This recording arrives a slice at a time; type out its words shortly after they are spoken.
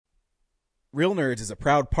Real Nerds is a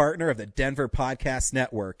proud partner of the Denver Podcast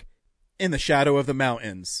Network. In the shadow of the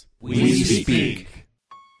mountains, we speak.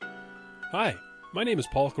 Hi, my name is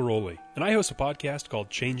Paul Caroli, and I host a podcast called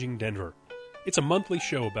Changing Denver. It's a monthly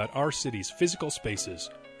show about our city's physical spaces,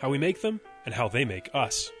 how we make them, and how they make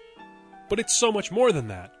us. But it's so much more than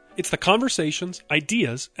that. It's the conversations,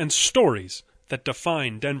 ideas, and stories that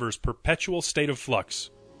define Denver's perpetual state of flux.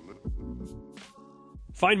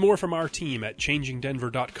 Find more from our team at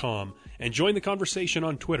changingdenver.com and join the conversation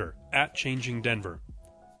on Twitter at changingdenver.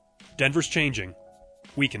 Denver's changing.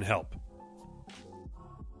 We can help.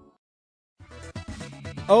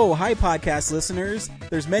 Oh, hi, podcast listeners.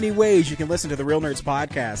 There's many ways you can listen to the Real Nerds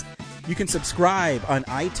podcast. You can subscribe on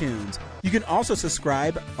iTunes. You can also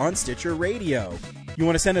subscribe on Stitcher Radio. You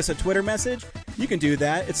want to send us a Twitter message? You can do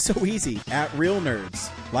that. It's so easy, at Real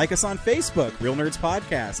Nerds. Like us on Facebook, Real Nerds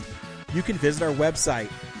Podcast. You can visit our website,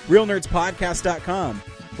 realnerdspodcast.com,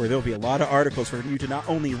 where there'll be a lot of articles for you to not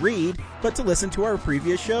only read, but to listen to our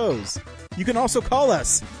previous shows. You can also call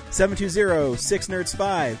us,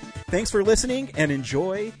 720-6nerds5. Thanks for listening, and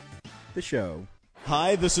enjoy the show.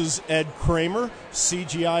 Hi, this is Ed Kramer,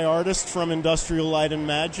 CGI artist from Industrial Light and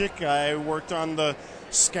Magic. I worked on the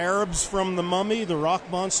Scarabs from The Mummy, the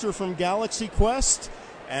Rock Monster from Galaxy Quest,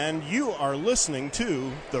 and you are listening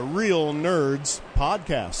to the Real Nerds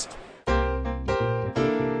Podcast.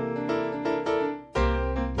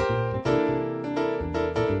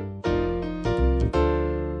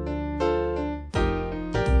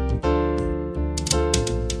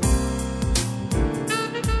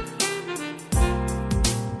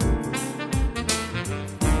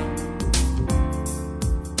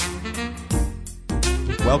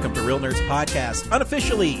 Welcome to Real Nerds Podcast,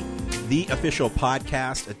 unofficially the official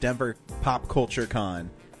podcast at Denver Pop Culture Con,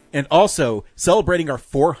 and also celebrating our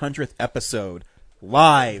 400th episode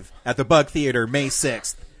live at the Bug Theater May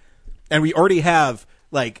 6th. And we already have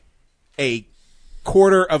like a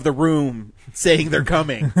quarter of the room saying they're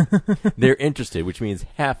coming. They're interested, which means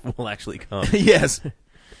half will actually come. Yes.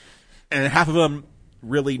 And half of them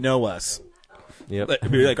really know us. Yep.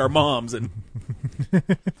 Like our moms. And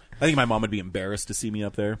I think my mom would be embarrassed to see me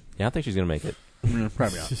up there. Yeah, I think she's going to make it.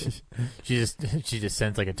 Probably not. She just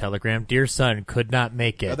sends like a telegram. Dear son, could not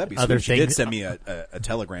make it. Oh, that'd be Other sweet. She did send me a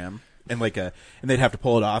telegram, and and they'd have to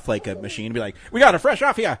pull it off like a machine and be like, "We got it fresh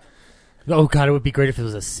off here." Oh God, it would be great if it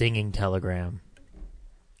was a singing telegram.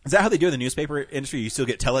 Is that how they do in the newspaper industry? You still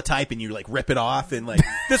get teletype and you like rip it off and like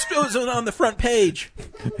this goes on the front page.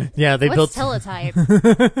 Yeah, they built teletype.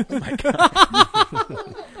 Oh my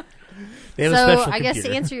God. They have so a special I guess computer.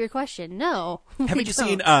 to answer your question, no. Haven't you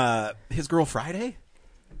seen His Girl Friday?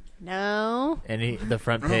 No. The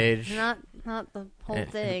front page. Not the whole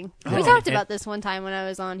And- thing. and- We talked and- about this one time when I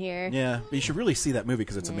was on here. Yeah, but you should really see that movie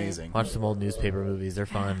because it's Yeah. amazing. Watch some old newspaper movies. They're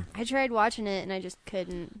fun. I tried watching it and I just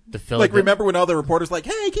couldn't. Like, remember when all the reporters like,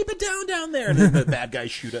 "Hey, keep it down there," and then the bad guys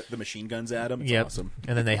shoot the machine guns at him? It's Yep. awesome.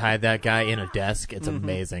 And then they hide that guy in a desk. It's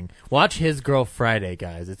amazing. Watch His Girl Friday,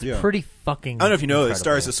 guys. It's pretty fucking. I don't know if you know, it incredible.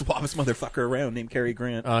 stars the suavest motherfucker around named Cary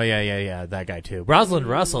Grant. Oh yeah, that guy too. Rosalind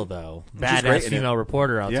Russell though, great badass in female it.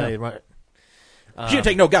 reporter. I'll Yeah. tell you what. She didn't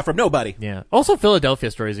take no guff from nobody. Yeah. Also,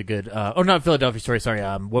 Philadelphia Story is a good. Not Philadelphia Story. Sorry,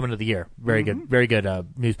 Woman of the Year. Very good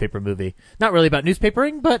newspaper movie. Not really about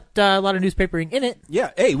newspapering, but a lot of newspapering in it.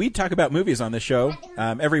 Yeah. Hey, we talk about movies on this show.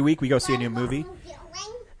 Every week we go see a new movie.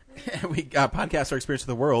 We podcast our experience of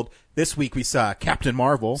the world. This week we saw Captain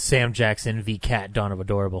Marvel. Sam Jackson v. Cat, Dawn of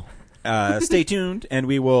Adorable. Stay tuned, and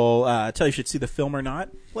we will tell you if you should see the film or not,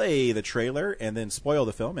 play the trailer, and then spoil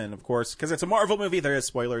the film. And, of course, because it's a Marvel movie, there is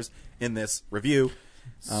spoilers in this review.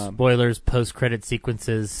 Spoilers, post-credit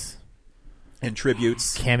sequences. And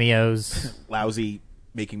tributes. Cameos. Lousy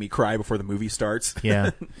making me cry before the movie starts.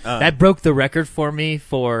 Yeah. That broke the record for me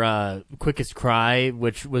for quickest cry,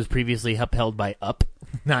 which was previously upheld by Up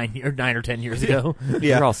 9 or 10 years ago.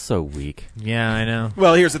 Yeah. You're all so weak. Yeah, I know.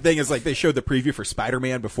 Well, here's the thing: is like they showed the preview for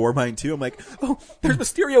Spider-Man before mine too. I'm like, oh, there's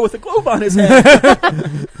Mysterio with a globe on his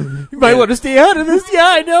head. You might want to stay out of this. Yeah,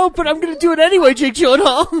 I know, but I'm going to do it anyway, Jake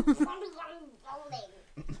Gyllenhaal.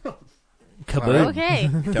 Kaboom. Okay.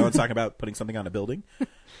 Kellen's talking about putting something on a building.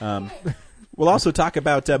 We'll also talk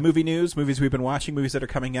about movie news, movies we've been watching, movies that are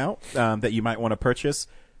coming out that you might want to purchase.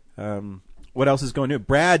 What else is going to?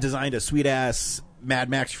 Brad designed a sweet-ass Mad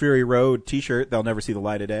Max Fury Road T-shirt. They'll never see the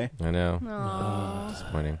light of day. I know. Aww.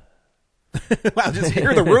 Disappointing. Wow, just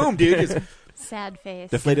hear the room, dude. Just Sad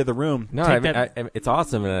face. deflated the room. No, it's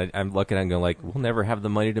awesome, and I'm looking at it and going like, we'll never have the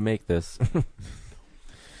money to make this.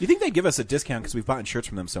 You think they'd give us a discount because we've bought shirts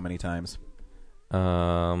from them so many times?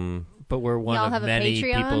 But we're one Y'all of have a many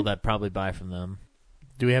Patreon? people that probably buy from them.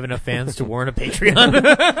 Do we have enough fans to warrant a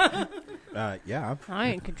Patreon? Yeah. I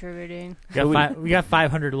ain't contributing. We got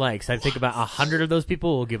 500 likes. I think about 100 of those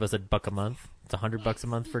people will give us $1 a month. It's $100 a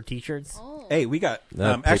month for T-shirts. Hey, we got.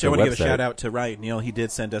 No, Actually, I want to give a website. shout out to Ryan Neal. He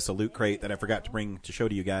did send us a loot crate that I forgot to bring to show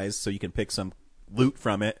to you guys, so you can pick some loot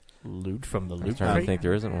from it. Loot from the I'm loot trying to crate. think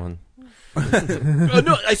there isn't one. Oh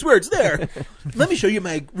no! I swear it's there. Let me show you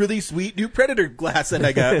my really sweet new Predator glass that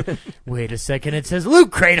I got. Wait a second, it says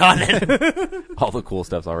loot crate on it. All the cool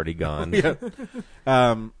stuff's already gone. Yeah.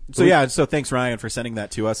 So thanks Ryan for sending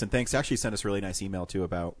that to us, and thanks actually sent us a really nice email too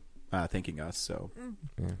about thanking us. So,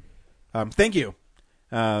 thank you.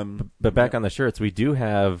 But back on the shirts, we do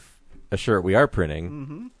have a shirt we are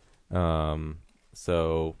printing.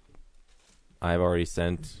 So I've already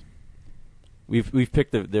sent. We've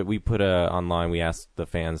picked that we put online. We asked the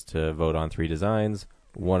fans to vote on 3 designs.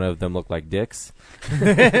 One of them looked like dicks, I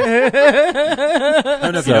don't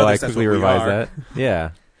know if you so know I this, that's quickly what we revised are. that.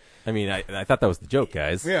 Yeah, I mean, I thought that was the joke,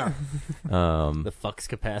 guys. Yeah. The flux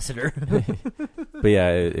capacitor. But yeah,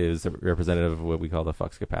 it is a representative of what we call the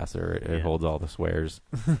flux capacitor. It holds all the swears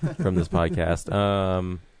from this podcast.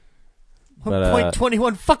 But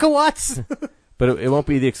 1.21 fuckawatts. but it won't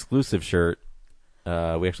be the exclusive shirt.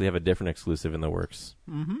 We actually have a different exclusive in the works.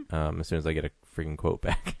 As soon as I get a freaking quote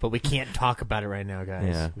back. But we can't talk about it right now, guys.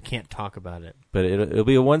 Yeah. We can't talk about it. But it'll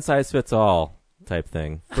be a one size fits all type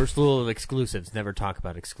thing. First rule of exclusives: never talk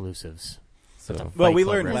about exclusives. So Well, Fight we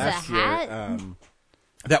Club learned reference. last Was it a hat? year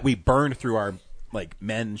that we burned through our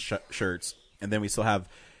men's shirts, and then we still have.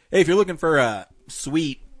 Hey, if you're looking for a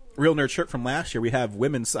sweet Real Nerd shirt from last year, we have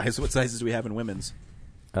women's size. What sizes do we have in women's?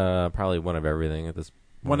 probably one of everything at this,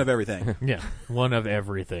 One of everything. Yeah, one of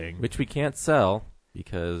everything. which we can't sell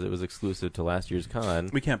because it was exclusive to last year's con.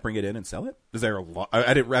 We can't bring it in and sell it. Is there a law? I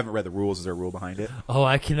haven't read the rules. Is there a rule behind it? Oh,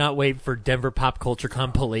 I cannot wait for Denver Pop Culture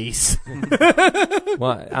Con Police.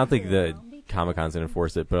 Well, I don't think the Comic Con's gonna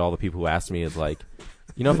enforce it, but all the people who asked me is like,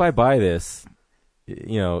 if I buy this, are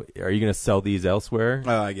you gonna sell these elsewhere?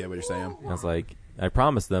 Oh, I get what you're saying. I was like, I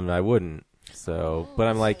promised them I wouldn't. So, but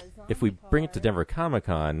I'm like, if we bring it to Denver Comic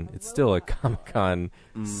Con, it's still a Comic Con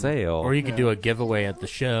sale. Or you could do a giveaway at the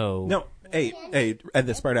show. No, hey, end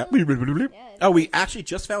this part out. Oh, we actually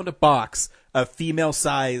just found a box of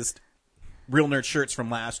female-sized Real Nerd shirts from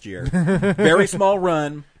last year. Very small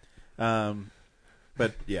run,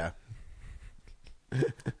 but yeah.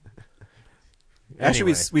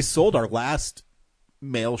 Actually, Anyway. we sold our last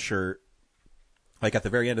male shirt, like at the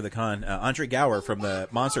very end of the con. Andre Gower from the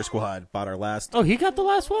Monster Squad bought our last. Oh, he got the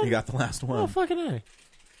last one? He got the last one. Oh, fucking A.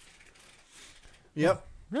 Yep.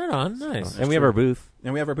 Right on. Nice. and we have our booth.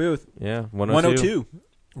 And we have our booth. Yeah, 102.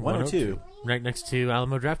 102. Right next to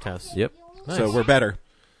Alamo Draft House. Yep. Nice. So we're better.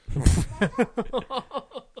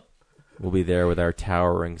 We'll be there with our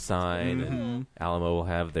towering sign, and Alamo will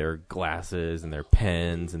have their glasses and their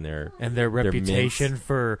pens and their reputation mints.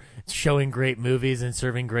 for showing great movies and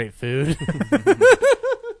serving great food.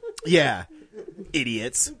 Yeah.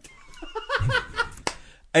 Idiots.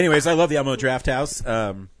 Anyways, I love the Alamo Draft House.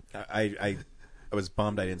 I was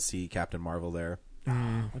bummed I didn't see Captain Marvel there.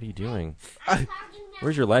 What are you doing?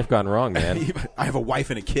 Where's your life gone wrong, man? I have a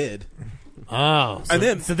wife and a kid. Oh, so, And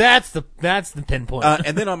then- so that's the pinpoint.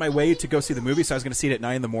 And then on my way to go see the movie, so I was going to see it at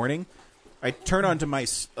 9 in the morning. I turn onto my.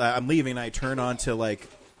 I'm leaving, and I turn onto like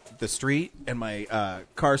the street, and my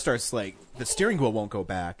car starts like the steering wheel won't go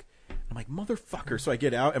back. I'm like, motherfucker! So I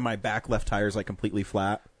get out, and my back left tire is like completely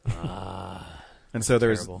flat. And so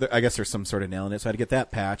terrible. I guess there's some sort of nail in it, so I had to get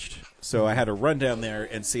that patched. So I had to run down there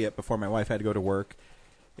and see it before my wife had to go to work.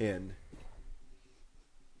 And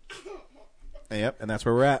yep, and that's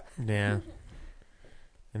where we're at. yeah.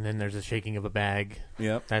 And then there's a shaking of a bag.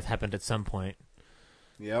 Yep, That happened at some point.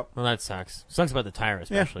 yep. Well, that sucks. Sucks about the tire,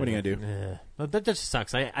 especially. what are you gonna do? Yeah. Well, that just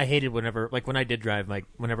sucks. I hated whenever, like when I did drive, like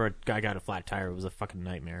whenever I got a flat tire, it was a fucking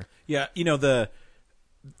nightmare. Yeah, the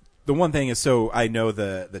one thing is, so I know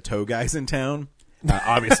the tow guys in town,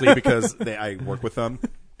 obviously because I work with them.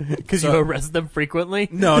 Because So- you arrest them frequently.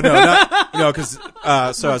 No, because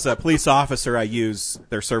so as a police officer, I use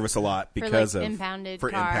their service a lot because like, of impounded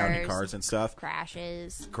impounded cars. cars and stuff,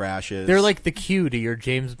 Crashes. crashes. They're like the cue to your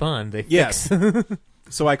James Bond. They yes. fix.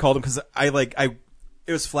 So I called them because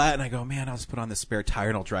it was flat, and I go, man, I'll just put on this spare tire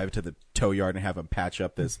and I'll drive it to the tow yard and have them patch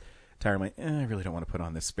up this tire. I'm like, I really don't want to put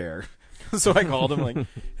on this spare. So I called them like,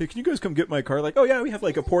 hey, can you guys come get my car? Like, oh yeah, we have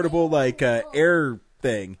like a portable like air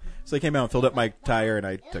thing. So they came out and filled up my tire, and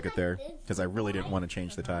I took it there because I really didn't want to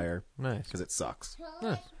change the tire Nice. because it sucks,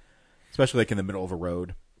 Nice. especially like in the middle of a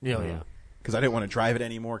road. Yeah, yeah. Because I didn't want to drive it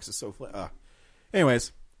anymore because it's so flat.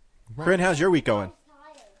 Anyways, Corinne, how's your week going?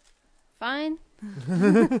 Fine.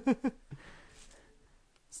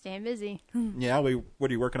 Staying busy. Yeah, what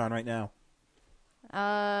are you working on right now?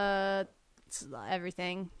 It's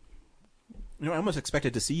everything. You know, I almost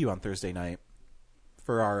expected to see you on Thursday night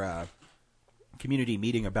for our community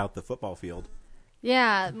meeting about the football field.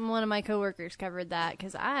 Yeah, one of my coworkers covered that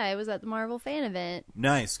because I was at the Marvel fan event.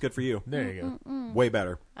 Nice. Good for you. There you go. Way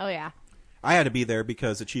better. Oh, yeah. I had to be there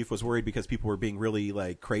because the chief was worried because people were being really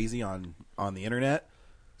like crazy on the internet.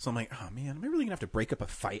 So I'm like, oh man, am I really gonna have to break up a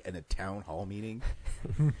fight in a town hall meeting?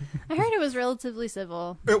 I heard it was relatively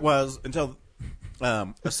civil. It was until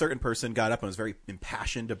a certain person got up and was very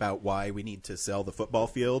impassioned about why we need to sell the football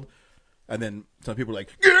field, and then some people were like,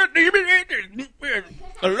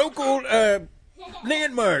 a local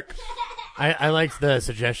landmark. I liked the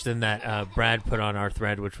suggestion that Brad put on our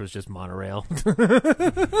thread, which was just monorail.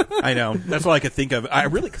 I know. That's all I could think of. I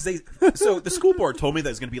really so the school board told me that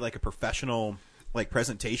it was going to be like a professional like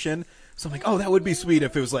presentation. So I'm like, oh, that would be sweet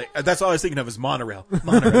if it was like that's all I was thinking of is monorail.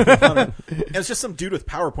 And it's just some dude with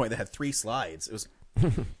PowerPoint that had 3 slides. It was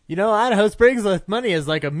You know, Idaho Springs with money is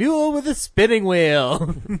like a mule with a spinning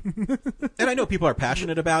wheel. and I know people are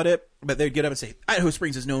passionate about it, but they'd get up and say Idaho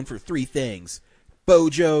Springs is known for 3 things: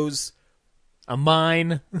 Bojo's, A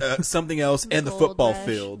mine. something else, and the Gold football Rush.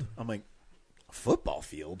 field. I'm like, a football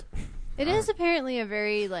field? It is apparently a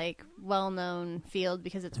very well-known field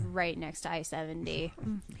because it's right next to I-70.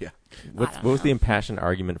 Yeah. What was the impassioned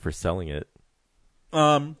argument for selling it?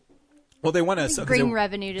 Well, they want to Bring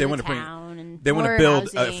revenue to the wanna town and They want to more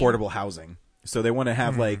build housing. affordable housing, so they want to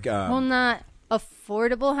have Well, not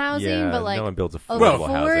affordable housing, Yeah, but no one builds affordable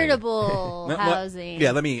housing. affordable housing.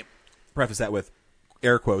 Yeah, let me preface that with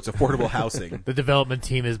air quotes: affordable housing. The development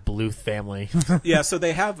team is Bluth family. Yeah, so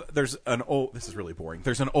they have. There's an old. This is really boring.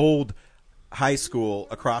 There's an old high school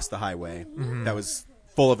across the highway that was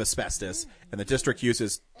full of asbestos, and the district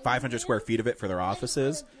uses 500 square feet of it for their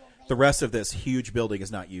offices. The rest of this huge building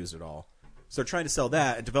is not used at all. So they're trying to sell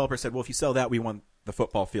that, and developer said, "Well, if you sell that, we want the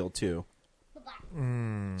football field too." So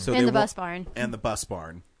And they the bus barn. and the bus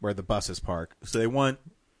barn where the buses park. So they want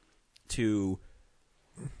to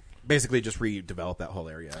basically just redevelop that whole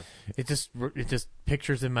area. It just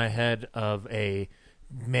pictures in my head of a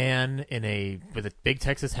man with a big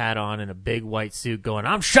Texas hat on and a big white suit going,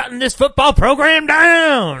 "I'm shutting this football program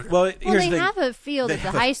down." Well, Well, here's they the thing. have a field They at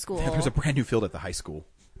the have high school, There's a brand new field at the high school.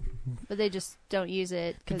 but they just don't use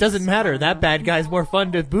it. It doesn't matter. That bad guy's more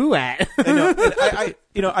fun to boo at. I know.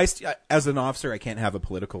 And I as an officer, I can't have a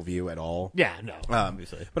political view at all. Yeah, no,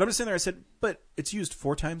 obviously. But I'm just sitting there. I said, but it's used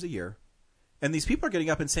 4 times a year, and these people are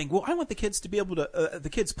getting up and saying, "Well, I want the kids to be able to the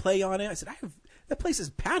kids play on it." I said, that place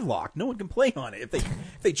is padlocked. No one can play on it. If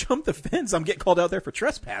they jump the fence, I'm getting called out there for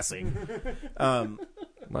trespassing.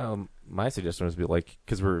 Well, my suggestion was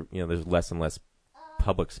because there's less and less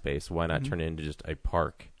public space. Why not turn it into just a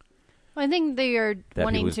park? Well, I think they are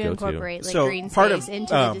wanting people to would go to. incorporate So green part space of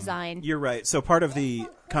into the design. You're right. So part of the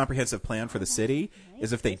comprehensive plan for the city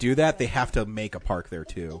is if they do that, they have to make a park there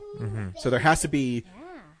too. So there has to be.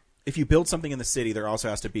 If you build something in the city, there also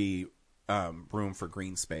has to be room for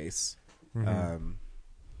green space.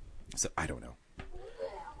 So I don't know.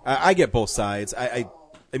 I get both sides. I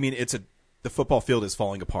mean, the football field is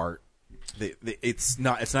falling apart. It's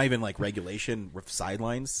not even like regulation with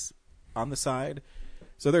sidelines on the side.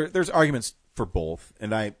 So there's arguments for both,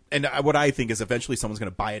 and what I think is eventually someone's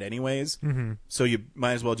going to buy it anyways. So you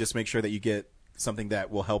might as well just make sure that you get something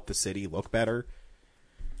that will help the city look better.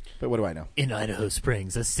 But what do I know? In Idaho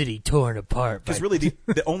Springs, a city torn apart. Because really,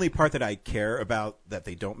 the only part that I care about that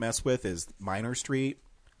they don't mess with is Minor Street,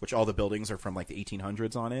 which all the buildings are from like the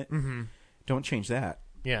 1800s on it. Don't change that.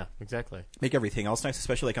 Yeah, exactly. Make everything else nice,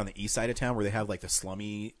 especially like on the east side of town where they have like the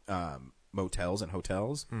slummy motels and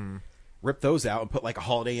hotels. Rip those out and put like a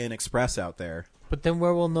Holiday Inn Express out there. But then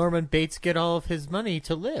where will Norman Bates get all of his money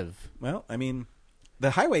to live? Well, I mean,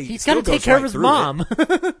 the highway He's still got to take goes care right of his through mom.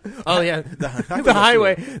 Oh yeah, The highway the goes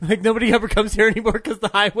highway. through Like nobody ever comes here anymore because the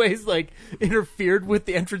highway's like interfered with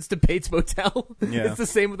the entrance to Bates Motel. Yeah. It's the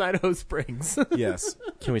same with Idaho Springs. Yes.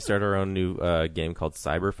 Can we start our own new game called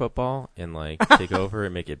Cyber Football and take over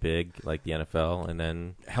and make it big like the NFL, and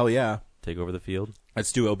then Hell yeah. take over the field?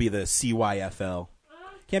 Let's do it. It'll be the CYFL.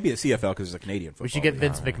 Can't be the CFL because it's a Canadian football. We should get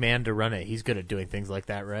league. Vince McMahon to run it. He's good at doing things like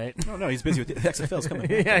that, right? Oh, no, he's busy with the XFL's coming.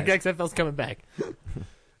 Yeah, XFL's coming back.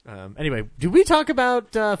 Anyway, do we talk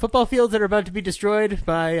about football fields that are about to be destroyed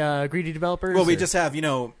by greedy developers? Well, we or- just have,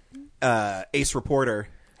 Ace Reporter.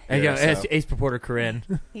 And, here, so- Ace reporter Corinne.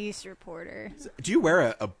 East reporter. Do you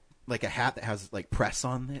wear a hat that has like press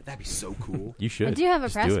on it? That'd be so cool. You should. I do have a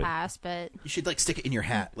Just press do it. pass, but You should like stick it in your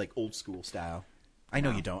hat, like old school style. I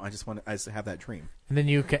know you don't. I just have that dream. And then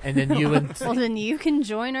you and Well, then you can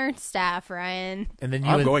join our staff, Ryan. and then you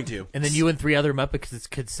I'm and, going to. and then you and 3 other Muppets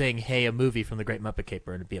could sing "Hey, a movie" from The Great Muppet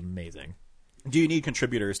Caper, and it'd be amazing. Do you need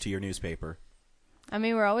contributors to your newspaper? I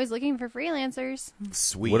mean, we're always looking for freelancers.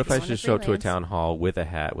 Sweet. What if I Wanna just show up to a freelance. town hall with a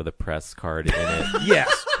hat with a press card in it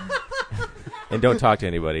Yes. and don't talk to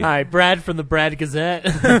anybody? Hi, Brad from the Brad Gazette.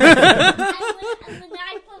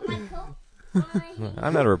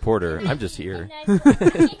 I'm not a reporter. I'm just here. Hi,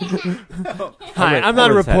 I I'm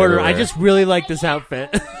not a always had reporter. I everywhere. just really like this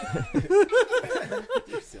outfit.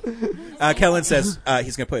 Kellen says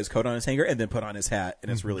he's going to put his coat on his hanger and then put on his hat,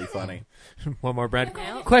 and it's really funny. One more, Brad.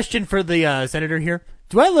 Question for the senator here: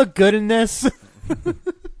 do I look good in this?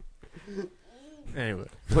 Anyway,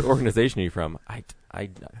 What organization are you from?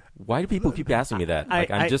 Why do people keep asking me that?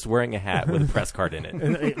 Like, I'm just wearing a hat with a press card in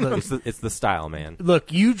it. look, It's the style, man.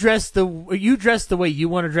 look, you dress the way you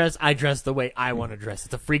want to dress. I dress the way I want to dress.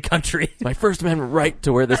 It's a free country. My First Amendment right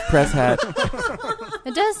to wear this press hat.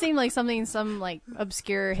 It does seem like something some like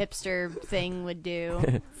obscure hipster thing would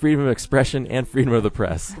do. Freedom of expression and freedom of the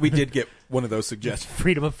press. We did get one of those suggestions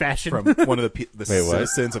Freedom of fashion. from one of the Wait, what?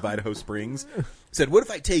 citizens of Idaho Springs. Said, what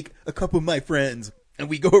if I take a couple of my friends and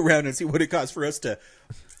we go around and see what it costs for us to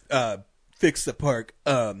fix the park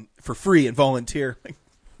for free and volunteer? Like,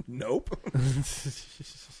 nope.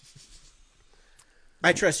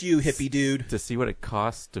 I trust you, hippie dude. To see what it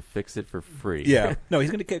costs to fix it for free. Yeah. No, he's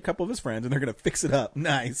going to get a couple of his friends and they're going to fix it up.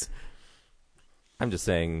 Nice. I'm just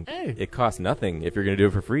saying, Hey. it costs nothing if you're going to do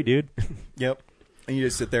it for free, dude. Yep. And you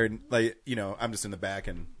just sit there and, like, I'm just in the back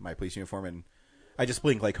in my police uniform and I just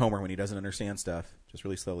blink like Homer when he doesn't understand stuff, just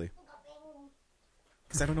really slowly.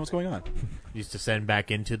 Because I don't know what's going on. Used to send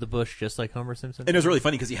back into the bush just like Homer Simpson. And it was really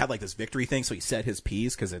funny because he had like this victory thing, so he set his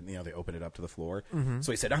piece because they opened it up to the floor. Mm-hmm.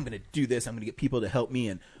 So he said, "I'm going to do this. I'm going to get people to help me,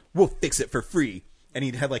 and we'll fix it for free." And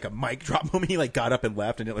he had like a mic drop moment. He like got up and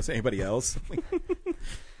left and didn't listen to anybody else.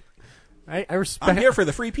 I respect. I'm here for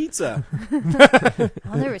the free pizza. Oh,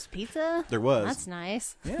 there was pizza? There was. That's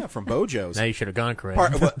nice. Yeah, from Bojo's. Now you should have gone, Corinne.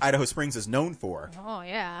 Part of what Idaho Springs is known for. Oh,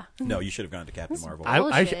 yeah. No, you should have gone to Captain Marvel.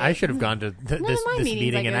 I should have gone to this my meetings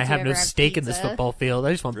meeting, I and go I to have no ever have stake in this pizza. football field.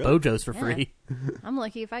 I just want Really? Bojo's for Yeah. free. I'm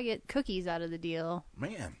lucky if I get cookies out of the deal.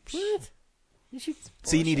 Man. You should.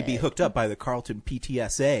 So you need to be Bullshit. hooked up by the Carlton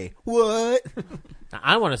PTSA. What?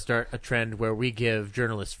 I want to start a trend where we give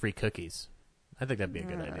journalists free cookies. I think that'd be a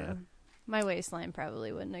good idea. My waistline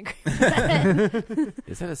probably wouldn't agree with that.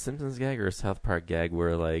 Is that a Simpsons gag or a South Park gag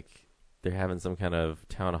where, like, they're having some kind of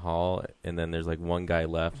town hall and then there's, like, one guy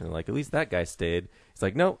left and, like, at least that guy stayed. It's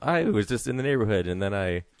like, no, I was just in the neighborhood and then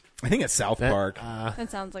I think it's South Park. That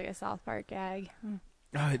sounds like a South Park gag.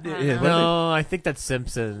 No, I think that's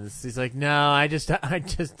Simpsons. He's like, no, I just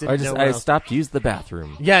didn't know. I stopped to use the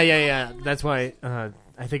bathroom. Yeah. That's why I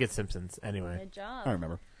think it's Simpsons. Anyway, Good job. I don't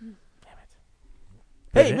remember.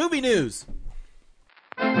 Hey, it? movie news.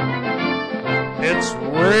 It's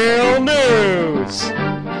real news.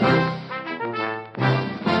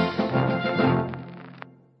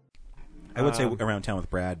 I would say around town with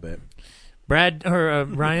Brad, but Brad or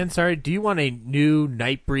Ryan, sorry, do you want a new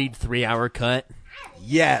Nightbreed 3-hour cut?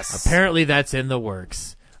 yes. Apparently, that's in the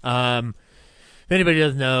works. If anybody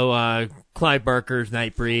doesn't know, Clive Barker's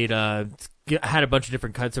Nightbreed had a bunch of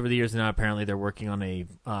different cuts over the years, and now apparently they're working on a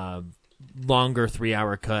longer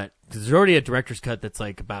 3-hour cut. There's already a director's cut that's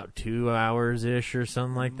like about 2 hours ish or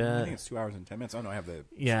something like I that. think it's 2 hours and 10 minutes. Oh no, I have the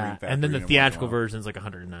Yeah, Screen and then Factory the and theatrical whatnot. version is like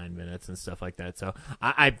 109 minutes and stuff like that. So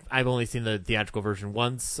I've only seen the theatrical version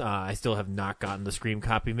once. I still have not gotten the Scream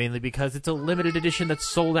copy, mainly because it's a limited edition that's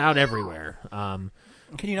sold out everywhere.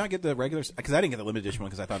 Can you not get the regular? Because I didn't get the limited edition one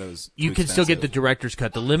because I thought it was. You too can still get the expensive. director's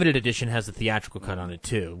cut. The limited edition has a theatrical cut on it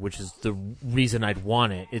too, which is the reason I'd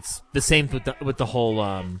want it. It's the same with the whole.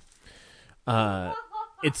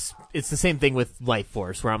 It's the same thing with Life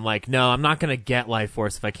Force, where I'm like, no, I'm not gonna get Life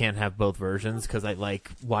Force if I can't have both versions because I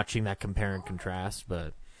like watching that compare and contrast.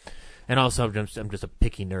 And also I'm just a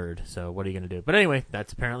picky nerd, so what are you gonna do? But anyway,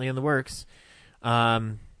 that's apparently in the works.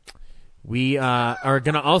 We are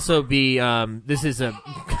going to also be, this is a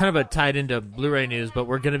kind of a tied into Blu-ray news, but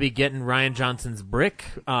we're going to be getting Rian Johnson's Brick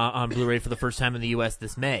on Blu-ray for the first time in the U.S.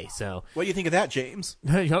 this May. So, What do you think of that, James?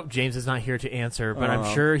 Nope, James is not here to answer, but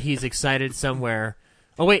I'm sure he's excited somewhere.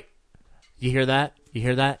 Oh, wait. You hear that? You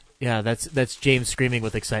hear that? Yeah, that's James screaming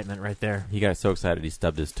with excitement right there. He got so excited he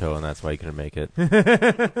stubbed his toe, and that's why he couldn't make it.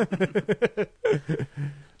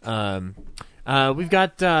 We've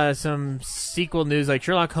got some sequel news, like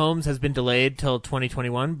Sherlock Holmes has been delayed till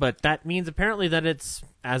 2021, but that means apparently that it's,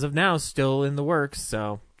 as of now, still in the works,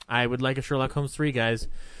 so I would like a Sherlock Holmes 3, guys.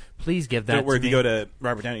 Please give that Where to if you me. go to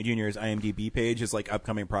Robert Downey Jr.'s IMDb page, his like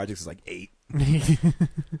upcoming projects is like 8.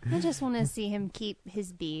 I just want to see him keep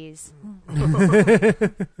his bees.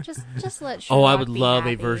 just let. Oh, I Sherlock would be love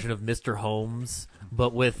happy. a version of Mr. Holmes,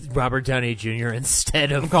 but with Robert Downey Jr.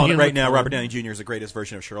 instead of. I'm calling it right Felix now. Leiter. Robert Downey Jr. is the greatest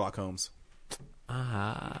version of Sherlock Holmes.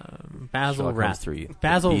 Basil Sherlock Holmes 3.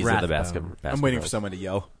 Basil Bees of the Rathbone. I'm waiting for someone to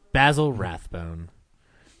yell. Basil Rathbone.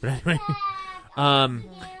 But anyway,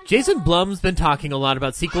 Jason Blum's been talking a lot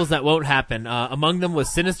about sequels that won't happen. Among them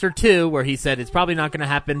was Sinister 2, where he said it's probably not going to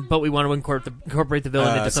happen, but we want to incorporate the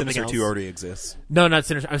villain into something Sinister else. 2 already exists. No, not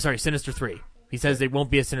Sinister. I'm sorry, Sinister 3. He says there won't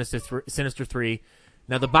be a Sinister 3.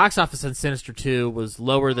 Now, the box office on Sinister 2 was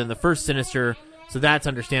lower than the first Sinister, so that's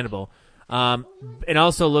understandable. It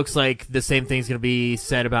also looks like the same thing's going to be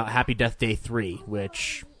said about Happy Death Day 3,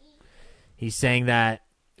 which he's saying that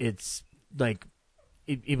it's like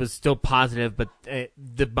it was still positive, but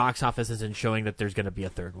the box office isn't showing that there's going to be a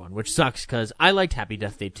third one, which sucks because I liked Happy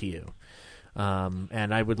Death Day 2.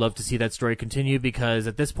 And I would love to see that story continue because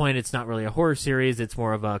at this point it's not really a horror series, it's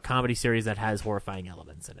more of a comedy series that has horrifying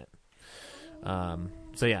elements in it.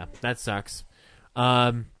 So yeah, that sucks.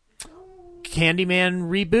 Candyman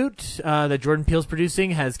reboot that Jordan Peele's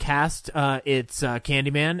producing has cast its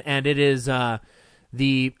Candyman, and it is I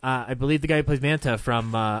believe the guy who plays Manta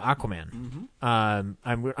from Aquaman.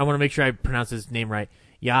 I want to make sure I pronounce his name right.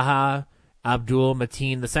 Yahya Abdul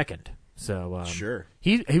Mateen II. So Sure.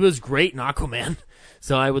 he was great in Aquaman.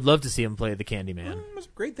 So I would love to see him play the Candyman. There's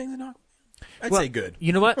great things in Aquaman. I'd Well, say good.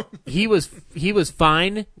 You know what? He was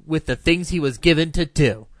fine with the things he was given to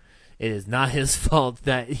do. It is not his fault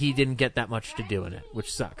that he didn't get that much to do in it,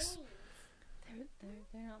 which sucks.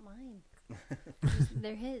 They're not mine.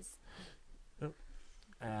 They're his.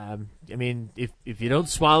 I mean, if you don't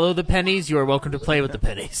swallow the pennies, you are welcome to play with the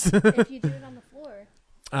pennies. If you do it on the floor.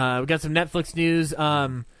 We got some Netflix news.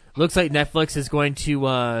 Looks like Netflix is going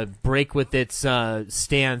to break with its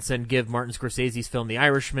stance and give Martin Scorsese's film The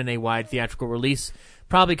Irishman a wide theatrical release,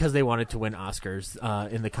 probably because they wanted to win Oscars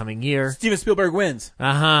in the coming year. Steven Spielberg wins.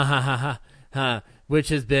 Which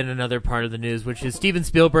has been another part of the news, which is Steven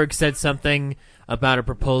Spielberg said something about a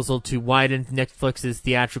proposal to widen Netflix's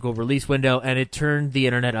theatrical release window, and it turned the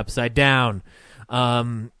internet upside down.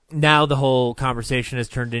 Now the whole conversation has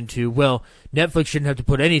turned into, well, Netflix shouldn't have to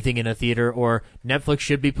put anything in a theater, or Netflix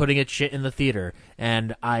should be putting its shit in the theater.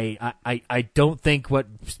 And I don't think what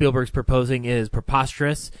Spielberg's proposing is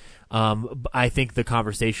preposterous. I think the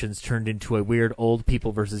conversation's turned into a weird old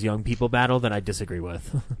people versus young people battle that I disagree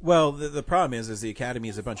with. Well, the problem is the Academy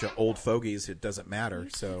is a bunch of old fogies. It doesn't matter.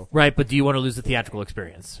 So Right, but do you want to lose the theatrical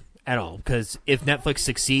experience at all? Because if Netflix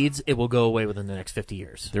succeeds, it will go away within the next 50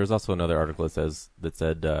 years. There was also another article that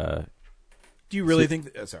said do you really think?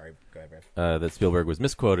 Sorry, go ahead, Brad. that Spielberg was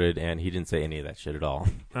misquoted, and he didn't say any of that shit at all.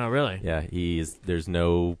 Oh, really? Yeah, he's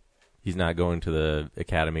not going to the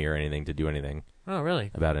Academy or anything to do anything Oh, really?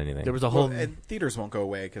 about anything. There was a whole... Well, and theaters won't go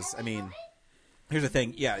away because I mean, here's the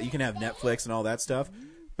thing. Yeah, you can have Netflix and all that stuff,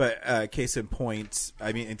 but case in point,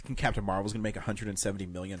 I mean, Captain Marvel's going to make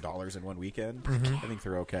 $170 million in one weekend. I think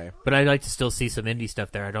they're okay. But I'd like to still see some indie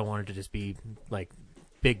stuff there. I don't want it to just be like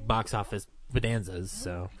big box office bonanzas.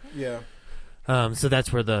 So, Yeah. so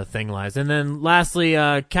that's where the thing lies. And then lastly,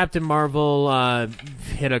 Captain Marvel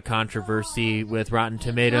hit a controversy with Rotten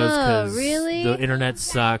Tomatoes because really? the internet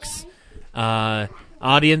sucks.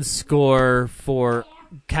 Audience score for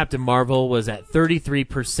Captain Marvel was at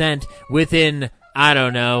 33% within, I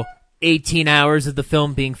don't know, 18 hours of the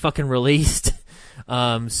film being fucking released.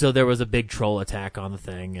 So there was a big troll attack on the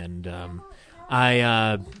thing, and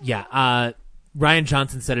Ryan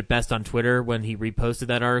Johnson said it best on Twitter when he reposted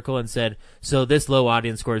that article and said, so this low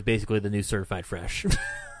audience score is basically the new Certified Fresh.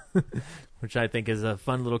 Which I think is a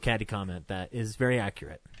fun little catty comment that is very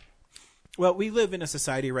accurate. Well, we live in a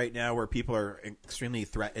society right now where people are extremely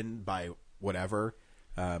threatened by whatever,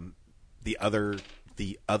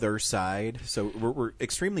 the other side. So we're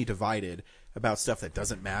extremely divided about stuff that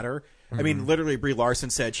doesn't matter. Mm-hmm. I mean, literally, Brie Larson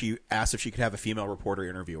said she asked if she could have a female reporter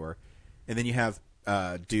interview her, and then you have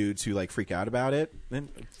dudes who like freak out about it, and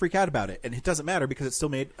it doesn't matter because it still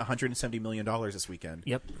made $170 million this weekend.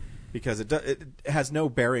 Yep. Because it has no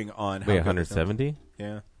bearing on how Wait, good the film- 170?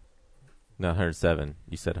 Yeah. No, 107.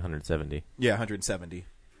 You said 170. Yeah, 170.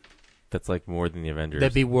 That's like more than the Avengers.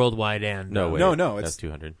 That'd be worldwide and... No, wait. No, That's it's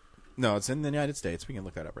 200. No, it's in the United States. We can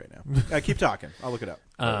look that up right now. Keep talking. I'll look it up.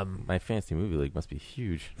 My fantasy movie league must be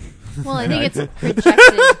huge. Well, I think it's projected.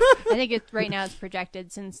 I think right now it's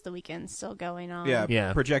projected since the weekend's still going on.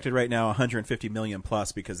 Yeah. Projected right now 150 million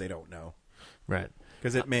plus because they don't know. Right.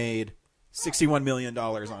 Because it made $61 million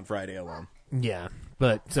on Friday alone. Yeah,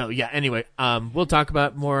 but so yeah. Anyway, we'll talk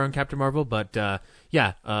about more on Captain Marvel, but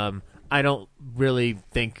I don't really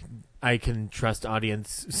think I can trust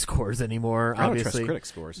audience scores anymore. I don't Obviously, trust critic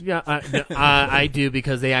scores. Yeah, I do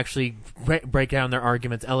because they actually break down their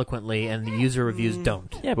arguments eloquently, and the user reviews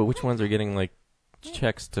don't. Yeah, but which ones are getting like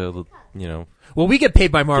checks to Well, we get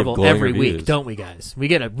paid by Marvel glowing every reviews. week, don't we, guys? We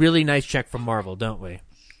get a really nice check from Marvel, don't we?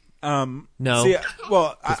 No. See,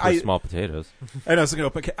 well, we're small potatoes. I know. So,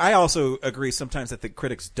 but I also agree sometimes that the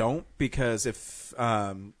critics don't, because if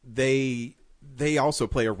they also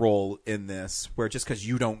play a role in this, where just because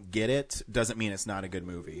you don't get it doesn't mean it's not a good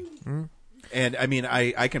movie. And I mean,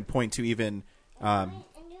 I can point to even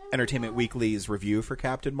Entertainment Weekly's review for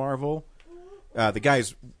Captain Marvel. The guy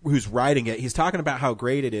who's writing it, he's talking about how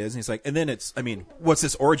great it is, and he's like, and then what's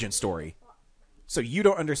this origin story? So you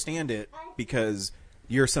don't understand it because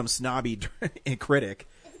you're some snobby critic.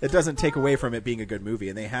 It doesn't take away from it being a good movie,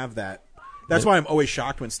 and they have that. That's why I'm always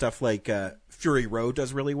shocked when stuff like Fury Road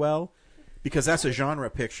does really well, because that's a genre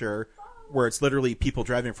picture where it's literally people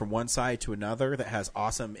driving from one side to another that has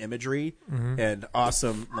awesome imagery and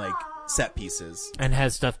awesome like set pieces And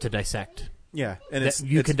has stuff to dissect. Yeah, and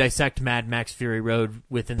You can dissect Mad Max Fury Road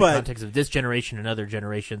within the context of this generation and other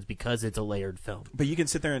generations because it's a layered film. But you can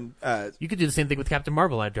sit there and you could do the same thing with Captain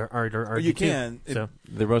Marvel. you can. So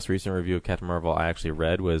The most recent review of Captain Marvel I actually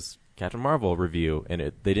read was Captain Marvel review, and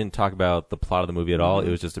they didn't talk about the plot of the movie at all. It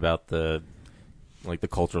was just about the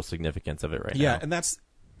cultural significance of it now. Yeah, and that's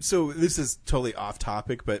so. This is totally off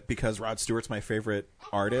topic, but because Rod Stewart's my favorite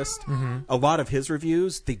artist, a lot of his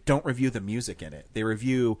reviews, they don't review the music in it. They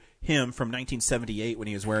review him from 1978 when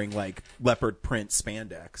he was wearing like leopard print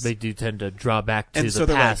spandex. they do tend to draw back to And the so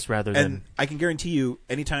they're past like, rather and than. I can guarantee you,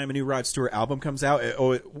 anytime a new Rod Stewart album comes out,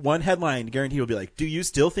 one headline guarantee will be like, "Do you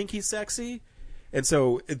still think he's sexy?" And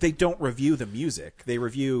so they don't review the music; they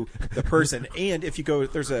review the person. And if you go,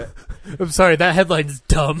 I'm sorry, that headline's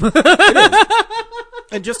dumb.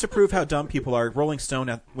 and just to prove how dumb people are, Rolling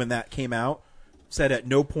Stone, when that came out, said at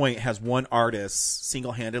no point has one artist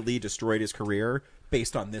single-handedly destroyed his career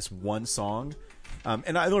based on this one song. And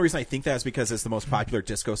the only reason I think that is because it's the most popular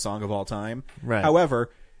disco song of all time. Right.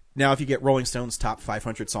 However, now if you get Rolling Stone's top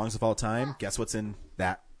 500 songs of all time, guess what's in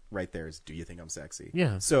that right there is "Do You Think I'm Sexy?"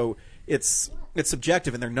 Yeah. So it's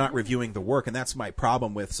subjective, and they're not reviewing the work, and that's my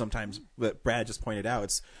problem with sometimes what Brad just pointed out.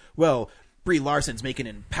 It's, well, Brie Larson's making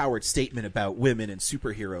an empowered statement about women and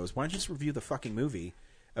superheroes. Why don't you just review the fucking movie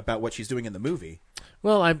about what she's doing in the movie?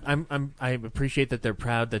 Well, I appreciate that they're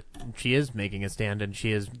proud that she is making a stand and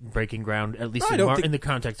she is breaking ground, at least in the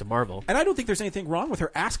context of Marvel. And I don't think there's anything wrong with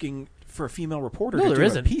her asking for a female reporter No, to there do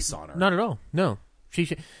isn't. a piece on her. Not at all. No, she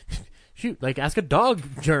should. Shoot, like ask a dog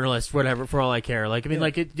journalist, whatever. For all I care, like I mean,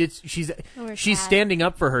 like she's Or she's cat. standing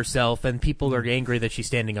up for herself, and people are angry that she's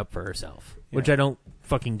standing up for herself, which I don't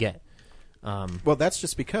fucking get. Well, that's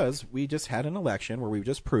just because we just had an election where we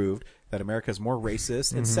just proved that America is more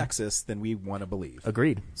racist and sexist than we want to believe.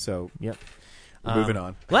 Agreed. So, Yep. moving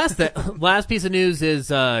on. Last piece of news is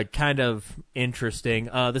kind of interesting.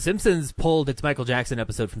 The Simpsons pulled its Michael Jackson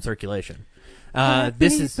episode from circulation.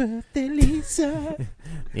 This is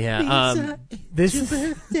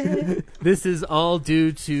this is all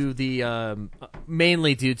due to the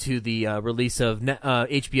mainly due to the release of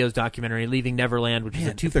HBO's documentary Leaving Neverland, which is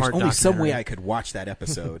a two-part documentary. There's only some way I could watch that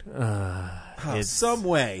episode. Some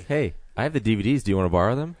way. Hey, I have the DVDs. Do you want to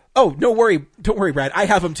borrow them? Oh, no worry. Don't worry, Brad. I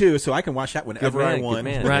have them too, so I can watch that whenever Good man, I good want.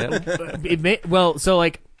 man.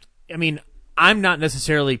 Right. I mean, I'm not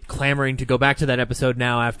necessarily clamoring to go back to that episode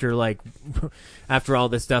now after all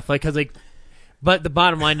this stuff, but the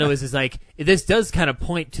bottom line though is this does kind of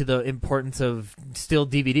point to the importance of still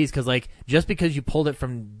DVDs, because just because you pulled it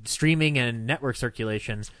from streaming and network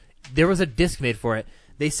circulation, there was a disc made for it.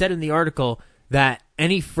 They said in the article that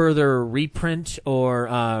any further reprint or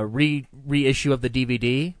reissue of the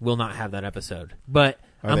DVD will not have that episode. But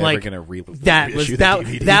Are I'm they like, ever gonna reissue the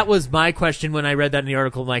DVD? that was my question when I read that in the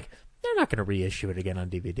article. I'm like, they're not going to reissue it again on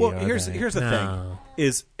DVD. Well, are here's they? the No. thing: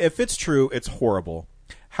 is if it's true, it's horrible.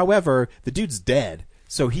 However, the dude's dead,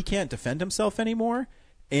 so he can't defend himself anymore.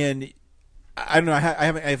 And I don't know. I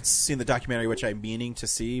haven't seen the documentary, which I'm meaning to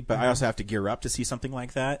see, but I also have to gear up to see something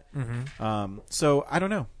like that. So I don't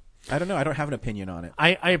know. I don't have an opinion on it.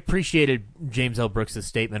 I appreciated James L. Brooks'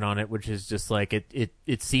 statement on it, which is just like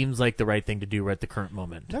it seems like the right thing to do right at the current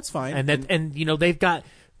moment. That's fine. And they've got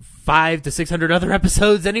 500 to 600 other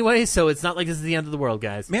episodes anyway, so it's not like this is the end of the world,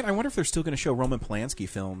 guys. Man, I wonder if they're still going to show Roman Polanski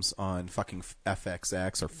films on fucking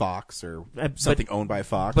FXX or Fox or something owned by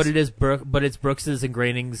Fox. But it's Brooks's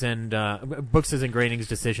engravings and Brooks's engravings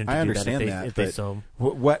decision to I do understand that. that. If they but so.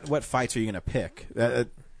 what fights are you going to pick?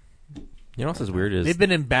 You know what else is weird is They've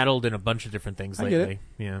been embattled in a bunch of different things I get lately.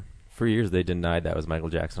 Yeah. for years they denied that was Michael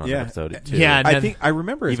Jackson on the episode too. Yeah, and I then- think I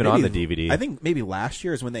remember it's Even on maybe- the DVD. I think maybe last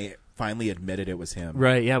year is when they finally admitted it was him.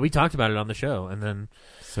 Right. Yeah, we talked about it on the show, and then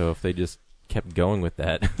So if they just kept going with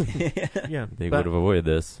that, yeah, they but- would have avoided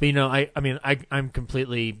this. But I'm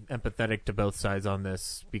completely empathetic to both sides on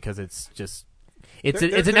this because it's just it's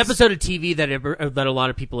an There's- episode of TV that a lot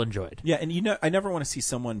of people enjoyed. Yeah, and I never want to see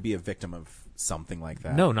someone be a victim of something like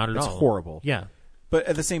that. No, not at it's all. It's horrible. Yeah, But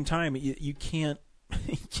at the same time, you can't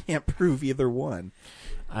you can't prove either one.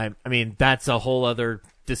 I mean that's a whole other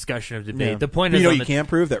discussion of debate. Yeah. The point is, you can't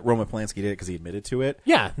prove that Roman Polanski did it because he admitted to it.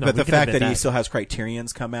 Yeah, no, but we the can fact admit that he that. still has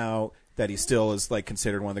Criterions come out, that he still is like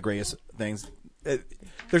considered one of the greatest things.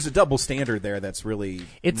 There's a double standard there that's really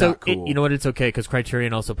not cool. you know what? It's okay because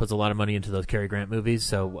Criterion also puts a lot of money into those Cary Grant movies,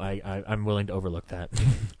 so I'm willing to overlook that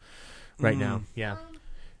right now. Yeah,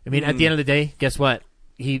 I mean, at the end of the day, guess what?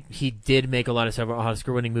 He did make a lot of several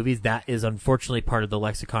Oscar-winning movies. That is unfortunately part of the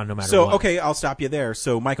lexicon, no matter So what. okay, I'll stop you there.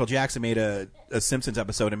 So Michael Jackson made a Simpsons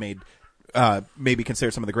episode and made maybe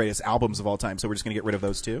considered some of the greatest albums of all time. So we're just going to get rid of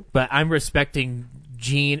those two. But I'm respecting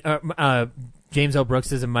James L.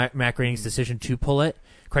 Brooks' and Matt Groening's decision to pull it.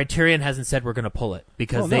 Criterion hasn't said we're going to pull it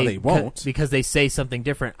because Well, no, they won't. because they say something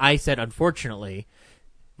different. I said, unfortunately,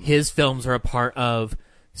 his films are a part of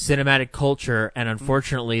cinematic culture, and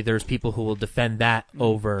unfortunately, there's people who will defend that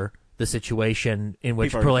over the situation in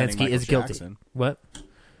which People are defending Polanski is Michael guilty. Jackson. What?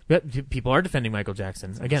 Yep, people are defending Michael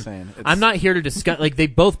Jackson. Again, saying, it's- I'm not here to discuss. Like, they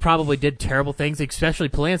both probably did terrible things, especially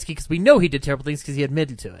Polanski, because we know he did terrible things because he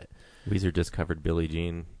admitted to it. Weezer just covered Billie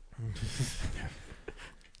Jean.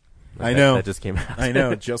 I know. That just came out. I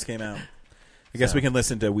know, it just came out. I guess So. we can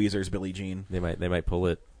listen to Weezer's Billie Jean. They might pull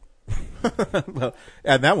it. Well,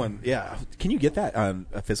 and that one, yeah. Can you get that on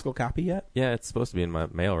a physical copy yet? Yeah, it's supposed to be in my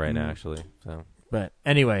mail right now, actually. So But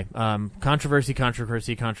anyway, controversy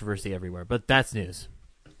everywhere. But that's news.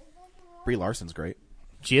 Brie Larson's great.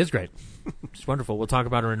 She is great. She's wonderful. We'll talk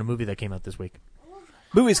about her in a movie that came out this week.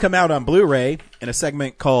 Movies come out on Blu-ray in a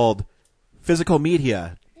segment called Physical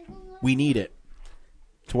Media. We need it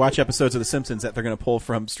to watch episodes of The Simpsons that they're going to pull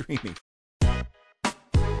from streaming.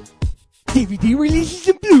 DVD releases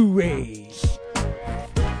and Blu-rays.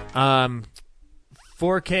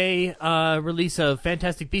 4K release of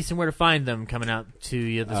Fantastic Beasts and Where to Find Them coming out to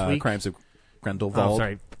you this week. Crimes of Grindelwald. Oh,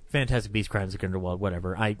 sorry. Fantastic Beasts, Crimes of Grindelwald,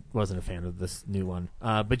 whatever. I wasn't a fan of this new one.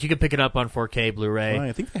 But you can pick it up on 4K Blu-ray. Well,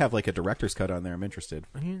 I think they have like a director's cut on there. I'm interested.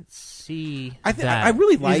 I didn't see I think that. I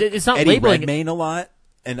really like It's not Eddie labeling. Redmayne a lot,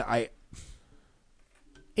 and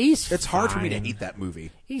He's it's hard for me to fine. hate that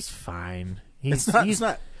movie. He's fine. It's not. he's-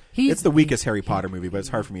 It's the weakest Harry Potter movie, but it's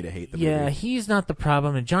hard for me to hate the Yeah, movie. he's not the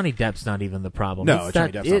problem, and Johnny Depp's not even the problem. No, It's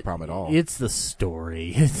Johnny that- Depp's not the problem at all. It's the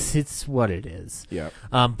story. It's what it is. Yeah.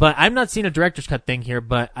 But I'm not seeing a director's cut thing here.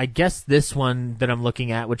 But I guess this one that I'm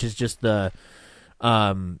looking at, which is just the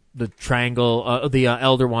triangle, the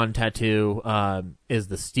Elder Wand tattoo, is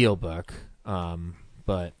the Steelbook.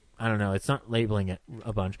 But I don't know. It's not labeling it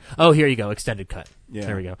a bunch. Oh, here you go. Extended cut. Yeah.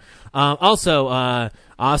 There we go. Also,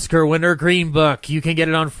 Oscar winner Green Book. You can get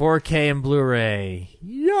it on 4K and Blu-ray.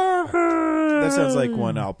 Yeah. That sounds like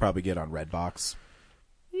one I'll probably get on Redbox.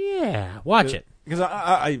 Yeah. Watch it. Because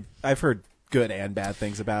I've heard good and bad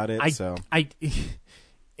things about it. So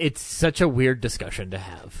It's such a weird discussion to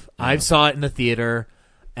have. I saw it in the theater,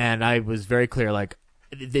 and I was very clear, like,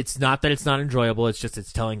 it's not that it's not enjoyable, it's just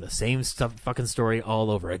it's telling the same fucking story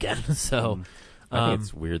all over again. So, I think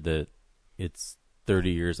it's weird that it's 30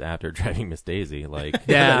 years after Driving Miss Daisy. Like,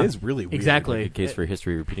 yeah, that is really weird. Exactly. a case for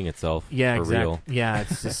history repeating itself. Yeah, for exactly. real. Yeah,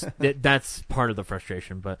 it's just that's part of the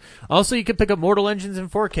frustration. But also, you can pick up Mortal Engines in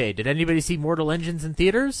 4K. Did anybody see Mortal Engines in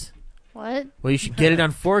theaters? What? Well, you should get it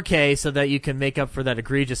on 4K so that you can make up for that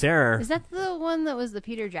egregious error. Is that the one that was the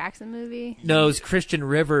Peter Jackson movie? No, it's Christian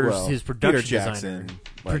Rivers, Well, his Peter production Jackson, designer,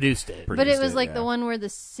 like, produced it. But it was Produced it, like yeah. the one where the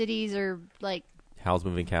cities are like, Howl's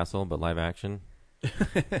Moving Castle, but live action.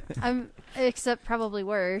 except probably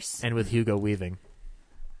worse. And with Hugo Weaving.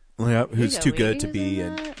 Yeah, who's Hugo too good to Weaving's be in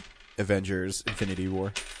in that? Avengers Infinity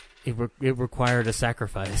War. It required a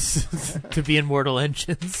sacrifice to be in Mortal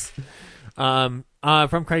Engines. From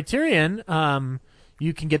Criterion,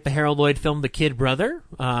 you can get the Harold Lloyd film The Kid Brother,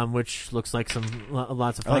 which looks like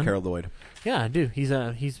lots of I fun. like Harold Lloyd. Yeah, I do. He's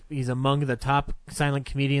among the top silent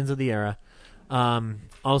comedians of the era.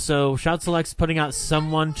 Also, Shout Select's putting out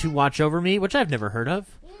Someone to Watch Over Me, which I've never heard of.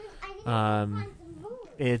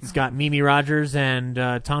 It's got Mimi Rogers and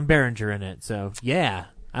Tom Berenger in it. So, yeah.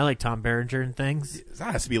 I like Tom Berenger and things.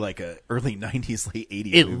 That has to be like a early 90s, late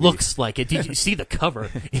 80s It movie. looks like it. Did you see the cover?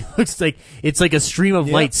 It looks like it's like a stream of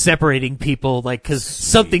light separating people, like because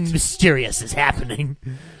something mysterious is happening.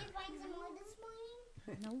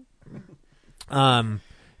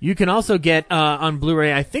 You can also get on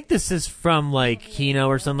Blu-ray. I think this is from like Kino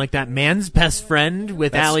or something like that. Man's Best Friend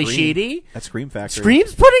with That's Ali Scream. Sheedy. That's Scream Factory.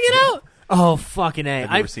 Scream's putting it out. Oh fucking A!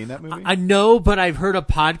 Have you ever seen that movie? I know, but I've heard a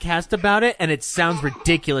podcast about it, and it sounds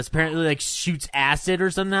ridiculous. Apparently, like shoots acid or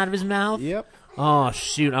something out of his mouth. Yep. Oh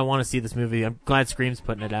shoot! I want to see this movie. I'm glad Scream's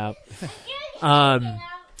putting it out. And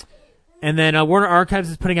then Warner Archives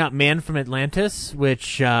is putting out Man from Atlantis,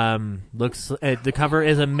 which looks. The cover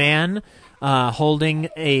is a man holding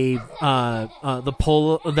the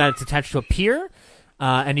pole that's attached to a pier,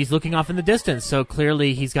 and he's looking off in the distance. So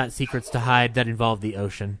clearly, he's got secrets to hide that involve the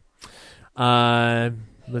ocean.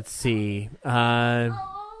 Let's see. Not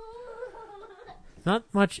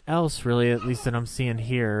much else really, at least that I'm seeing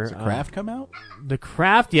here. Does The Craft come out? The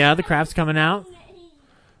Craft, yeah, The Craft's coming out.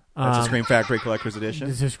 That's a Scream Factory Collector's Edition.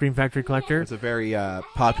 This is a Scream Factory Collector. It's a very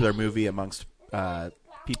popular movie amongst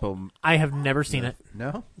people. I have never seen it.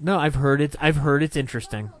 No? No, I've heard it. I've heard it's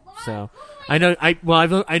interesting. So I know.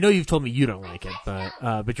 I know you've told me you don't like it, but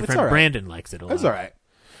your It's friend all right. Brandon likes it a lot. That's all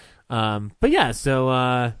right. But yeah,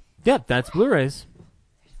 so yeah, that's Blu-rays.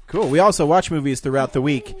 Cool. We also watch movies throughout the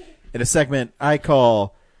week in a segment I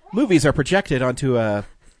call Movies Are Projected Onto a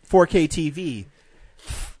 4K TV.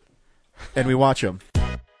 And we watch them.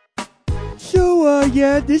 So,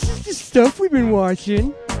 yeah, this is the stuff we've been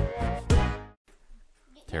watching.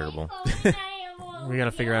 Terrible. We got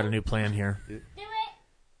to figure out a new plan here.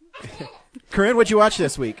 Corinne, what'd you watch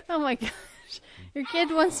this week? Oh my gosh. Your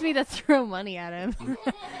kid wants me to throw money at him.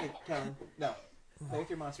 Kellen, no. Play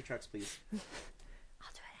with your monster trucks, please. I'll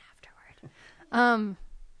do it afterward.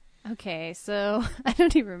 Okay, so I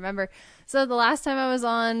don't even remember. So the last time I was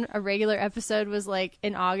on a regular episode was like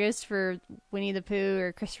in August for Winnie the Pooh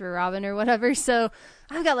or Christopher Robin or whatever. So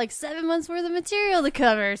I've got like 7 months worth of material to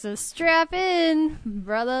cover. So strap in,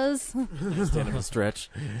 brothers. Stand up a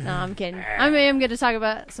stretch. No, I'm kidding. I am going to talk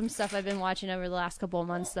about some stuff I've been watching over the last couple of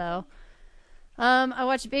months though. I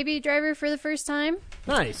watched Baby Driver for the first time.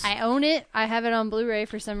 Nice. I own it. I have it on Blu-ray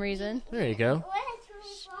for some reason. There you go.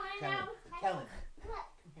 Kellen, come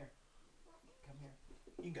here. Come here.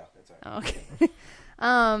 You can go. That's all right.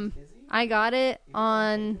 Okay. I got it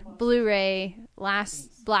on Blu-ray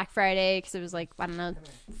last Black Friday because it was like, I don't know,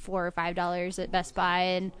 $4 or $5 at Best Buy,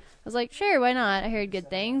 and I was like, sure, why not? I heard good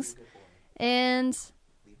things, and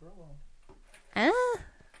I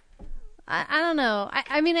don't know.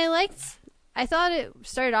 I mean, I thought it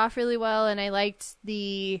started off really well, and I liked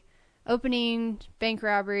the opening bank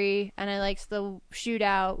robbery, and I liked the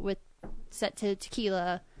shootout with set to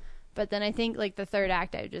tequila. But then I think like the third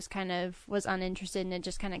act, I just kind of was uninterested, and it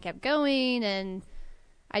just kind of kept going. And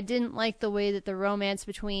I didn't like the way that the romance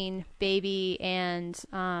between Baby and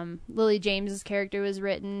Lily James's character was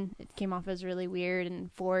written. It came off as really weird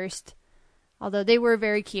and forced, although they were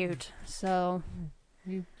very cute. So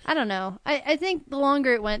I don't know. I think the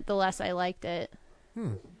longer it went, the less I liked it.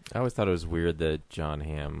 I always thought it was weird that John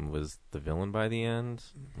Hamm was the villain by the end.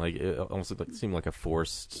 Like it almost seemed like a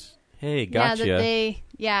forced. Hey, gotcha.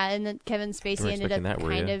 And then Kevin Spacey ended up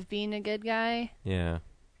kind you? of being a good guy. Yeah.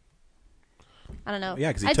 I don't know. Yeah,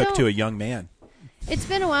 because he took to a young man. It's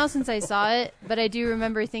been a while since I saw it, but I do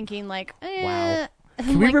remember thinking like, Wow.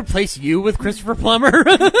 Can we replace you with Christopher Plummer?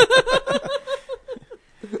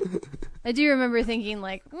 I do remember thinking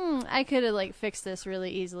like, I could have like fixed this really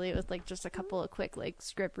easily with like just a couple of quick like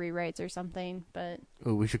script rewrites or something. But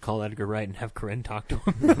Oh, we should call Edgar Wright and have Corinne talk to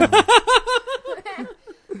him.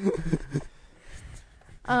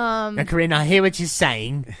 Now, Corinne, I hear what you're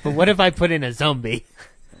saying, but what if I put in a zombie?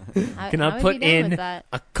 Can I put in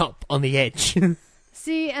a cop on the edge?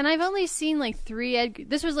 See, and I've only seen like 3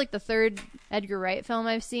 this was like the 3rd Edgar Wright film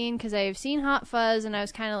I've seen, because I've seen Hot Fuzz and I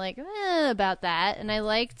was kind of like about that, and I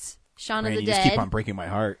liked Shaun of the You Dead. just keep on breaking my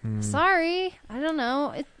heart. Sorry, I don't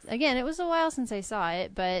know. It was a while since I saw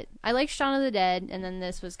it, but I liked Shaun of the Dead, and then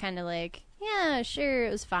this was kind of like, yeah, sure,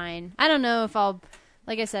 it was fine. I don't know if I'll,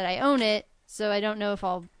 like I said, I own it, so I don't know if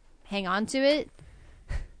I'll hang on to it.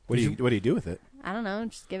 What do you do with it? I don't know,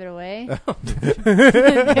 just give it away. Give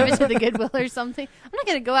it to the Goodwill or something. I'm not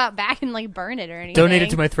gonna go out back and like burn it or anything. Donate it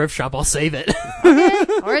to my thrift shop. I'll save it. Okay.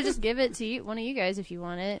 Or just give it to one of you guys if you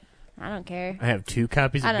want it. I don't care. I have 2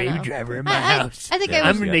 copies I of don't Baby know. Driver in my I house. think Yeah, I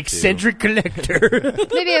I'm would, an eccentric collector.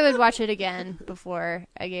 maybe I would watch it again before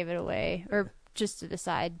I gave it away, or just to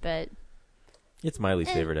decide. But It's my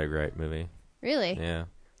least favorite Edgar Wright movie. really, Yeah.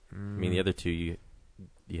 I mean, the other two, you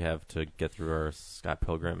you have to get through are Scott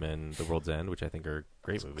Pilgrim and The World's End, which I think are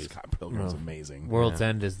great movies. Scott Pilgrim's amazing. World's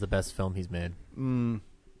End is the best film he's made.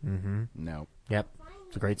 No. Yep.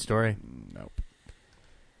 It's a great story. Nope.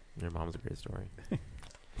 Your Mom's a great story.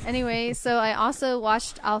 Anyway, so I also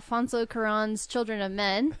watched Alfonso Cuarón's Children of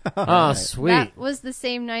Men. Oh, sweet. That was the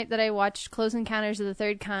same night that I watched Close Encounters of the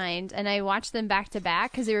Third Kind, and I watched them back to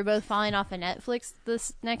back because they were both falling off of Netflix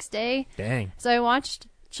this next day. Dang. So I watched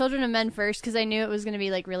Children of Men first because I knew it was going to be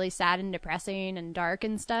like really sad and depressing and dark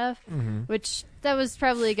and stuff, which that was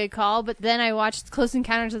probably a good call. But then I watched Close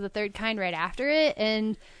Encounters of the Third Kind right after it,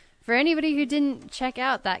 and for anybody who didn't check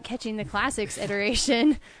out that Catching the Classics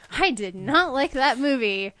iteration, I did not like that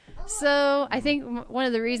movie. So I think one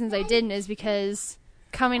of the reasons I didn't is because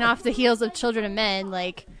coming off the heels of Children of Men,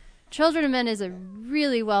 like Children of Men is a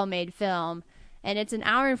really well-made film, and it's an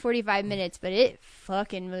hour and 45 minutes, but it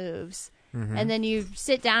fucking moves. And then you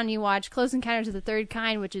sit down and you watch Close Encounters of the Third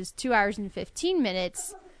Kind, which is 2 hours and 15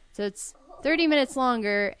 minutes. So it's 30 minutes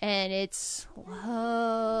longer, and it's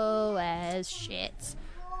slow as shit.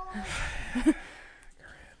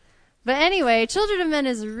 But anyway, Children of Men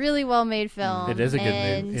is a really well-made film. It is a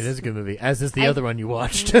good movie. It is a good movie, as is the other one you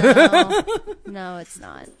watched. No, it's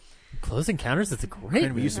not. Close Encounters, it's a great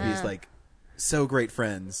And we movie. used to be like so great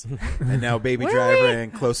friends, and now Baby Were Driver we?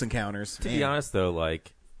 and Close Encounters. To be honest, though,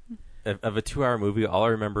 like of a 2-hour movie, all I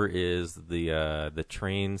remember is the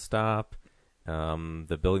train stop,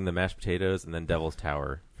 the building the mashed potatoes, and then Devil's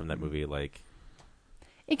Tower from that movie. Like,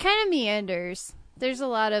 It kind of meanders. There's a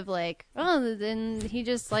lot of like, oh, then he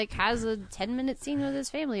just like has a 10-minute scene with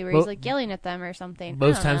his family where Well, he's like yelling at them or something. I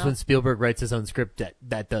Most don't times know. when Spielberg writes his own script,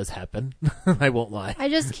 that does happen. I won't lie. I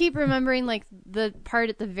just keep remembering like the part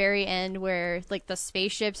at the very end where like the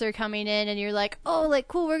spaceships are coming in and you're like, oh, like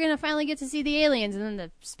cool, we're gonna finally get to see the aliens, and then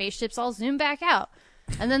the spaceships all zoom back out,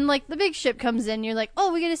 and then like the big ship comes in, and you're like,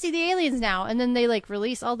 oh, we get to see the aliens now, and then they like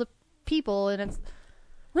release all the people, and it's,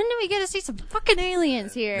 when do we get to see some fucking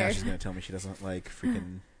aliens Now here? she's gonna tell me she doesn't like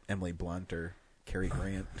freaking Emily Blunt or Cary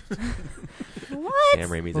Grant. What? Sam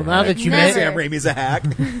Raimi's Well, a now hack. that you Never. Sam Raimi's a hack.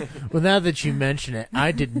 Well, now that you mention it,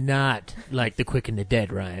 I did not like The Quick and the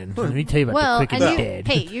Dead, Ryan. Let me tell you about Well, The Quick and and you, the Dead.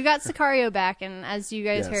 hey, you got Sicario back, and as you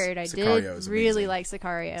guys Yes, heard, I Sicario did is really amazing. like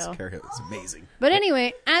Sicario. Sicario is amazing. But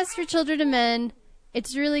anyway, as for Children of Men,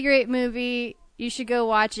 it's a really great movie. You should go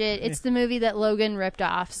watch it. It's the movie that Logan ripped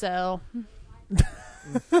off, so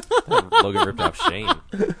Logan ripped off Shane.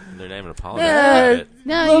 They're not even apologizing about it.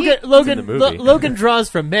 no, Logan, in the movie. Logan draws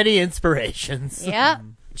from many inspirations. yeah,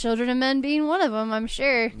 Children of Men being one of them, I'm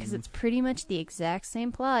sure, because it's pretty much the exact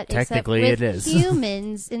same plot. Technically, except it with is.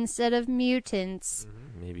 humans instead of mutants.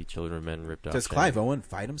 Maybe Children of Men ripped off Does Shane. Clive Owen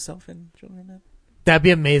fight himself in Children of Men? That'd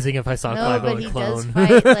be amazing if I saw No, Clive but Owen he clone.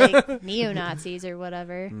 does fight like neo-Nazis or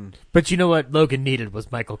whatever. But you know what Logan needed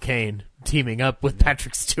was Michael Caine teaming up with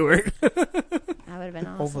Patrick Stewart. That would have been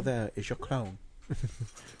awesome. Over there is your clone.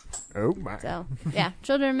 Oh my! So yeah,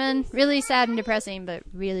 Children of Men, really sad and depressing, but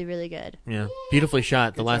really, really good. Yeah, beautifully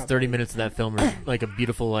shot. The last 30 minutes of that film are like a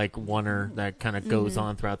beautiful like oneer that kind of goes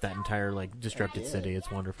on throughout that entire like destructed city.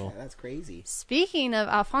 It's wonderful. That's crazy. Speaking of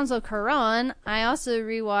Alfonso Cuarón, I also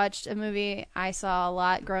rewatched a movie I saw a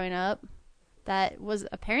lot growing up that was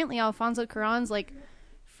apparently Alfonso Cuarón's like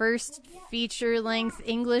first feature-length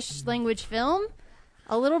English language film,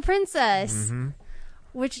 A Little Princess,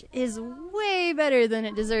 which is way better than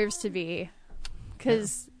it deserves to be.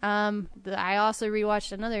 Because I also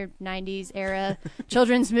rewatched another 90s era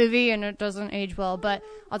children's movie, and it doesn't age well, but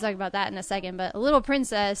I'll talk about that in a second. But A Little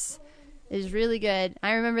Princess is really good.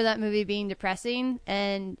 I remember that movie being depressing,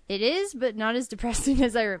 and it is, but not as depressing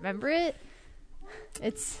as I remember it.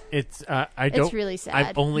 It's I don't. really sad.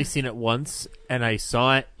 I've only seen it once, and I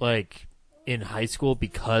saw it like in high school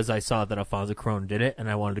because I saw that Alfonso Cuarón did it, and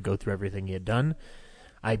I wanted to go through everything he had done.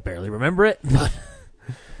 I barely remember it, but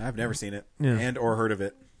I've never seen it Yeah. and or heard of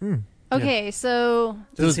it. okay, so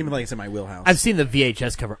Doesn't seem like it's in my wheelhouse. I've seen the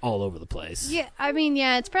VHS cover all over the place. yeah, I mean,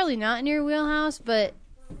 yeah, it's probably not in your wheelhouse, but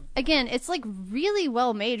again, it's like really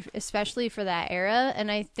well made, especially for that era.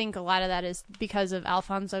 And I think a lot of that is because of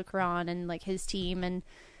Alfonso Cuarón and like his team, and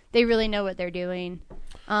they really know what they're doing.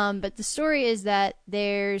 But the story is that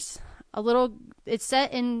there's a little. It's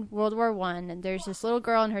set in World War I, and there's this little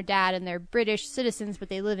girl and her dad, and they're British citizens, but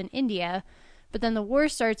they live in India. But then the war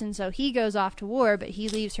starts, and so he goes off to war, but he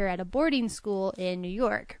leaves her at a boarding school in New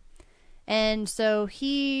York. And so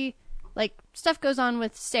he, like, stuff goes on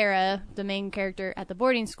with Sarah, the main character, at the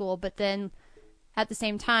boarding school, but then at the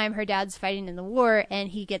same time, her dad's fighting in the war, and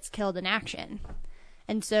he gets killed in action.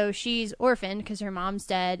 And so she's orphaned because her mom's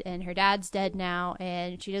dead, and her dad's dead now,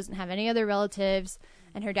 and she doesn't have any other relatives.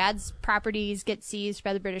 and her dad's properties get seized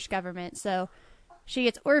by the British government. So she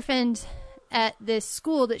gets orphaned at this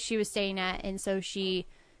school that she was staying at, and so she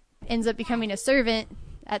ends up becoming a servant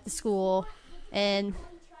at the school, and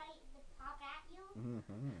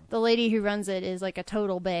the lady who runs it is like a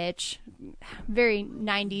total bitch, very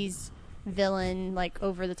 90s villain, like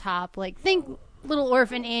over the top, like think Little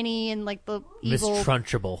Orphan Annie and like the evil Miss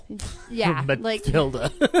Trunchable. Yeah, like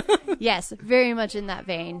Matilda. yes, very much in that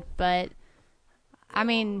vein. But I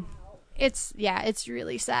mean, it's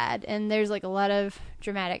really sad, and there's like a lot of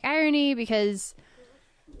dramatic irony because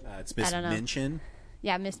It's Miss I don't know. Minchin.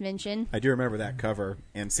 yeah, Miss Minchin. I do remember that cover,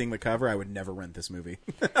 and seeing the cover, I would never rent this movie.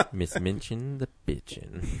 Miss Minchin the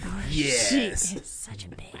Bitchin. She Yes, is such a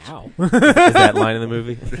bitch. Wow. Is that line in the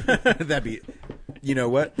movie? that'd be. You know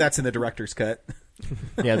what? That's in the director's cut.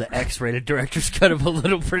 Yeah, the X-rated director's cut of A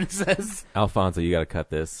Little Princess. Alfonso, you got to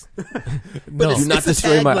cut this. No, Do not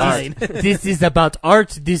destroy my art. This is about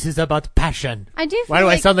art. This is about passion. I do feel Why do I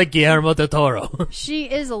like sound like Guillermo del Toro? she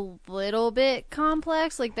is a little bit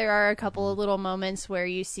complex. Like there are a couple of little moments where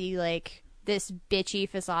you see like this bitchy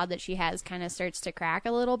facade that she has kind of starts to crack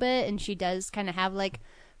a little bit, and she does kind of have like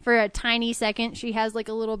for a tiny second she has like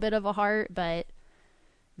a little bit of a heart, but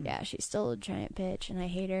yeah, she's still a giant bitch, and I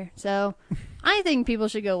hate her. So I think people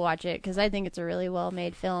should go watch it because I think it's a really well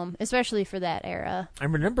made film, especially for that era. I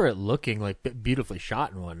remember it looking like beautifully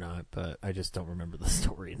shot and whatnot, but I just don't remember the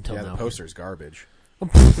story until Yeah, now. the poster's garbage.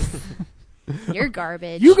 You're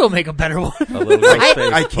garbage. You go make a better one. A little white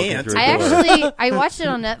face I poking can't. through a I door. actually I watched it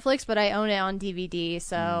on Netflix, but I own it on DVD.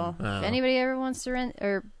 So Oh. if anybody ever wants to rent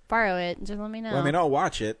or borrow it, just let me know. Well, I mean, I'll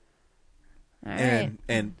watch it All right.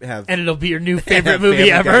 and have And it'll be your new have favorite movie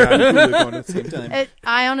Family ever. Guy on Hulu going at the same time.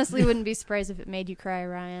 I honestly wouldn't be surprised if it made you cry,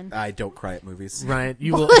 Ryan. I don't cry at movies. Ryan,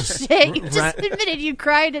 you will. Bullshit! You just Right. admitted you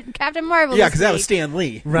cried at Captain Marvel. Yeah, this because that was week. Stan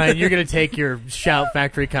Lee. Ryan, you're gonna take your Shout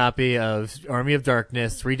Factory copy of Army of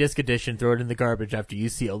Darkness, 3-disc edition, throw it in the garbage after you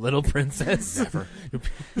see A Little Princess. Never.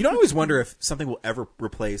 You know, I always wonder if something will ever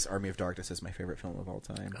replace Army of Darkness as my favorite film of all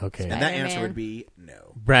time. Okay. And that answer Spider-Man. would be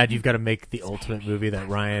no. Brad, you've got to make the ultimate movie that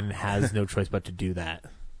Ryan has no choice but to do that.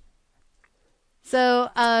 So,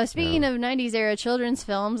 speaking of 90s era children's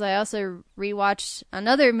films, I also rewatched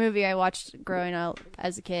another movie I watched growing up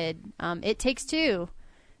as a kid. It Takes Two.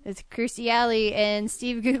 It's Kirstie Alley and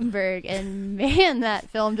Steve Guttenberg, and man, that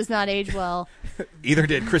film does not age well. Either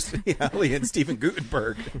did Christy Alley and Stephen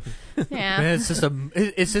Guttenberg. Yeah. Man,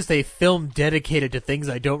 it's just a film dedicated to things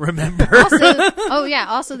I don't remember.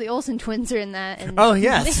 Also the Olsen twins are in that. And Oh,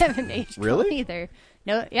 yes. they haven't aged well Really? either.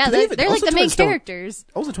 No, yeah, Do they they're even- like the Olsen main twins don't- characters.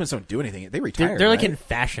 Olsen twins don't do anything. They retired. They're like right? in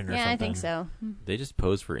fashion or Yeah, something. I think so. They just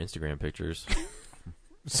pose for Instagram pictures.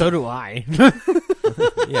 So do I.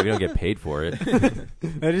 Yeah, we don't get paid for it.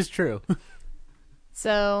 That is true.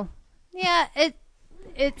 So, yeah,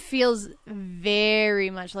 it feels very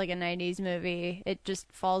much like a 90s movie. It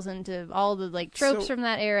just falls into all the like tropes So- from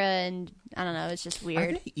that era, and I don't know, it's just Are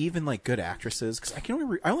weird. they even like good actresses? Because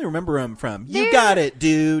I only remember them from You They're- Got It,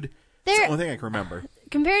 Dude. It's they're- the only thing I can remember.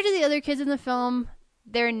 Compared to the other kids in the film,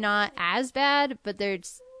 they're not as bad, but they're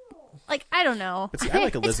just, like, I don't know. But see, I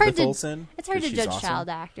like It's Elizabeth hard to- Olsen. It's hard 'cause to she's judge awesome. child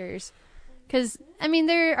actors. Because, I mean,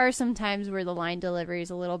 there are some times where the line delivery is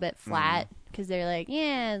a little bit flat. Because they're like,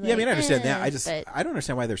 yeah. Yeah, I mean, I understand that. but I don't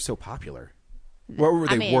understand why they're so popular. What were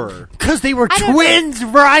I they mean- were? Because they were I don't twins,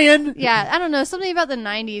 Ryan! yeah, I don't know. Something about the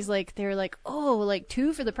 90s, like, they were like, oh, like,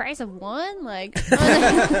 2 for the price of 1? Like,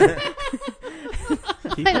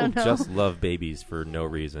 People don't know. just love babies for no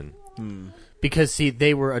reason. Because, see,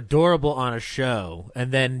 they were adorable on a show,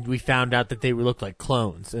 and then we found out that they looked like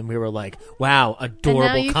clones, and we were like, wow, and now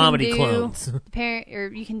adorable you comedy can do clones. parent, or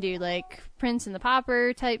you can do, like, Prince and the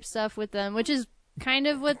Pauper type stuff with them, which is kind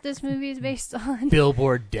of what this movie is based on.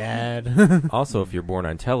 Billboard Dad. Also, if you're born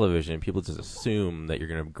on television, people just assume that you're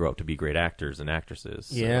going to grow up to be great actors and actresses.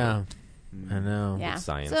 So Yeah, I know. Yeah.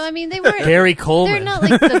 science. So, I mean, they weren't. Gary Coleman. They're not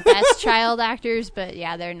like the best child actors, but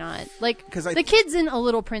yeah, they're not like 'Cause I- the kids in A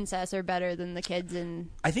Little Princess are better than the kids in.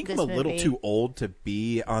 I think this I'm a little movie. too old to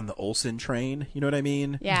be on the Olsen train. You know what I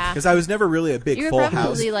mean? Yeah. Because I was never really a big You were Full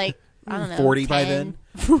probably House. like I don't know 40 by 10. then.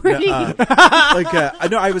 40. I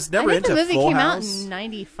know I was I never think into the movie Full came out House. in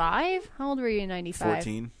 '95. How old were you in '95?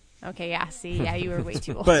 14. Okay, yeah. See, yeah, you were way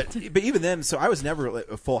too old. But even then, so I was never like,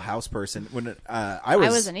 a Full House person. When I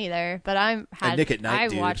wasn't either. But I had. Nick at Night I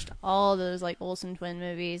dude. watched all those like Olsen twin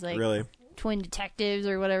movies, like really. Twin Detectives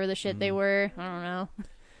or whatever the shit Mm. they were. I don't know.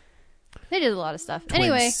 They did a lot of stuff. Twin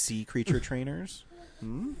Anyway, sea creature trainers.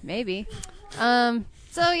 maybe.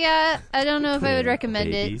 So yeah, I don't know if I would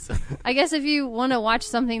recommend Babies. it. I guess if you want to watch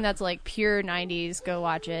something that's like pure '90s, go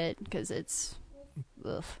watch it because it's.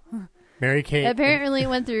 Ugh. Mary Kate. Apparently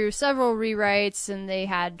went through several rewrites, and they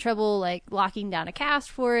had trouble like locking down a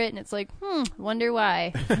cast for it. And it's like, wonder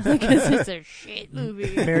why? Because it's a shit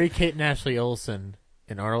movie. Mary Kate and Ashley Olsen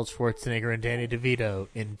and Arnold Schwarzenegger and Danny DeVito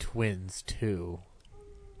in Twins 2.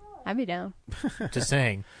 I'd be down. Just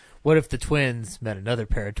saying. What if the twins met another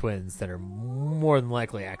pair of twins that are more than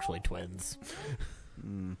likely actually twins?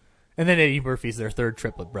 And then Eddie Murphy's their third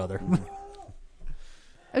triplet brother.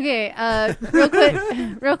 Okay,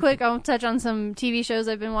 real quick, I'll touch on some TV shows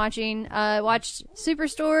I've been watching. Watched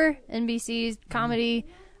Superstore, NBC's comedy.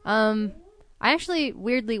 I actually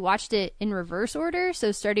weirdly watched it in reverse order,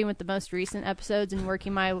 so starting with the most recent episodes and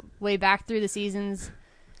working my way back through the seasons.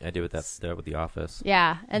 I did with that with The Office.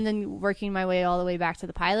 Yeah, and then working my way all the way back to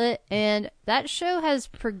the pilot. And that show has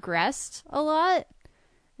progressed a lot,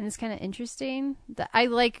 and it's kind of interesting. I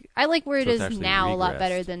like where it So it's is actually now a lot regressed.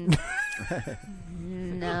 better than...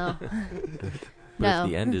 No. But if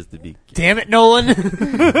the end is the beginning. Damn it, Nolan!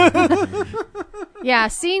 Yeah,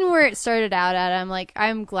 seeing where it started out at,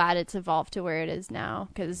 I'm glad it's evolved to where it is now,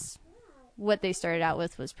 because what they started out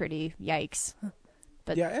with was pretty yikes.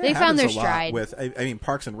 But Yeah, it they found their happens a lot stride. With I mean,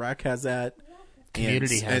 Parks and Rec has that.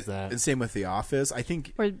 Community and, has and, that. And same with The Office. I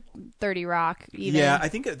think. Or 30 Rock, even. Yeah, I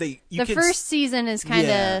think the first season is kind of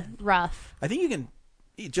Yeah. rough. I think you can,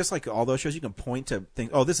 just like all those shows, you can point to things.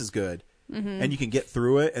 Oh, this is good, and you can get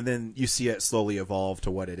through it, and then you see it slowly evolve to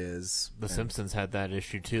what it is. The Simpsons had that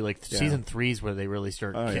issue too. Like Yeah. season 3's where they really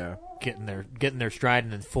start getting their stride,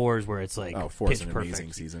 and then 4's where it's like 4 is pitch an perfect.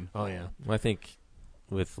 amazing season. Oh yeah. Well, I think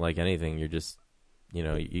with like anything, you're just,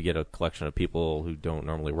 you get a collection of people who don't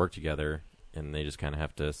normally work together, and they just kind of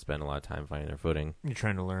have to spend a lot of time finding their footing. You're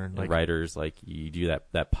trying to learn. And Like writers, like you do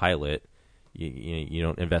that pilot, you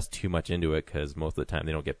don't invest too much into it because most of the time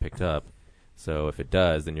they don't get picked up. So if it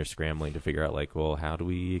does, then you're scrambling to figure out like, well, how do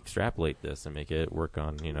we extrapolate this and make it work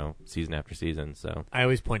on season after season? So I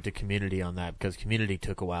always point to Community on that because Community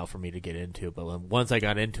took a while for me to get into, but once I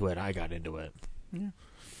got into it, I got into it. Yeah.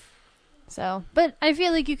 So, but I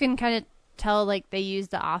feel like you can kind of tell like they use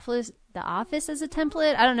The Office as a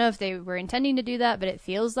template. I don't know if they were intending to do that, but it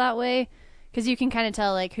feels that way because you can kind of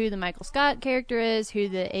tell like who the Michael Scott character is, who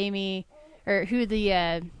the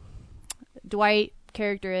Dwight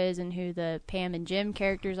character is, and who the Pam and Jim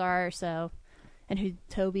characters are. So, and who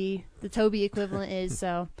the Toby equivalent is.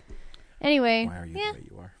 So, anyway, Why are you the way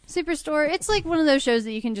you are? Superstore. It's like one of those shows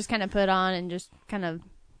that you can just kind of put on and just kind of,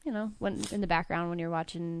 when in the background when you're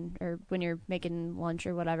watching or when you're making lunch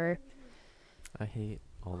or whatever. I hate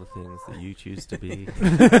all the things that you choose to be.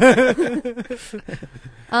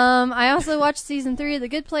 I also watched season 3 of The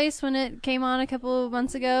Good Place when it came on a couple of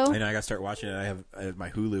months ago. I know I got to start watching it. I have my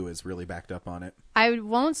Hulu is really backed up on it. I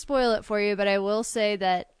won't spoil it for you, but I will say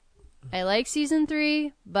that I like season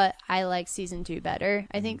 3, but I like season 2 better.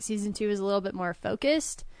 I think season 2 is a little bit more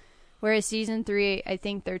focused, whereas season 3, I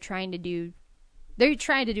think they're trying to do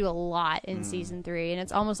a lot in season 3, and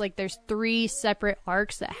it's almost like there's 3 separate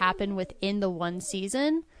arcs that happen within the one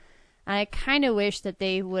season. And I kind of wish that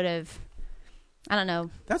they would have, I don't know.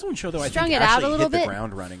 That's one show though. Strung I think it out actually a little hit the bit.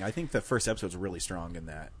 ground running. I think the first episode's really strong in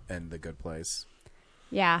that, and The Good Place.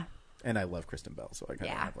 Yeah. And I love Kristen Bell, so I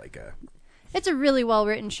kind of have like a. It's a really well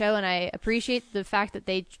written show, and I appreciate the fact that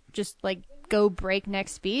they just like go breakneck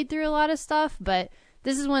speed through a lot of stuff. But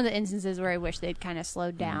this is one of the instances where I wish they'd kind of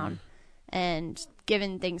slowed down and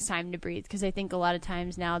given things time to breathe, because I think a lot of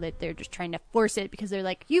times now that they're just trying to force it because they're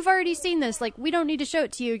like, you've already seen this, like we don't need to show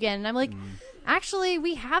it to you again. And I'm like, actually,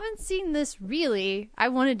 we haven't seen this really. I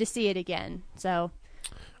wanted to see it again, so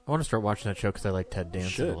I want to start watching that show because I like Ted Danson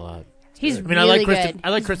Should. a lot. he's I mean, really I like good. Kristen. I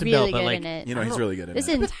like He's Kristen really Bell, but good like in it. He's really good in This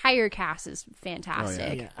it. entire cast is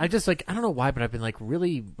fantastic. Yeah, I just like I don't know why, but I've been like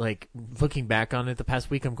really like looking back on it the past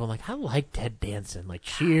week. I'm going like I like Ted Danson, like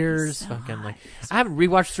Cheers, so fucking hot. like I haven't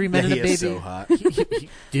rewatched 3 Men Yeah, and he a Baby. is so hot.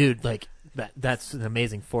 Dude, like that's an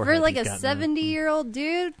amazing forehead. For like he's a got now. 70-year-old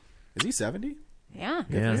dude. Is he 70? Yeah,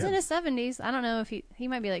 Yeah. he's in his 70s. I don't know if he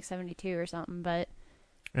might be like 72 or something, but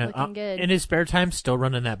Yeah, looking good. In his spare time, still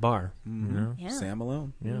running that bar. You know? yeah. Sam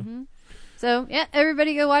Malone. Yeah. So yeah,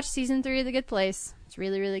 everybody go watch season 3 of The Good Place. It's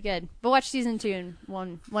really, really good. But watch season 2 and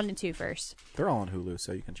 1 and 2 first. They're all on Hulu,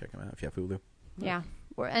 so you can check them out if you have Hulu. Yeah,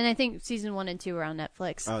 and I think season 1 and 2 are on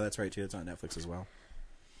Netflix. Oh, that's right too. It's on Netflix as well.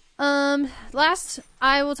 Last,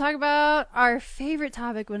 I will talk about our favorite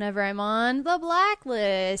topic whenever I'm on, The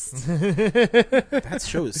Blacklist. That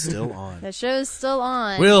show is still on. The show's still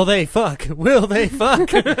on. Will they fuck? Will they fuck?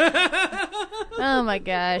 Oh my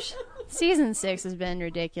gosh. Season 6 has been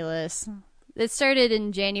ridiculous. It started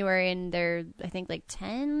in January and they're, I think, like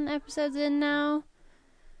 10 episodes in now.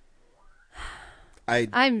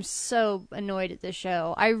 I'm so annoyed at this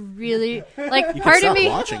show. I really like. You Part can of stop me,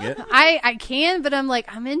 watching it. I can, but I'm like,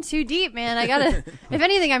 I'm in too deep, man. I gotta. If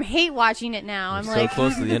anything, I'm hate watching it now. I'm so like,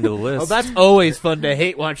 close to the end of the list. Oh, that's always fun to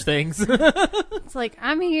hate watch things. it's like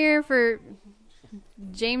I'm here for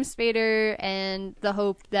James Spader and the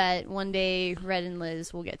hope that one day Red and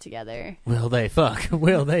Liz will get together. Will they fuck?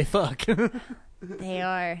 Will they fuck? They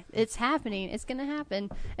are. It's happening. It's gonna happen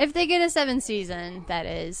if they get a 7th season. That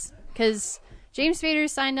is because James Spader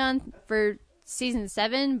signed on for season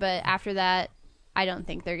 7, but after that, I don't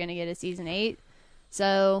think they're gonna get a season 8.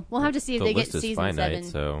 So we'll have to see if the they get list is season finite, 7.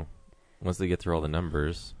 so once they get through all the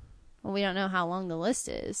numbers, Well, we don't know how long the list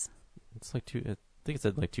is. it's like I think it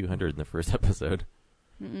said like 200 in the first episode.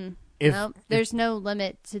 Nope, there's no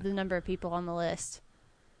limit to the number of people on the list.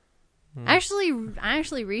 I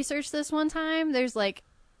actually researched this one time. There's like,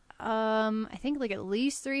 I think like at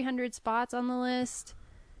least 300 spots on the list,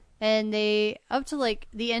 and they up to like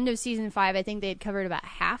the end of season 5. I think they had covered about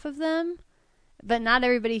half of them, but not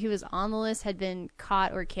everybody who was on the list had been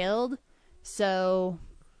caught or killed. So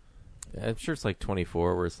I'm sure it's like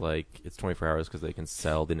 24, where it's like it's 24 hours because they can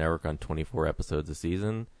sell the network on 24 episodes a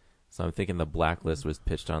season. So I'm thinking the Blacklist was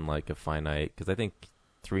pitched on like a finite, because I think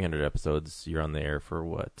 300 episodes you're on the air for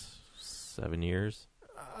what, 7 years,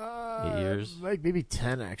 8 years, Like maybe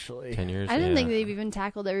 10 actually. 10 years. I didn't yeah. think they've even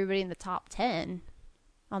tackled everybody in the top 10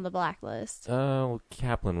 on the Blacklist. Well,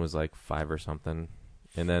 Kaplan was like 5 or something,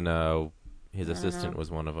 and then his I don't assistant know. was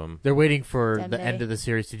one of them. They're waiting for the Dembe. end of the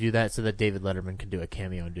series to do that so that David Letterman can do a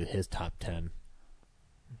cameo and do his top 10.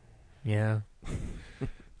 Yeah.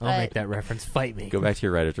 I'll But- make that reference. Fight me. Go back to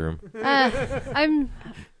your writer's room.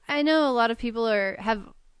 I know a lot of people have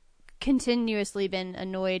continuously been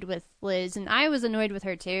annoyed with Liz, and I was annoyed with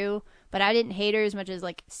her too, but I didn't hate her as much as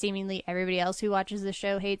like seemingly everybody else who watches the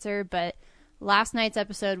show hates her. But last night's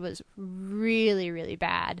episode was really, really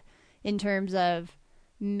bad in terms of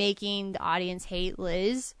making the audience hate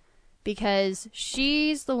Liz, because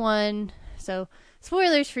she's the one. So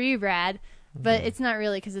spoilers for you, Brad, but it's not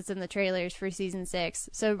really because it's in the trailers for season 6.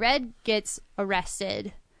 So Red gets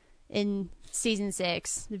arrested in season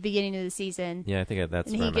 6, the beginning of the season. Yeah, I think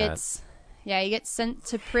that's And where he I'm gets, he gets sent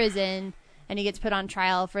to prison, and he gets put on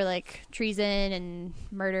trial for like treason and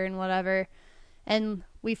murder and whatever. And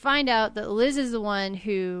we find out that Liz is the one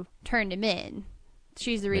who turned him in.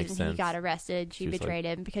 She's the Makes reason he sense. got arrested. She She was betrayed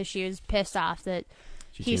him because she was pissed off that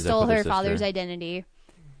She he teams up stole with her father's sister. identity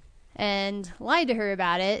and lied to her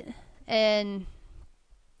about it. And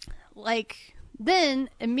like then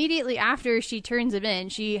immediately after she turns him in,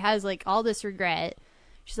 she has like all this regret.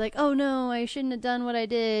 She's like, oh no, I shouldn't have done what I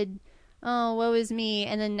did. Oh, woe is me.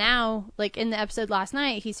 And then now, like in the episode last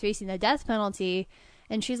night, he's facing the death penalty.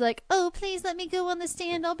 And she's like, oh, please let me go on the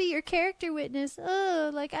stand. I'll be your character witness.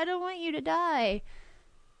 Oh, like, I don't want you to die.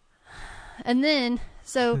 And then,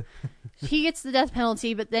 so he gets the death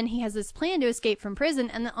penalty, but then he has this plan to escape from prison.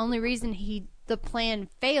 And the only reason the plan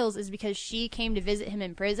fails is because she came to visit him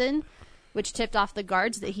in prison, which tipped off the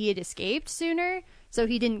guards that he had escaped sooner. So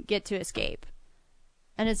he didn't get to escape.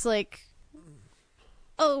 And it's like,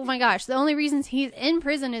 oh my gosh, the only reason he's in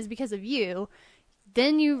prison is because of you.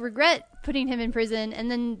 Then you regret putting him in prison, and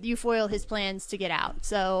then you foil his plans to get out.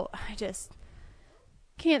 So I just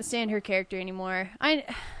can't stand her character anymore.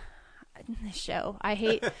 This show, I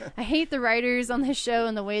hate the writers on this show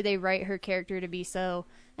and the way they write her character to be so.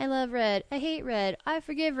 I love Red. I hate Red. I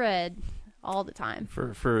forgive Red all the time.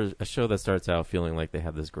 For a show that starts out feeling like they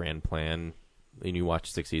have this grand plan, and you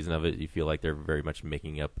watch 6 seasons of it, you feel like they're very much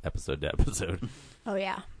making up episode to episode. Oh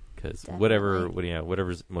yeah. Because Definitely.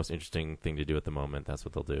 whatever's most interesting thing to do at the moment, that's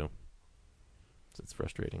what they'll do. So it's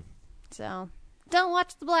frustrating. So don't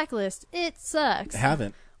watch The Blacklist. It sucks.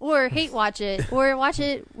 Haven't. Or hate watch it, or watch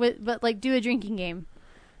it but like do a drinking game.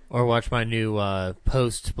 Or watch my new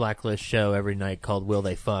post-Blacklist show every night called Will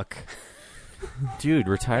They Fuck? Dude,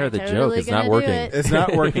 retire the Totally joke. It's not gonna do working. it. It's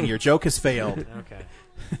not working. Your joke has failed. Okay.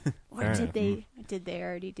 Or Fair did enough. they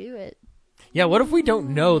already do it? Yeah, what if we don't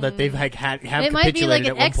know that they've like have It might be like capitulated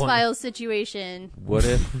an at one point? X-Files situation. What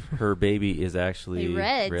if her baby is actually Hey,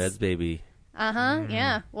 Red's. Red's baby?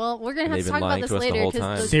 Yeah. Well, we're gonna And have they've to been talk about lying this to us the later whole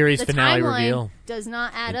time. because Series the finale timeline reveal. does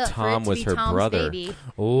not add And up Tom for it was to be her Tom's brother. baby.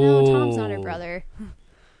 Oh, No, Tom's not her brother.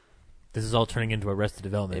 This is all turning into Arrested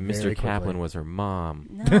Development. And very Mr. Kaplan quickly. was her mom.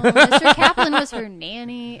 No, Mr. Kaplan was her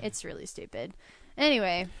nanny. It's really stupid.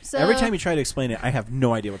 Anyway, so Every time you try to explain it, I have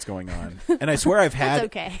no idea what's going on. And I swear I've had That's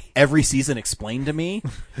okay. every season explained to me,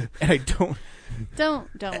 and I don't. Don't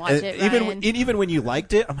watch it, even Ryan. even when you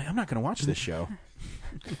liked it, I'm like, I'm not going to watch this show.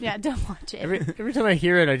 Yeah, don't watch it. Every time I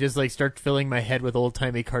hear it, I just like start filling my head with old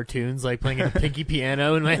timey cartoons, like playing a pinky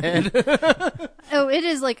piano in my head. Oh, it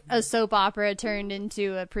is like a soap opera turned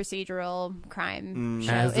into a procedural crime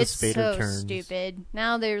show. As the It's Spader so turns. stupid.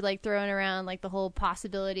 Now they're like throwing around like the whole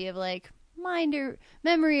possibility of like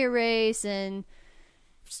memory erase and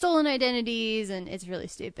stolen identities, and it's really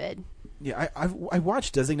stupid. Yeah, I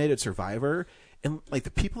watched Designated Survivor, and like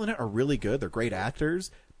the people in it are really good. They're great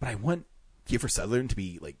actors, but I want Kiefer Sutherland to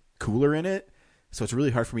be like cooler in it, so it's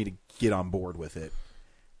really hard for me to get on board with it.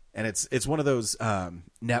 And it's one of those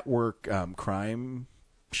network crime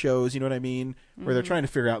shows, you know what I mean, where they're trying to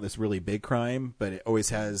figure out this really big crime, but it always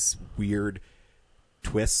has weird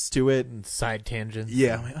twists to it. And side tangents.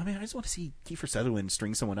 Yeah, I mean, I just want to see Kiefer Sutherland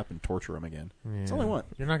string someone up and torture him again. That's all I want.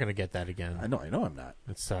 You're not going to get that again. I know I'm not.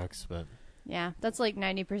 It sucks, but Yeah, that's like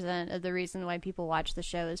 90% of the reason why people watch the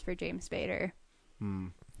show is for James Spader.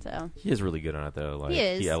 So, He is really good on it, though. Like, He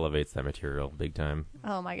is. he elevates that material big time.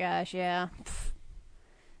 oh my gosh, yeah. Pfft.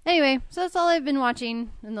 Anyway, so that's all I've been watching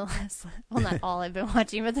in the last. Well, not all I've been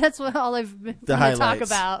watching, but that's what all I've been The going to talk highlights.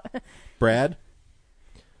 about. Brad?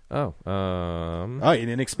 Oh, Oh, you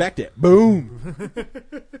didn't expect it. Boom.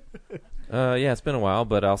 yeah, it's been a while,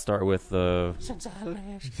 but I'll start with Since I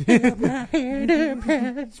last held my head up,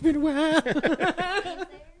 it's been a while.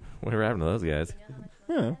 whatever happened to those guys.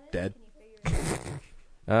 Oh, dead.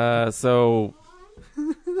 So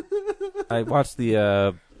I watched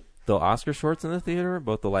the Oscar shorts in the theater,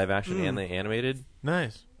 both the live action and the animated.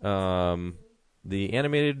 nice. The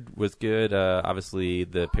animated was good. Obviously,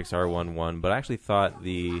 the Pixar one won, but I actually thought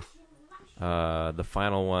the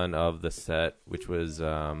final one of the set, which was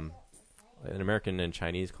an American and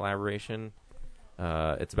Chinese collaboration,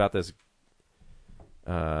 it's about this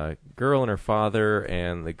girl and her father,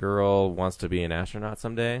 and the girl wants to be an astronaut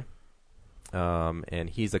someday, and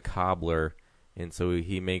he's a cobbler, and so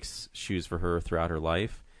he makes shoes for her throughout her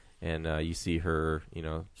life, and you see her,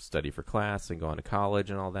 study for class and go on to college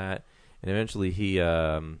and all that. And eventually he,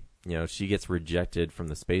 she gets rejected from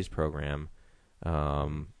the space program,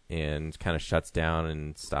 and kind of shuts down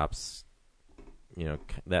and stops,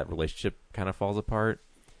 that relationship kind of falls apart.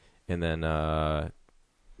 And then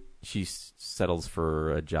she settles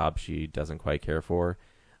for a job she doesn't quite care for.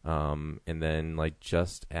 And then, like,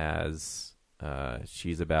 just as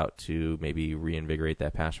she's about to maybe reinvigorate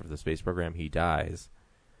that passion for the space program, he dies.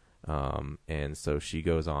 And so she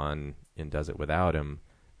goes on and does it without him.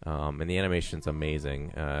 And the animation's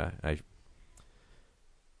amazing. I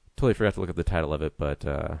totally forgot to look at the title of it, but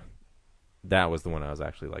that was the one I was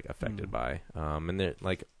actually like affected by. And then,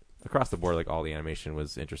 like, across the board, like, all the animation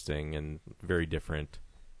was interesting and very different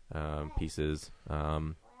pieces.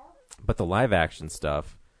 But the live action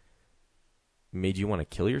stuff made you want to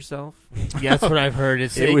kill yourself. Yeah, that's what I've heard.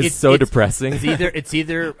 It was so depressing. It's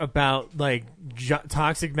either about like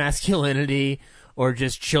toxic masculinity or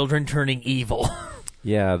just children turning evil.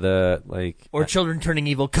 Yeah, or children turning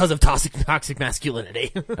evil because of toxic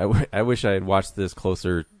masculinity. I wish I had watched this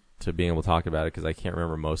closer to being able to talk about it, because I can't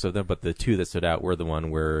remember most of them, but the two that stood out were the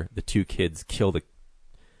one where the two kids killed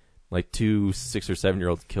two 6 or 7 year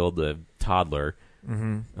olds killed a toddler.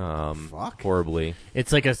 Fuck. Horribly.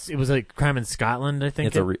 It was a crime in Scotland, I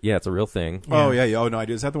think. It's a real thing. Oh yeah. Oh no, I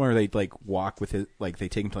do. Is that the one where they like walk with it? Like they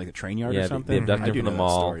take him to like a train yard or something? They abducted I him do from the know that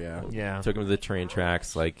mall. story, yeah. Yeah. Took him to the train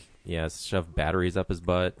tracks. Shoved batteries up his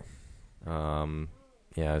butt.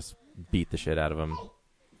 Just beat the shit out of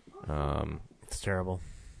him. It's terrible.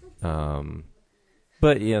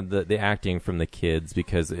 But yeah, the acting from the kids,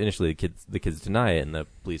 because initially the kids deny it, and the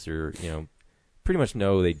police are pretty much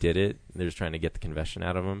know they did it. They're just trying to get the confession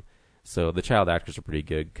out of them. So the child actors are pretty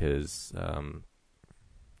good, because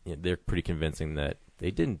they're pretty convincing that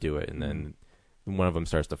they didn't do it. And then one of them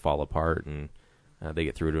starts to fall apart, and they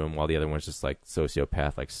get through to him, while the other one's just like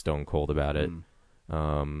sociopath, like stone cold about it.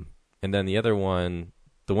 And then the other one,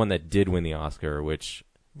 the one that did win the Oscar, which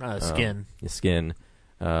Skin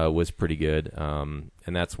was pretty good. And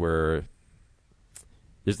that's where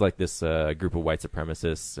there's like this group of white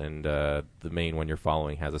supremacists, and the main one you're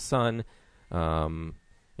following has a son, and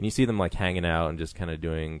you see them like hanging out and just kind of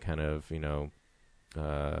doing hanging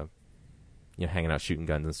out, shooting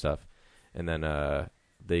guns and stuff. And then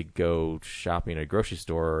they go shopping at a grocery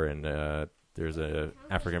store, and there's a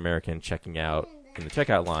African American checking out in the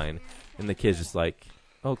checkout line, and the kid's just like,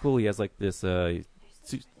 "Oh, cool! He has like this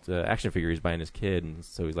action figure he's buying his kid," and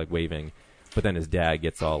so he's like waving. But then his dad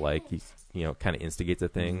gets all like, he's kind of instigates a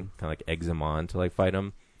thing, kind of like eggs him on to like fight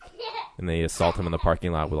him, and they assault him in the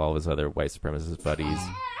parking lot with all of his other white supremacist buddies.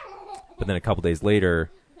 But then a couple days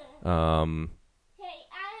later,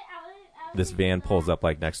 this van pulls up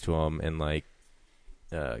like next to him, and like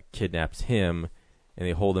kidnaps him, and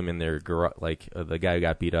they hold him in their garage. Like the guy who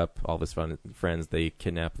got beat up, all of his friends, they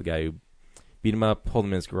kidnap the guy who beat him up, hold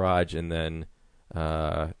him in his garage, and then,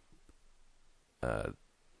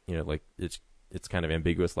 like it's kind of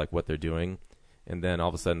ambiguous, like what they're doing, and then all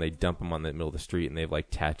of a sudden they dump him on the middle of the street, and they've like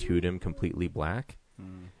tattooed him completely black,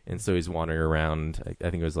 and so he's wandering around. I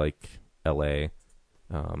think it was like L.A.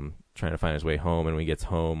 Trying to find his way home, and when he gets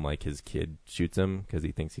home, like his kid shoots him because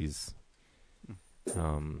he thinks he's,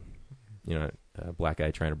 a black guy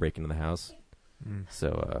trying to break into the house.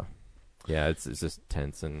 So, it's just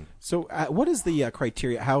tense. And so, what is the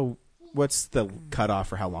criteria? What's the cutoff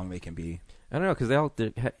for how long they can be? I don't know, because they all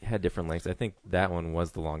had different lengths. I think that one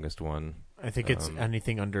was the longest one. I think it's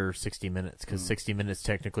anything under 60 minutes, because 60 minutes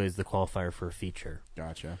technically is the qualifier for a feature.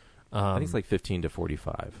 Gotcha. I think it's like 15 to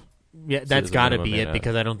 45. Yeah, So that's got to minimum be it, minute.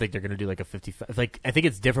 because I don't think they're going to do like a 55. Like, I think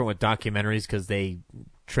it's different with documentaries because they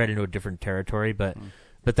tread into a different territory. But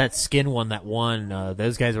that Skin one that won,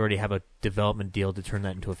 those guys already have a development deal to turn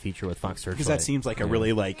that into a feature with Fox Searchlight. Because that seems like a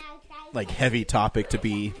really like heavy topic to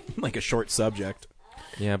be like a short subject.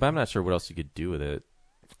 Yeah, but I'm not sure what else you could do with it.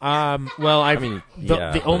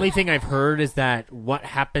 The only thing I've heard is that what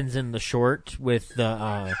happens in the short with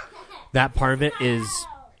the that part of it is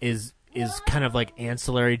kind of like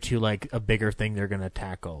ancillary to like a bigger thing they're going to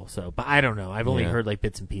tackle. So, but I don't know. I've only heard like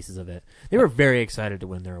bits and pieces of it. They were very excited to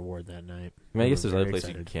win their award that night. I mean, I guess there's other places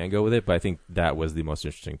you can go with it, but I think that was the most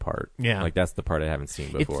interesting part. Yeah. Like, that's the part I haven't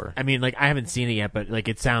seen before. I haven't seen it yet, but like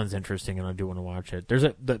it sounds interesting, and I do want to watch it. There's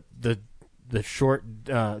the short,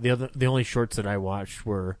 the only shorts that I watched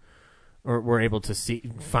were able to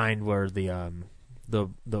find where the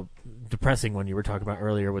depressing one you were talking about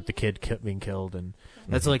earlier with the kid being killed, and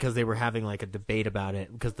that's only because they were having like a debate about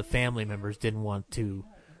it because the family members didn't want to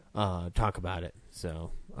talk about it.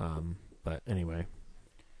 So, but anyway,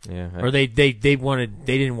 or they didn't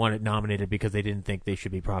want it nominated because they didn't think they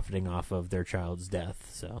should be profiting off of their child's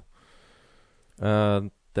death. So,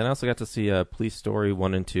 then I also got to see Police Story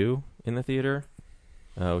 1 and 2 in the theater,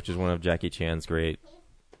 which is one of Jackie Chan's great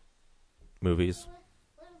movies.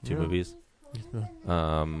 Two movies.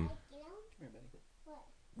 Were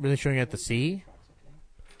they showing at the Sea?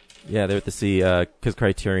 Yeah, they're at the Sea because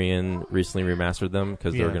Criterion recently remastered them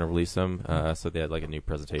because they were going to release them. So they had like a new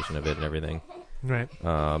presentation of it and everything. Right.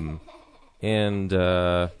 I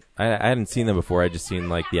hadn't seen them before. I just seen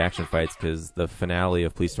like the action fights because the finale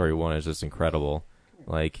of Police Story 1 is just incredible.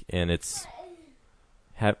 Like, and it's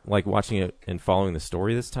like watching it and following the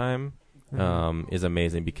story this time is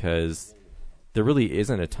amazing because there really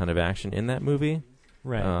isn't a ton of action in that movie.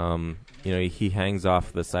 Right. He hangs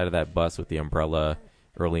off the side of that bus with the umbrella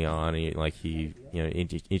early on. And he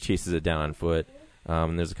chases it down on foot.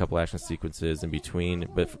 And there's a couple action sequences in between,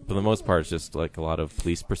 but for the most part, it's just like a lot of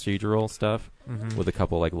police procedural stuff with a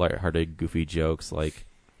couple like lighthearted, goofy jokes, like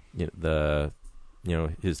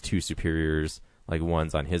his two superiors, like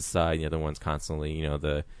one's on his side, and the other one's constantly,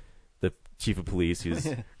 the chief of police who's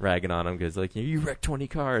ragging on him because like you wrecked 20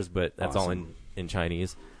 cars, but that's all in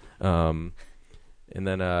Chinese. And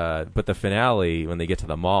then, but the finale when they get to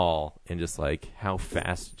the mall and just like how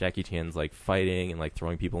fast Jackie Chan's like fighting and like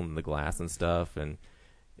throwing people in the glass and stuff, and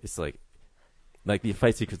it's like the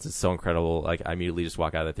fight sequence is so incredible. Like I immediately just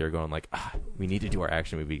walk out of the theater going like, we need to do our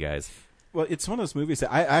action movie, guys. Well, it's one of those movies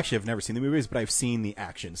that I actually have never seen the movies, but I've seen the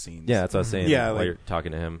action scenes. Yeah, that's what I was saying. Yeah, while you're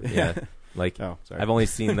talking to him. Yeah. Like, oh, sorry. I've only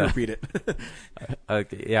seen the repeat it.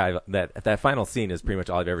 That final scene is pretty much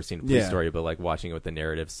all I've ever seen in Police Story. But like watching it with the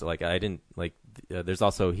narratives, so, like I didn't like. There's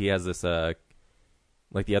also he has this like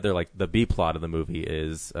the other like the B plot of the movie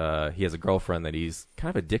is he has a girlfriend that he's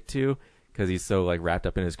kind of a dick to because he's so like wrapped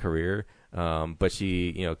up in his career, but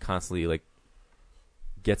she constantly like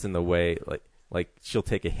gets in the way like she'll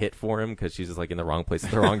take a hit for him because she's just like in the wrong place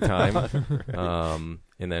at the wrong time.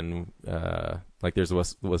 And then like there's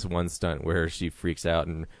was one stunt where she freaks out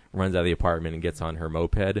and runs out of the apartment and gets on her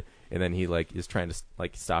moped, and then he like is trying to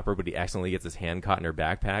like stop her, but he accidentally gets his hand caught in her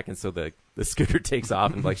backpack, and so the scooter takes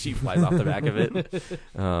off and like she flies off the back of it.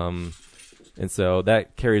 And so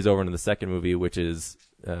that carries over into the second movie, which is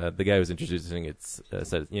the guy who's introducing it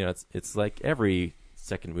says it's like every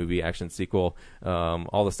second movie action sequel.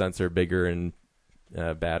 All the stunts are bigger and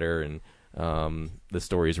badder, and the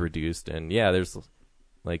story is reduced, and there's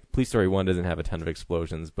like Police Story 1 doesn't have a ton of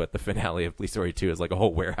explosions, but the finale of Police Story 2 is like a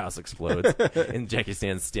whole warehouse explodes and Jackie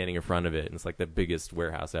Chan's standing in front of it, and it's like the biggest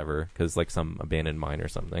warehouse ever because like some abandoned mine or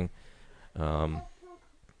something. The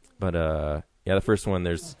first one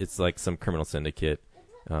it's like some criminal syndicate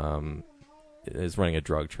is running a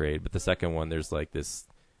drug trade, but the second one there's like this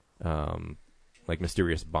like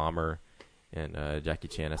mysterious bomber, and Jackie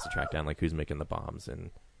Chan has to track down like who's making the bombs,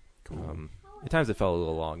 and at times it felt a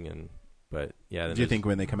little long, but yeah. Then Do you think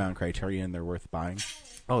when they come out in Criterion, they're worth buying?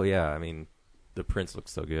 Oh yeah, I mean, the prints look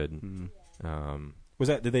so good.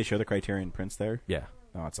 Did they show the Criterion prints there? Yeah.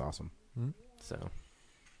 Oh, that's awesome. So,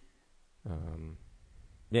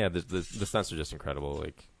 yeah, the stunts are just incredible.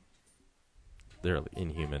 Like, they're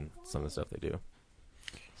inhuman, some of the stuff they do.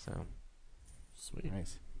 So, Sweet.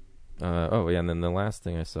 Nice. and then the last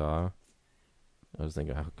thing I saw, I was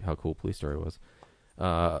thinking how cool Police Story was.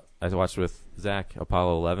 I watched with Zach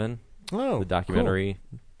Apollo 11, the documentary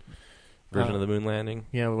version of the moon landing.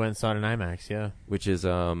 Yeah, we went and saw it in IMAX. Yeah, which is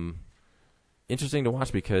interesting to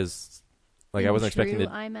watch because, like, I wasn't expecting True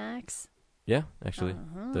to. IMAX. Yeah, actually,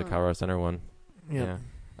 the Colorado Center one. yeah.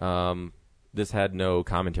 This had no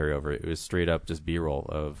commentary over it. It was straight up just B-roll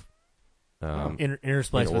of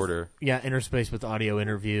Interspliced in order. Interspaced with audio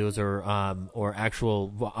interviews or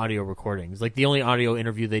actual audio recordings. Like the only audio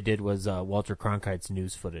interview they did was Walter Cronkite's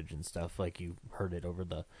news footage and stuff. Like you heard it over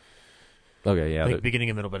the beginning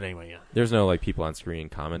and middle. But anyway, yeah. There's no like people on screen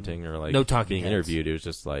commenting or like no talking being heads. interviewed. It was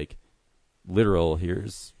just like literal.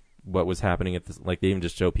 Here's what was happening at this. Like they even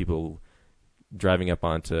just show people driving up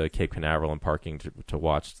onto Cape Canaveral and parking to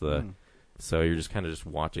watch the. So you're just kind of just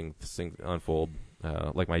watching this thing unfold,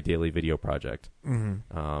 like my daily video project. And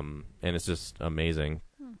it's just amazing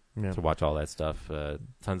to watch all that stuff.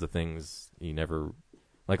 Tons of things you never,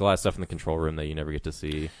 like a lot of stuff in the control room that you never get to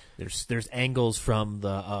see. There's angles from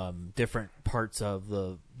the different parts of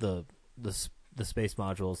the space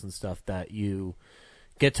modules and stuff that you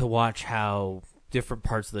get to watch how different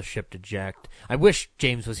parts of the ship eject. I wish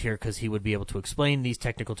James was here because he would be able to explain these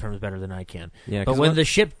technical terms better than I can. Yeah, but when the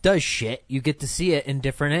ship does shit, you get to see it in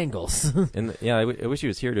different angles. And I wish he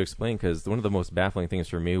was here to explain because one of the most baffling things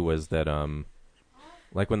for me was that,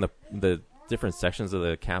 like when the different sections of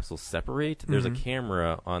the capsule separate, there's a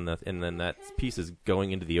camera on and then that piece is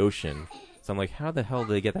going into the ocean. So I'm like, how the hell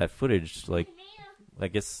did they get that footage? Like, I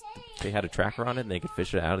guess they had a tracker on it and they could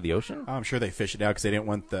fish it out of the ocean? I'm sure they fished it out because they didn't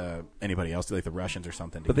want anybody else, like the Russians or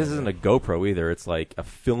something. But this isn't a GoPro either. It's like a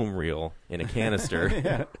film reel in a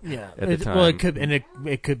canister. Yeah. At the time. Well, it could, and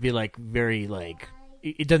it could be like very like,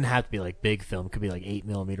 it doesn't have to be like big film. It could be like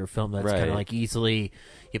 8mm film that's kind of like easily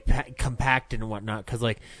compacted and whatnot. Because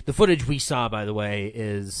like the footage we saw, by the way,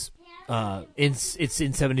 is it's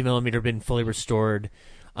in 70mm, been fully restored.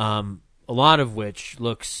 A lot of which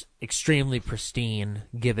looks extremely pristine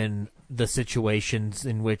given the situations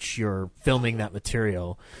in which you're filming that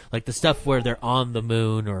material. Like the stuff where they're on the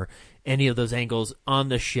moon or any of those angles on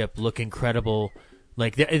the ship look incredible.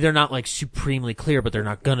 Like they're not like supremely clear, but they're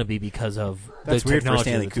not gonna be because of that's the weird for a technology.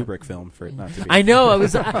 Stanley Kubrick film for it not to be. I know. I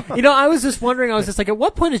was, I was just wondering. I was just like, at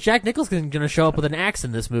what point is Jack Nicholson going to show up with an axe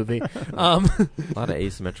in this movie? A lot of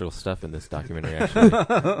asymmetrical stuff in this documentary,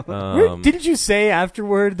 actually. Didn't you say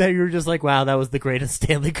afterward that you were just like, wow, that was the greatest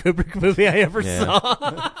Stanley Kubrick movie I ever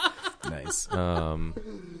saw? Nice.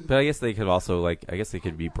 But I guess they could also they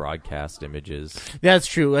could be broadcast images. That's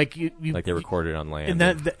true. Like you like they recorded on land.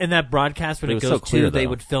 In that broadcast when it goes so clear, they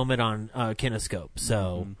would film it on Kinescope.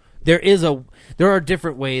 So there are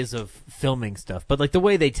different ways of filming stuff, but like the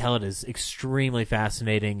way they tell it is extremely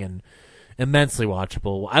fascinating and immensely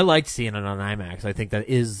watchable. I liked seeing it on IMAX. I think that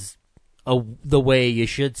is the way you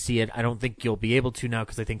should see it. I don't think you'll be able to now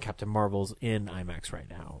because I think Captain Marvel's in IMAX right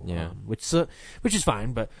now. Yeah, which is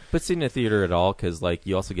fine, but seeing a theater at all because like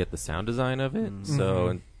you also get the sound design of it,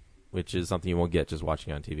 so which is something you won't get just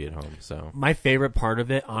watching on TV at home. So my favorite part of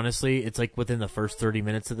it, honestly, it's like within the first 30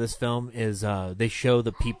 minutes of this film is they show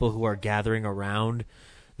the people who are gathering around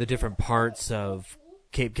the different parts of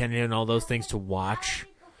Cape Kennedy and all those things to watch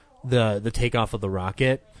the takeoff of the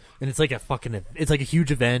rocket. And it's like it's like a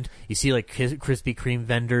huge event. You see like Krispy Kreme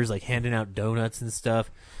vendors like handing out donuts and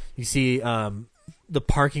stuff. You see the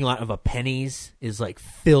parking lot of a Penny's is like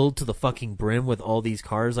filled to the fucking brim with all these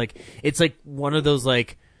cars. Like it's like one of those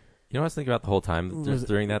like. You know what I was thinking about the whole time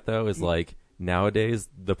during that though is like nowadays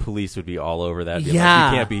the police would be all over that. Yeah,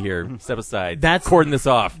 like, you can't be here. Step aside. That's cordon this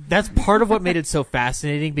off. That's part of what made it so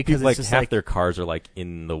fascinating because people, it's like just half like their cars are like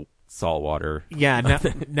in the salt water. Yeah,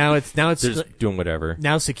 now it's they're just doing whatever.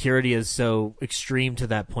 Now security is so extreme to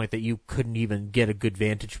that point that you couldn't even get a good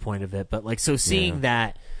vantage point of it. But like, so seeing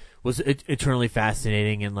that was eternally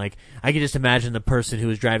fascinating, and like I could just imagine the person who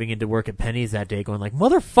was driving into work at Penny's that day going like,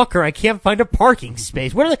 "Motherfucker, I can't find a parking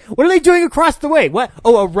space. What are they doing across the way? What?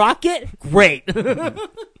 Oh, a rocket? Great." But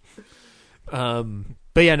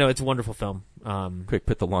yeah, no, it's a wonderful film. Quick,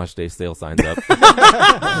 put the launch day sale signs up.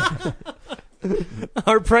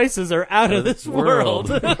 Our prices are out of this world.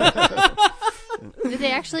 Did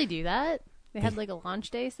they actually do that? They had like a launch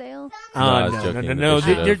day sale. I was No. joking, but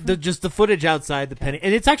they should've. They're just the footage outside the Penny,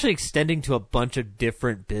 and it's actually extending to a bunch of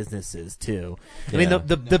different businesses too. I mean, Yeah.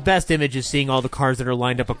 the best image is seeing all the cars that are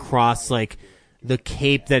lined up across like the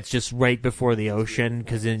Cape that's just right before the ocean,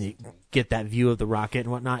 because then you get that view of the rocket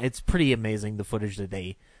and whatnot. It's pretty amazing the footage that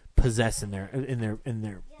they possess in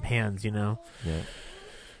their hands, you know. Yeah.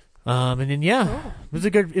 And then it was a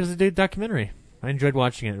good documentary. I enjoyed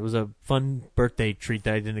watching it. It was a fun birthday treat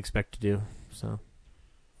that I didn't expect to do. So,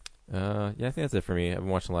 Yeah, I think that's it for me. I've been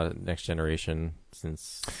watching a lot of Next Generation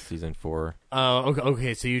since season 4.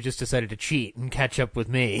 okay. So you just decided to cheat and catch up with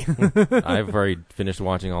me. I've already finished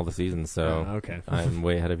watching all the seasons, so okay. I'm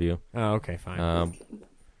way ahead of you. Oh, okay, fine.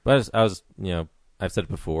 But I was, I've said it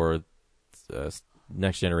before.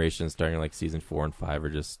 Next Generation, starting like season 4 and 5, are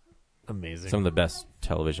just Amazing. some of the best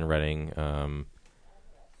television writing.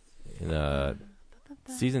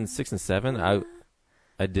 Season 6 and 7,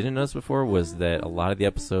 I didn't notice before was that a lot of the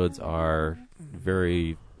episodes are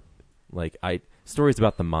very stories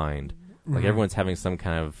about the mind. Like everyone's having some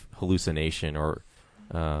kind of hallucination or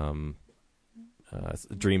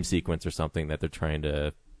dream sequence or something that they're trying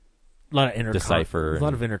to a lot of decipher. A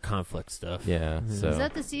lot of inner conflict stuff. Yeah. So Is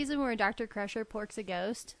that the season where Dr. Crusher porks a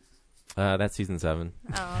ghost? that's season 7.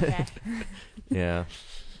 Oh, okay. Yeah.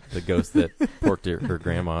 The ghost that porked her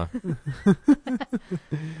grandma.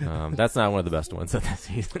 That's not one of the best ones of that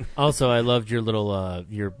season. Also, I loved your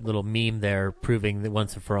little meme there, proving that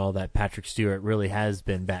once and for all that Patrick Stewart really has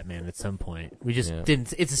been Batman at some point. We just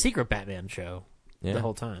didn't. It's a secret Batman show the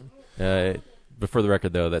whole time. But for the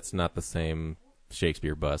record, though, that's not the same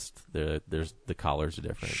Shakespeare bust. The collars are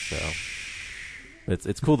different, so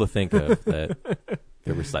it's cool to think of that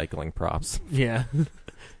they're recycling props. Yeah.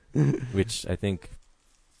 Which I think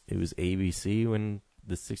it was ABC when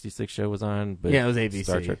the 66 show was on, but yeah, it was ABC.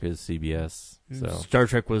 Star Trek is CBS. So Star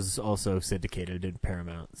Trek was also syndicated in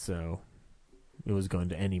Paramount, so it was going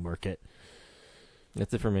to any market.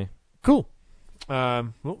 that's it for me. Cool.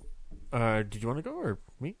 Did you want to go or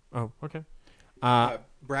me? Oh, okay.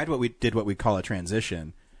 Brad, what we call a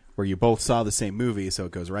transition, where you both saw the same movie, so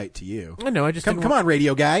it goes right to you. I know. I just Come on,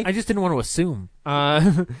 radio guy. I just didn't want to assume.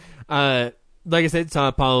 Like I said, saw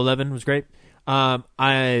Apollo 11 was great.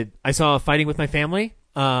 I saw Fighting with My Family,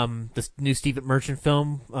 the new Steve Merchant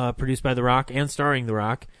film, produced by The Rock and starring The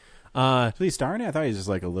Rock. Is he starring it? I thought he was just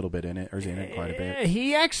like a little bit in it, or is he in it quite a bit?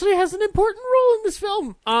 He actually has an important role in this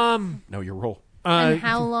film. No, your role. And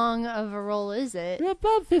how long of a role is it?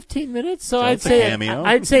 About 15 minutes. So it's I'd a say cameo.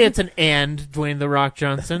 I'd say it's an Dwayne The Rock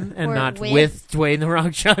Johnson and Or not with. with Dwayne The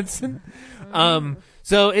Rock Johnson.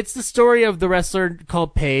 So it's the story of the wrestler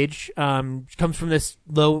called Paige. Comes from this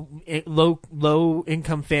low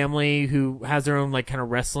income family who has their own like kind of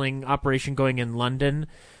wrestling operation going in London.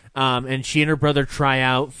 And she and her brother try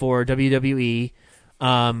out for WWE.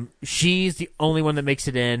 She's the only one that makes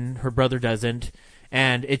it in. Her brother doesn't.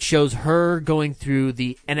 And it shows her going through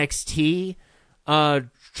the NXT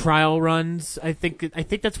trial runs. I think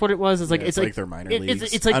that's what it was. It's like It's like their minor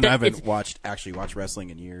leagues. It's like I that- haven't watched wrestling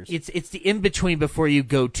in years. it's the in between before you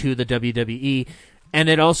go to the WWE, and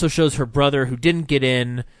it also shows her brother who didn't get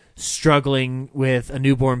in struggling with a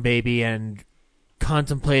newborn baby and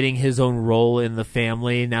contemplating his own role in the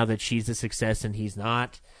family now that she's a success and he's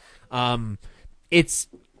not.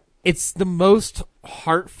 It's the most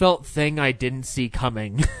heartfelt thing I didn't see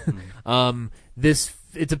coming.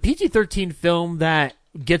 It's a PG-13 film that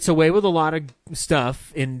gets away with a lot of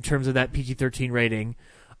stuff in terms of that PG-13 rating.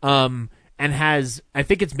 And I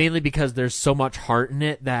think it's mainly because there's so much heart in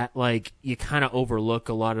it that like you kind of overlook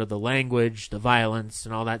a lot of the language, the violence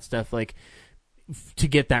and all that stuff like to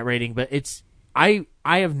get that rating. But I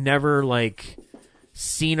have never like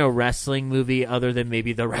seen a wrestling movie other than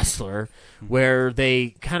maybe The Wrestler where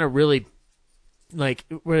they kind of really like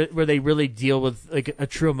where they really deal with like a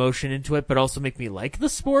true emotion into it, but also make me like the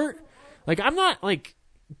sport. Like I'm not like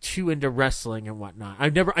too into wrestling and whatnot. I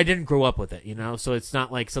didn't grow up with it, you know, so it's not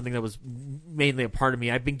like something that was mainly a part of me.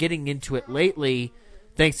 I've been getting into it lately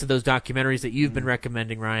thanks to those documentaries that you've been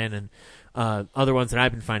recommending, Ryan, and other ones that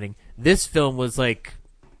I've been finding. This film was like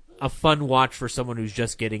a fun watch for someone who's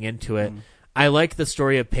just getting into it. I like the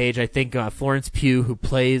story of Paige. I think Florence Pugh, who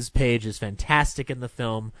plays Paige, is fantastic in the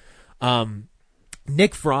film.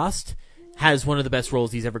 Nick Frost has one of the best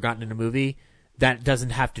roles he's ever gotten in a movie that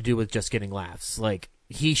doesn't have to do with just getting laughs. Like,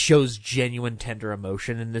 he shows genuine tender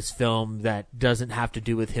emotion in this film that doesn't have to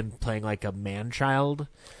do with him playing like a man-child.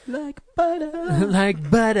 Like butter.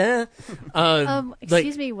 Like butter.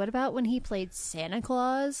 Excuse me, what about when he played Santa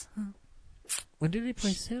Claus When did he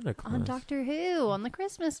play Santa Claus? on Doctor Who on the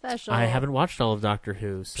Christmas special? I haven't watched all of Doctor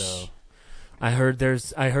Who, so... I heard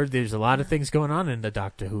there's a lot of things going on in the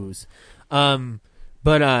Doctor Who's.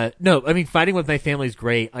 But no, I mean, Fighting with My Family is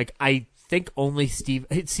great. Like, I think only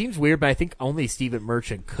it seems weird, but I think only Stephen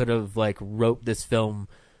Merchant could have, like, wrote this film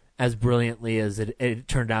as brilliantly as it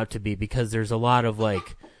turned out to be, because there's a lot of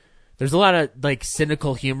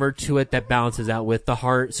cynical humor to it that balances out with the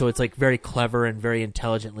heart. So it's, like, very clever and very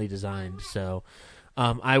intelligently designed. So,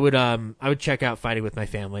 I would check out Fighting with My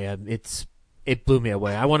Family. It blew me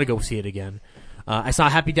away. I want to go see it again. I saw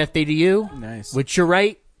Happy Death Day to You. Nice. Which, you're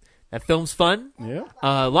right, that film's fun. Yeah.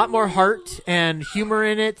 A lot more heart and humor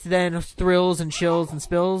in it than thrills and chills and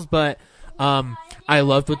spills, but I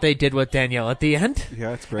loved what they did with Danielle at the end.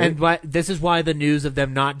 Yeah, that's great. And this is why the news of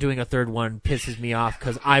them not doing a third one pisses me off,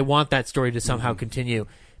 because I want that story to somehow continue.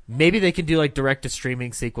 Maybe they can do, like,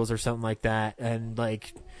 direct-to-streaming sequels or something like that, and,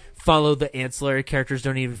 like, follow the ancillary characters.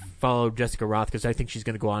 Don't even follow Jessica Roth, because I think she's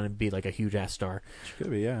going to go on and be, like, a huge-ass star. She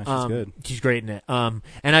could be, yeah. She's good. She's great in it. And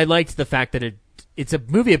I liked the fact that it's a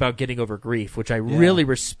movie about getting over grief, which I really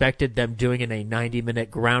respected them doing in a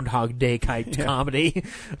 90-minute Groundhog Day type comedy.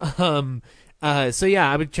 So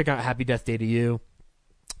yeah, I would check out Happy Death Day to You.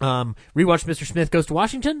 Rewatch Mr. Smith Goes to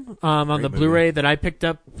Washington on Great the movie. Blu-ray that I picked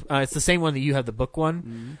up. It's the same one that you have, the book one.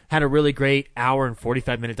 Mm-hmm. Had a really great hour and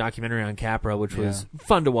 45-minute documentary on Capra, which was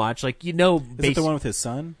fun to watch. Like, Is it the one with his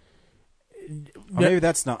son? Or maybe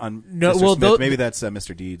that's not on No, Mr. well, Smith. Maybe that's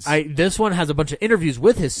Mr. Deeds. This one has a bunch of interviews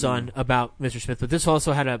with his son about Mr. Smith, but this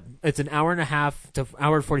also had it's an hour and a half to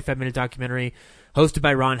hour and 45-minute documentary hosted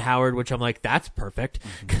by Ron Howard, which I'm like, that's perfect.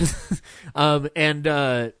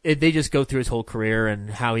 They just go through his whole career and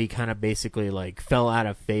how he kind of basically, like, fell out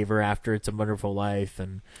of favor after It's a Wonderful Life.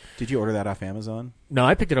 And Did you order that off Amazon? no,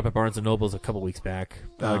 I picked it up at Barnes & Noble's a couple weeks back.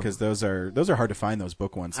 Because those are hard to find, those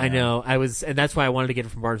book ones. I now. know. And that's why I wanted to get it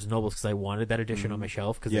from Barnes & Noble's, because I wanted that edition on my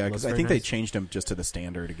shelf. Yeah, because I think they changed them just to the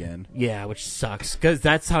standard again. Yeah, which sucks, because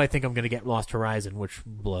that's how I think I'm going to get Lost Horizon, which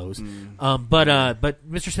blows. But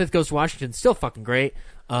Mr. Smith Goes to Washington, still fucking great.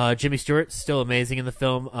 Jimmy Stewart, still amazing in the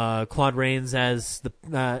film. Claude Rains as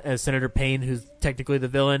Senator Payne, who's technically the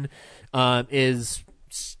villain,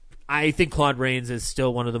 I think Claude Rains is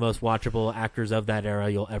still one of the most watchable actors of that era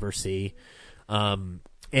you'll ever see. There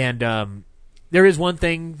is one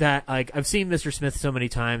thing that, like, I've seen Mr. Smith so many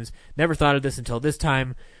times, never thought of this until this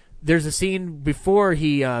time. There's a scene before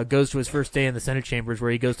he goes to his first day in the Senate chambers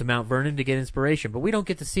where he goes to Mount Vernon to get inspiration, but we don't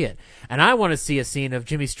get to see it. And I want to see a scene of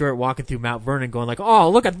Jimmy Stewart walking through Mount Vernon going like, oh,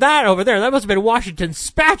 look at that over there. That must have been Washington's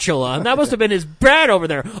spatula, and that must have been his bed over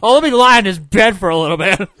there. Oh, let me lie in his bed for a little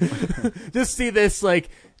bit. Just see this, like,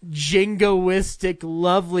 jingoistic,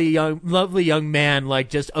 lovely young man, like,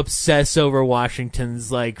 just obsess over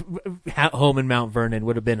Washington's, like, home in Mount Vernon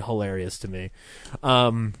would have been hilarious to me.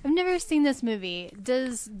 I've never seen this movie.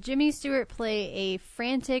 Does Jimmy Stewart play a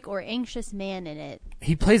frantic or anxious man in it?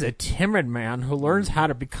 He plays a timid man who learns how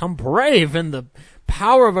to become brave in the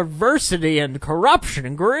power of adversity and corruption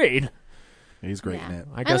and greed. He's great in it.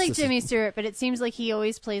 I like Jimmy Stewart, but it seems like he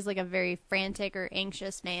always plays like a very frantic or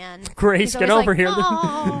anxious man. Grace, He's get always over like, here.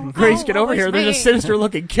 "Oh, Grace, oh, get over oh, here. it's There's a me."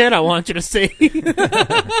 sinister-looking kid I want you to see.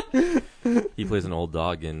 He plays an old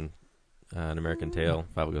dog in An American Tale,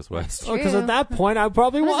 Five Goes West. Oh, because True. at that point, I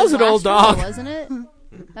probably That was his an old last role, dog. wasn't it?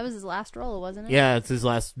 That was his last role, wasn't it? Yeah, it's his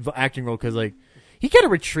last acting role, because, like, he kind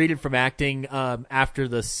of retreated from acting after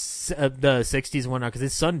the 60s and whatnot, because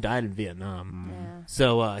his son died in Vietnam. Yeah.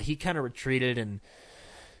 So he kind of retreated, and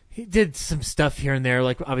he did some stuff here and there,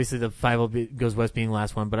 like obviously the Five Goes West being the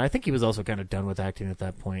last one, but I think he was also kind of done with acting at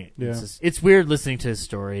that point. Yeah. It's weird listening to his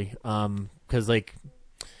story, because, like,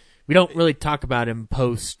 we don't really talk about him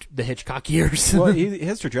post the Hitchcock years. Well,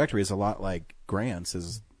 his trajectory is a lot like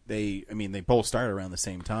Grant's. They both started around the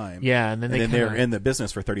same time. Yeah, and then they're in the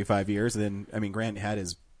business for 35 years. And then, Grant had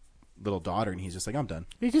his little daughter, and he's just like, I'm done.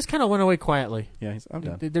 He just kind of went away quietly. Yeah, I'm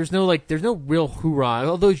done. There's no real hoorah.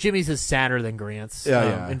 Although Jimmy's is sadder than Grant's.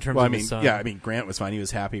 In terms of his son. Yeah, Grant was fine. He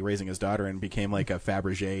was happy raising his daughter and became like a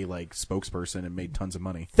Fabergé like spokesperson and made tons of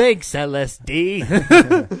money. Thanks, LSD.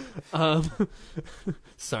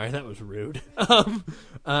 Sorry, that was rude.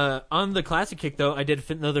 On the classic kick, though, I did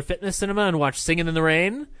another fitness cinema and watched Singin' in the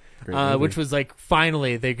Rain. Which was like,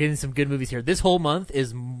 finally, they're getting some good movies here. This whole month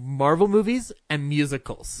is Marvel movies and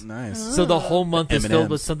musicals. Nice. So the whole month is Eminem.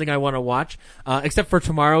 filled with something I want to watch. Except for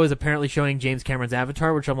tomorrow is apparently showing James Cameron's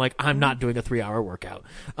Avatar, which I'm like, I'm not doing a 3-hour workout.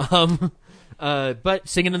 But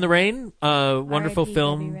Singin' in the Rain, wonderful R.I.P.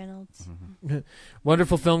 film. Debbie Reynolds.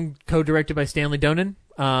 Wonderful film co-directed by Stanley Donen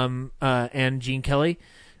and Gene Kelly.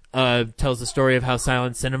 Tells the story of how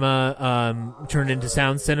silent cinema turned into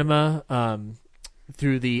sound cinema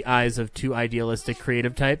through the eyes of two idealistic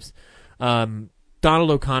creative types.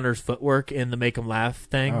 Donald O'Connor's footwork in the Make 'Em Laugh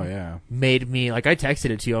thing. Oh, yeah. Made me like I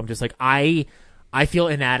texted it to you. I'm just like I feel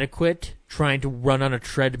inadequate trying to run on a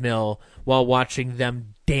treadmill while watching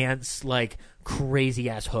them dance like crazy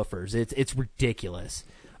ass hoofers. It's ridiculous.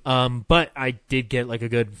 But I did get like a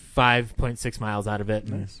good 5.6 miles out of it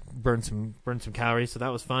and burn some calories, so that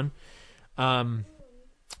was fun.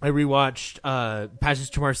 I rewatched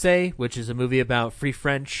Passage to Marseille, which is a movie about Free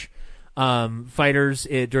French fighters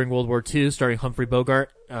during World War II, starring Humphrey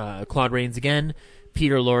Bogart, Claude Rains again,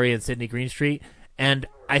 Peter Lorre, and Sidney Greenstreet. And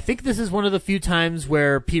I think this is one of the few times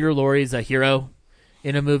where Peter Lorre is a hero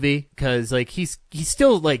in a movie because like he's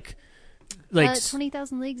still like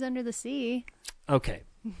 20,000 Leagues Under the Sea. Okay,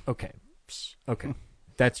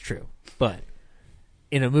 that's true. But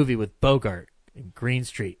in a movie with Bogart and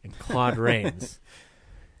Greenstreet and Claude Rains.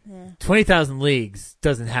 Yeah. 20,000 Leagues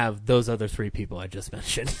doesn't have those other three people I just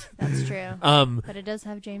mentioned. That's true. But it does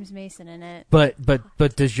have James Mason in it. But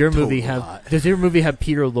does your movie have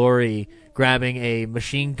Peter Lorre grabbing a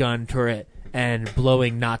machine gun turret and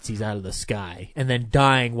blowing Nazis out of the sky and then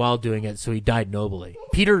dying while doing it, so he died nobly?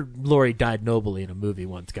 Peter Lorre died nobly in a movie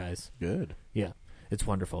once, guys. Good. Yeah. It's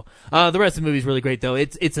wonderful. The rest of the movie is really great, though.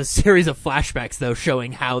 It's a series of flashbacks, though,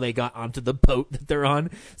 showing how they got onto the boat that they're on.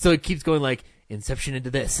 So it keeps going like Inception into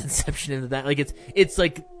this, Inception into that. Like it's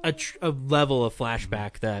like a level of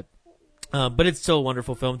flashback that, but it's still a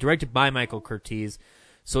wonderful film, directed by Michael Curtiz.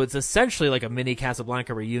 So it's essentially like a mini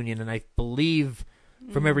Casablanca reunion, and I believe,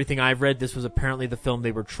 from everything I've read, this was apparently the film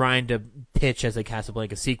they were trying to pitch as a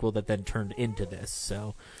Casablanca sequel that then turned into this.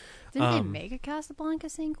 So didn't they make a Casablanca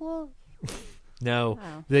sequel? No,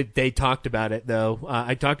 Oh. They talked about it though.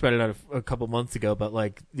 I talked about it a couple months ago, but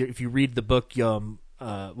like if you read the book,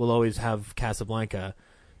 We'll Always Have Casablanca,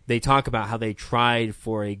 they talk about how they tried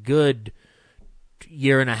for a good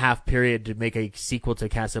year and a half period to make a sequel to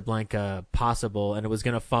Casablanca possible, and it was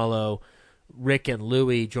going to follow Rick and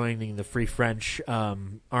Louis joining the Free French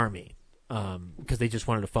army because they just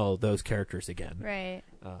wanted to follow those characters again. Right.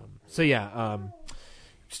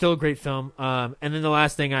 Still a great film. And then the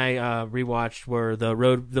last thing I rewatched were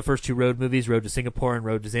the first two Road movies, Road to Singapore and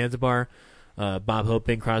Road to Zanzibar. Bob Hope,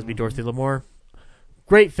 Bing Crosby, Dorothy Lamour.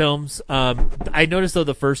 Great films. I noticed, though,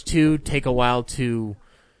 the first two take a while to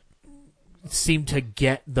seem to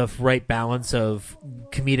get the right balance of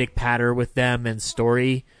comedic patter with them and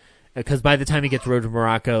story. Because by the time you get to Road to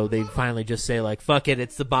Morocco, they finally just say, like, fuck it,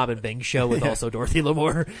 it's the Bob and Bing show with also Dorothy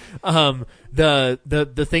Lamour.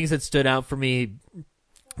 The things that stood out for me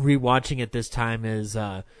rewatching it this time is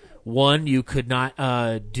one, you could not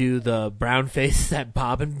do the brown face that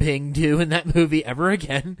Bob and Bing do in that movie ever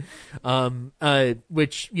again,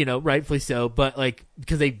 which, you know, rightfully so, but like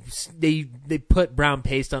because they put brown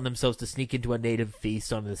paste on themselves to sneak into a native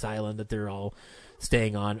feast on this island that they're all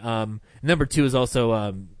staying on. Number two is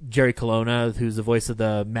also Jerry Colonna, who's the voice of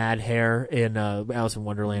the Mad Hare in Alice in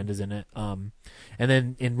Wonderland, is in it. And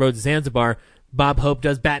then in Road to Zanzibar, Bob Hope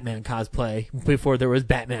does Batman cosplay before there was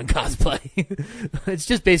Batman cosplay. It's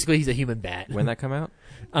just basically he's a human bat. When that come out?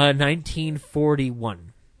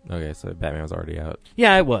 1941. Okay, so Batman was already out.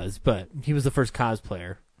 Yeah, it was, but he was the first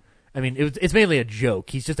cosplayer. I mean, it's mainly a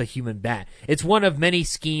joke. He's just a human bat. It's one of many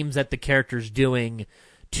schemes that the character's doing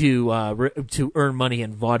to earn money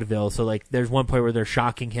in vaudeville. So, like, there's one point where they're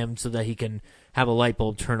shocking him so that he can have a light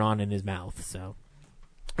bulb turn on in his mouth. So,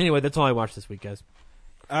 anyway, that's all I watched this week, guys.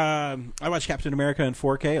 I watched Captain America in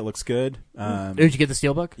 4K. It looks good. Did you get the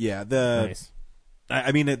Steelbook? Yeah. Nice.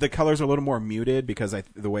 I mean, the colors are a little more muted because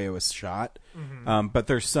the way it was shot. Mm-hmm. But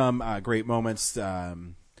there's some great moments.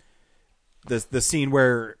 The scene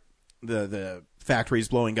where the factory's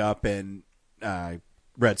blowing up and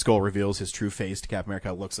Red Skull reveals his true face to Captain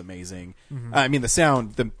America looks amazing. Mm-hmm. I mean, the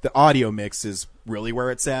sound, the audio mix is really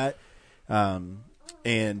where it's at.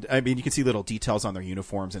 And I mean, you can see little details on their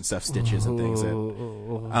uniforms and stuff, stitches and things.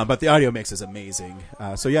 But the audio mix is amazing.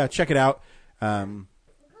 So yeah, check it out.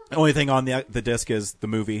 The only thing on the disc is the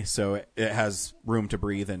movie, so it has room to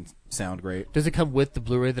breathe and sound great. Does it come with the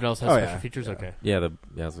Blu-ray that also has special features? Yeah. Okay. Yeah,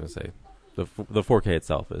 I was gonna say the 4K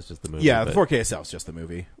itself is just the movie. Yeah, the 4K itself is just the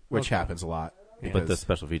movie, which happens a lot. But the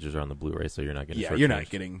special features are on the Blu-ray, so you're not getting. Yeah, you're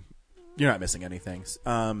not missing anything.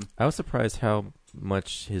 I was surprised how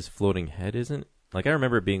much his floating head isn't. Like, I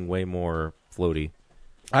remember it being way more floaty.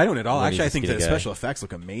 I don't at all. When Actually, I he's a think the skinny guy. special effects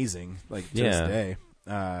look amazing. Like to this day.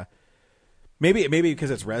 Maybe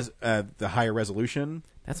because it's the higher resolution.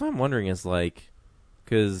 That's what I'm wondering is like,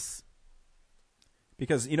 because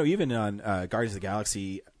you know, even on Guardians of the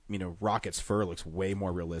Galaxy, you know, Rocket's fur looks way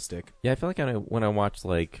more realistic. yeah, I feel like when I watch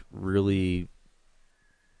like really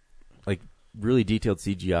like really detailed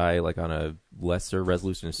CGI, like on a lesser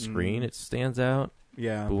resolution screen, it stands out.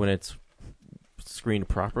 Yeah. But when it's screened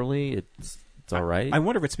properly, it's all right. I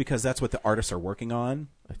wonder if it's because that's what the artists are working on,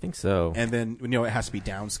 I think so. and then it has to be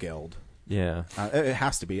downscaled. Yeah. It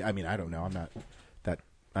has to be. I mean, I don't know.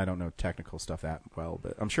 I don't know technical stuff that well,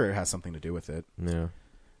 but I'm sure it has something to do with it. Yeah.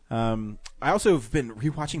 I also have been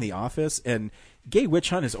rewatching The Office, and Gay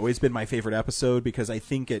Witch Hunt has always been my favorite episode because I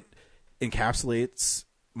think it encapsulates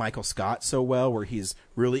Michael Scott so well, where he's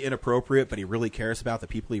really inappropriate, but he really cares about the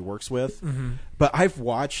people he works with. Mm-hmm. But I've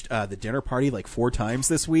watched The Dinner Party like 4 times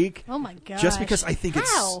this week. Oh my god! Just because I think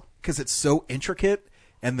it's so intricate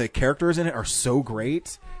and the characters in it are so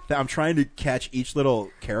great that I'm trying to catch each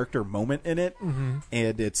little character moment in it,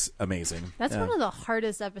 and it's amazing. That's one of the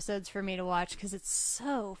hardest episodes for me to watch because it's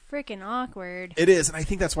so freaking awkward. It is, and I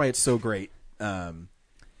think that's why it's so great.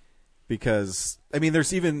 Because I mean,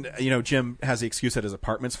 there's even Jim has the excuse that his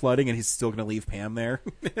apartment's flooding, and he's still going to leave Pam there,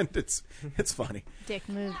 and it's funny. Dick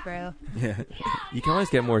move, bro. Yeah, You can always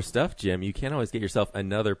get more stuff, Jim. You can't always get yourself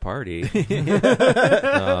another party.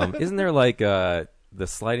 Isn't there like the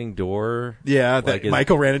sliding door? yeah. Like,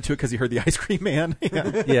 Michael ran into it because he heard the ice cream man.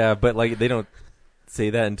 Yeah. Yeah, but like they don't say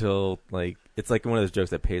that until like it's like one of those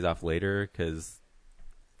jokes that pays off later because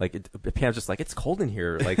like Pam's just like it's cold in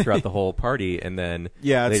here like throughout the whole party, and then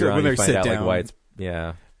Yeah, it's later when on they you find sit out down. like why it's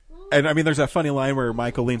yeah. And I mean, there's that funny line where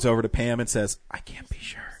Michael leans over to Pam and says, "I can't be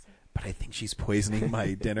sure, but I think she's poisoning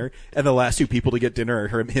my dinner." And the last 2 people to get dinner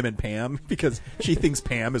are him and Pam because she thinks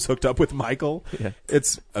Pam is hooked up with Michael. Yeah.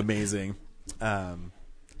 It's amazing.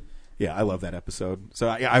 Yeah, I love that episode. So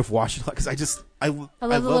I've watched it because I love I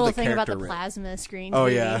love the little the thing about the character writ- plasma screen. Oh,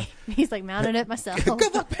 TV. yeah. He's like mounted it myself.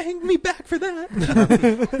 Good luck paying me back for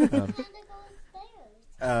that.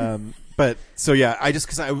 But so yeah, I just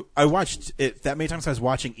because I watched it that many times. I was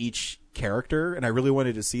watching each character, and I really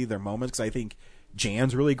wanted to see their moments because I think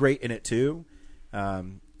Jan's really great in it too. The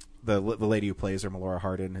lady who plays her, Melora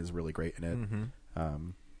Hardin, is really great in it.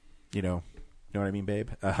 You know what I mean, babe.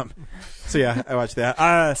 So yeah, I watched that.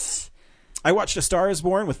 I watched A Star Is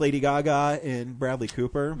Born with Lady Gaga and Bradley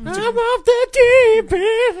Cooper. I'm off the deep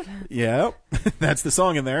end. Yeah, that's the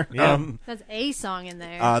song in there. Yeah. That's a song in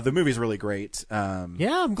there. The movie's really great. Yeah,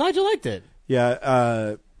 I'm glad you liked it.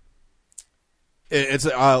 Yeah, it's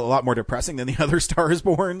a lot more depressing than the other Star Is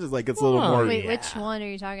Born. It's like it's a little more. Wait, yeah. which one are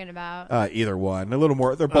you talking about? Either one, a little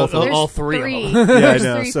more. They're both. There's all three of them. yeah, I There's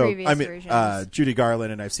know. 3 So previous I mean, versions. Judy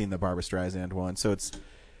Garland, and I've seen the Barbra Streisand one. So it's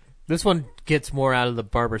This one gets more out of the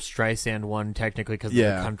Barbra Streisand one technically because of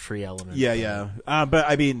Yeah. the country element. yeah. But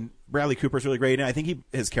I mean, Bradley Cooper's really great, and I think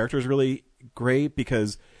his character is really great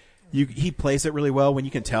because he plays it really well when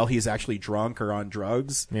you can tell he's actually drunk or on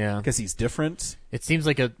drugs. Yeah. because he's different. It seems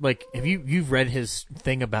like have you've read his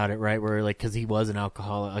thing about it, right? Where like because he was an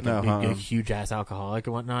alcoholic, like a huge ass alcoholic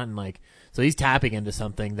and whatnot, and like so he's tapping into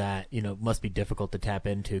something that must be difficult to tap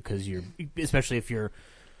into because especially if you're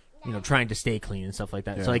trying to stay clean and stuff like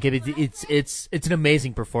that. Yeah. So like it's an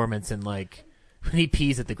amazing performance, and like when he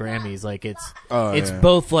pees at the Grammys, like it's yeah.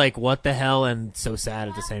 both like what the hell and so sad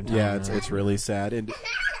at the same time. Yeah, it's really sad, and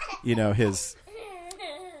his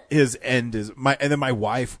end is and then my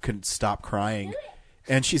wife couldn't stop crying,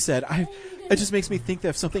 and she said, it just makes me think that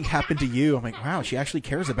if something happened to you, I'm like, wow, she actually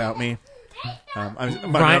cares about me.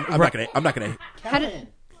 I'm not gonna.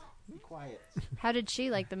 How did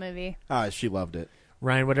she like the movie? She loved it,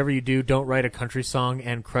 Ryan, whatever you do, don't write a country song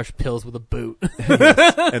and crush pills with a boot.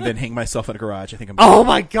 and then hang myself in a garage. I think I'm. Oh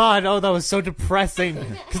my god! Oh, that was so depressing.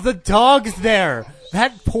 Because the dog's there.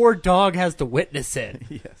 That poor dog has to witness it.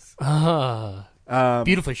 Yes.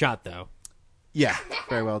 Beautifully shot, though. Yeah,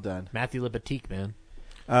 very well done. Matthew Libatique, man.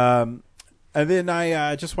 And then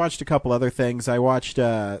I just watched a couple other things. I watched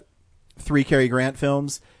 3 Cary Grant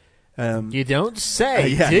films. You don't say,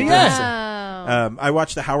 yeah, do he you? does. Oh. I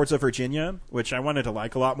watched The Howards of Virginia, which I wanted to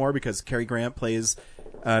like a lot more because Cary Grant plays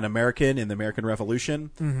an American in the American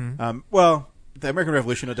Revolution. Mm-hmm. Well, the American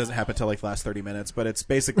Revolution doesn't happen until like the last 30 minutes, but it's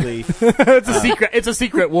basically It's a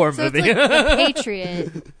secret war So it's movie. like The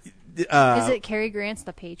Patriot. Is it Cary Grant's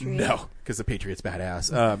The Patriot? no, because the Patriot's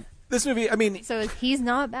badass. This movie, I mean, So he's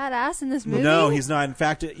not badass in this movie? no, he's not. In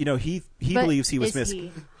fact, he But believes he was is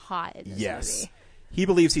he hot in this Yes, movie? he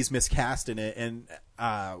believes he's miscast in it, and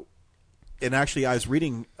actually, I was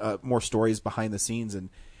reading more stories behind the scenes, and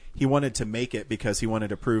he wanted to make it because he wanted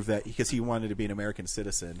to prove that because he wanted to be an American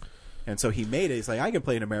citizen, and so he made it. He's like, I can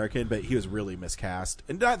play an American, but he was really miscast,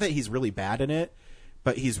 and not that he's really bad in it,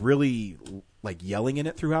 but he's really like yelling in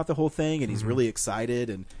it throughout the whole thing, and he's really excited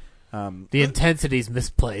and. The intensity's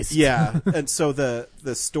misplaced. Yeah, and so the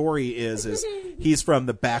story is he's from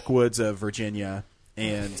the backwoods of Virginia,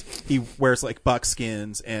 and he wears like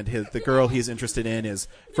buckskins, and the girl he's interested in is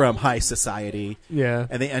from high society. Yeah.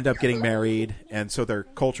 And they end up getting married, and so their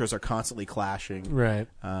cultures are constantly clashing. Right.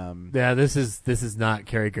 Yeah, this is not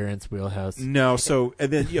Cary Grant's wheelhouse. No, so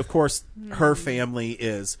and then of course her family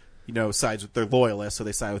is sides with, they're loyalists, so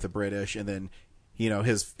they side with the British, and then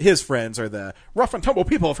his friends are the rough and tumble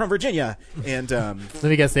people from Virginia, and Let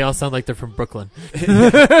me guess, they all sound like they're from Brooklyn.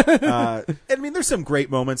 I mean, there's some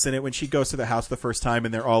great moments in it when she goes to the house the first time,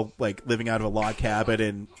 and they're all like living out of a log cabin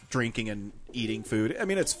and drinking and eating food. I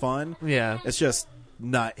mean, it's fun. Yeah. It's just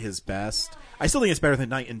not his best. I still think it's better than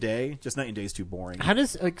Night and Day. Just Night and Day is too boring. How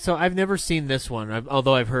does so I've never seen this one,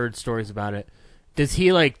 although I've heard stories about it. Does he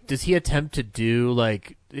attempt to do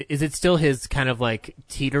is it still his kind of like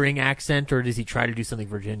teetering accent, or does he try to do something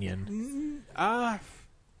Virginian?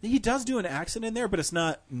 He does do an accent in there, but it's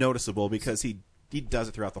not noticeable because he does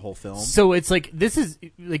it throughout the whole film. So it's this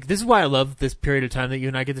is why I love this period of time that you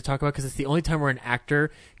and I get to talk about, because it's the only time where an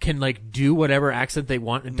actor can do whatever accent they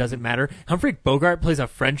want and it doesn't matter. Humphrey Bogart plays a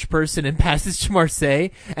French person in Passage to Marseille,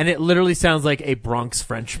 and it literally sounds like a Bronx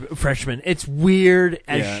freshman. It's weird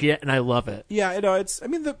as shit, and I love it. Yeah,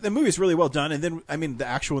 the movie's really well done, and then the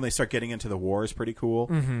actual when they start getting into the war is pretty cool.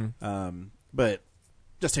 Mm-hmm. But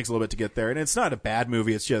just takes a little bit to get there, and it's not a bad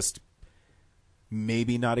movie. It's just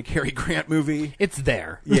maybe not a Cary Grant movie. It's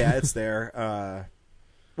there. Yeah, it's there.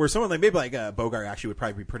 Where someone maybe Bogart actually would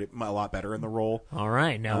probably be a lot better in the role. All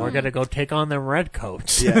right, now we're gonna go take on them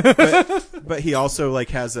redcoats. Yeah, but he also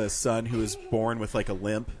has a son who is born with a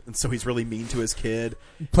limp, and so he's really mean to his kid.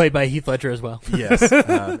 Played by Heath Ledger as well. Yes,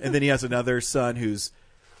 and then he has another son who's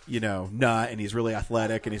not, and he's really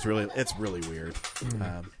athletic, and it's really weird.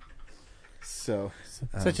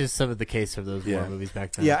 Such is some of the case of those war movies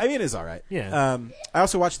back then. Yeah, I mean, it is all right. Yeah. I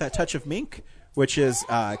also watched That Touch of Mink, which is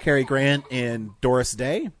Cary Grant and Doris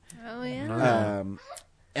Day. Oh, yeah.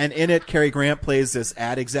 And in it, Cary Grant plays this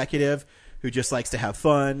ad executive who just likes to have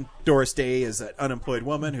fun. Doris Day is an unemployed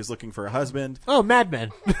woman who's looking for a husband. Oh, Mad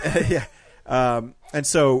Men. Yeah. And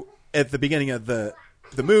so at the beginning of the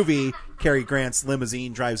movie, Cary Grant's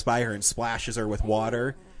limousine drives by her and splashes her with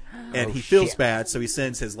water. And he feels bad, so he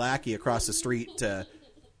sends his lackey across the street to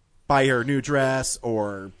buy her a new dress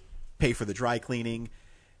or pay for the dry cleaning.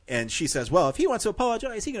 And she says, well, if he wants to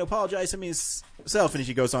apologize, he can apologize to me himself. And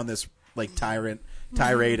she goes on this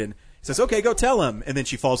tirade and says, okay, go tell him. And then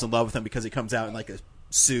she falls in love with him because he comes out in a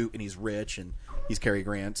suit and he's rich and he's Cary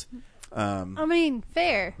Grant.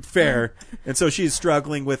 Fair. Fair. And so she's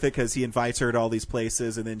struggling with it because he invites her to all these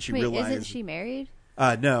places, and then she realizes... Isn't she married?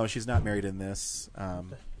 No, she's not married in this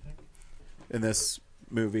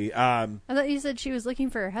movie. I thought you said she was looking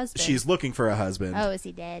for her husband. She's looking for a husband. Oh, is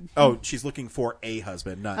he dead? Oh, she's looking for a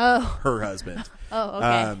husband, not her husband. Oh,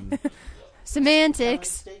 okay. Semantics.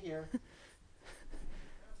 Stay here.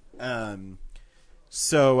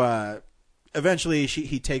 So eventually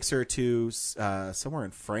he takes her to somewhere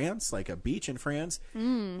in France, like a beach in France,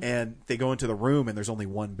 and they go into the room and there's only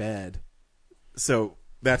one bed. So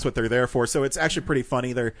that's what they're there for. So it's actually pretty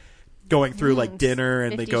funny. They're going through dinner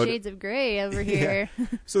and 50 they go Shades of Grey over here. Yeah.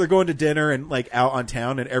 So they're going to dinner and out on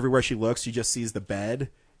town, and everywhere she looks she just sees the bed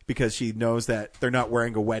because she knows that they're not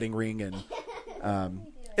wearing a wedding ring, and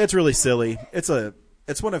it's really silly. It's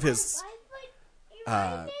one of his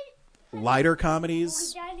lighter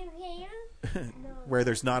comedies where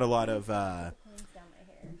there's not a lot of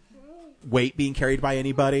weight being carried by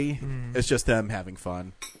anybody. It's just them having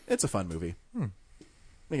fun. It's a fun movie.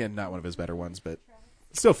 Again, not one of his better ones, but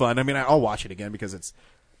still fun. I mean, I'll watch it again because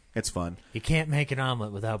it's fun. You can't make an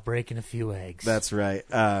omelet without breaking a few eggs. That's right.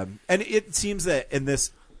 And it seems that in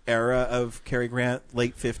this era of Cary Grant,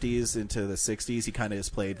 late 50s into the 60s, he kind of has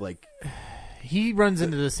played He runs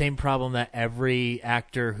into the same problem that every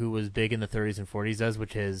actor who was big in the 30s and 40s does,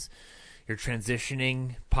 which is you're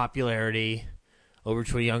transitioning popularity over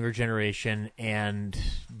to a younger generation, and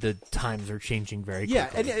the times are changing very quickly.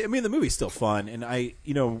 Yeah, and I mean, the movie's still fun, and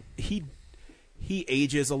he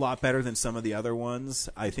ages a lot better than some of the other ones.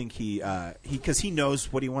 I think because he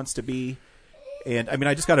knows what he wants to be. And I mean,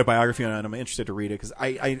 I just got a biography on him. I'm interested to read it because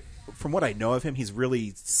I from what I know of him, he's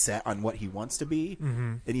really set on what he wants to be,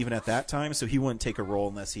 and even at that time, so he wouldn't take a role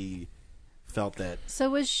unless he felt that.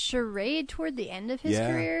 So was Charade toward the end of his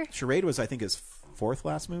career? Charade was, I think, his fourth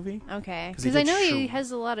last movie. Okay, because I know he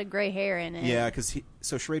has a lot I gray hair in it. Yeah, because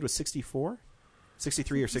Charade was 64.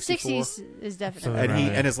 63 or 64. 60s is definitely.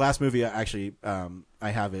 And his last movie, actually,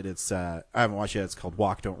 I have it. It's I haven't watched it yet. It's called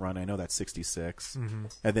Walk, Don't Run. I know that's 66.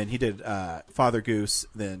 And then he did Father Goose,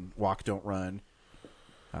 then Walk, Don't Run.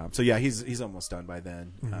 So yeah, he's almost done by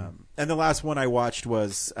then. And the last one I watched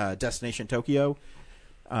was Destination Tokyo.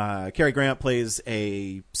 Cary Grant plays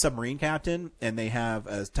a submarine captain, and they have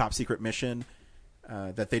a top secret mission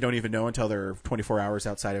that they don't even know until they're 24 hours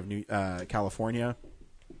outside of California.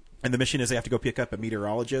 And the mission is they have to go pick up a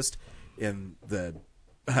meteorologist in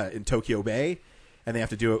Tokyo Bay, and they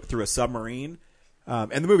have to do it through a submarine.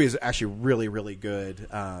 And the movie is actually really, really good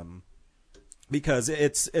because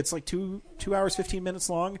it's like 2 hours 15 minutes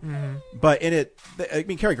long. Mm-hmm. But in it, I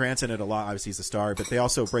mean, Cary Grant's in it a lot. Obviously, he's the star, but they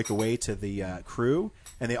also break away to the crew,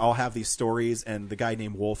 and they all have these stories. And the guy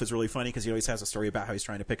named Wolf is really funny because he always has a story about how he's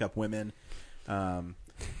trying to pick up women. And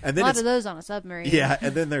then a lot of those on a submarine. Yeah,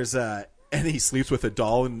 and then there's and he sleeps with a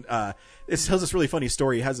doll, and it tells this really funny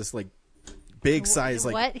story. He has this like big size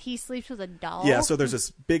like what? He sleeps with a doll? Yeah, so there's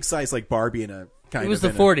this big size like Barbie in a kind of. It was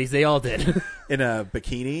the 40s. They all did in a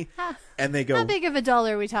bikini, and they go. How big of a doll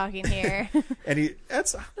are we talking here? And I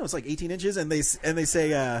don't know, it's like 18 inches, and they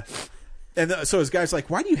say. So his guy's like,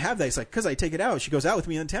 why do you have that? He's like, because I take it out. She goes out with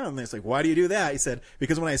me in town. And he's like, why do you do that? He said,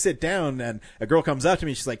 because when I sit down and a girl comes up to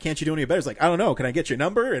me, she's like, can't you do any better? He's like, I don't know. Can I get your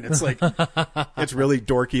number? And it's like, it's really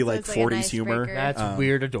dorky, like 40s nice humor. breaker. That's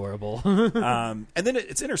weird, adorable. And then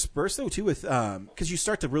it's interspersed though too with because you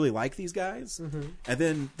start to really like these guys, and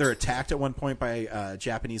then they're attacked at one point by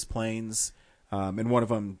Japanese planes, and one of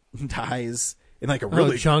them dies in like a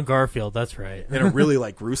really John Garfield. That's right. in a really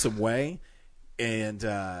like gruesome way, and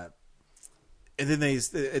then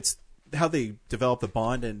it's how they develop the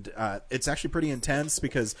bond, and it's actually pretty intense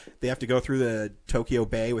because they have to go through the Tokyo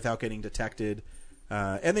Bay without getting detected,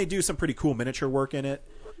 and they do some pretty cool miniature work in it.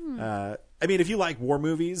 I mean, if you like war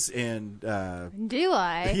movies and do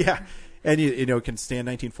I? Yeah, and you know can stand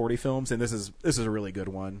 1940 films, and this is a really good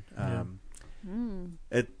one.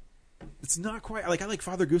 It's not quite like I like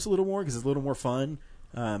Father Goose a little more because it's a little more fun,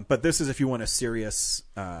 but this is if you want a serious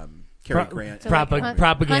Cary Grant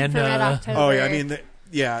propaganda. Oh yeah, I mean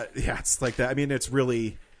yeah, it's like that. I mean, it's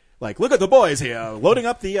really like look at the boys here loading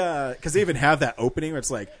up the because they even have that opening where it's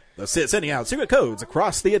like sending out secret codes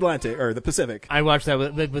across the Atlantic or the Pacific. I watched that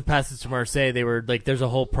with Passage to Marseille. They were like, there's a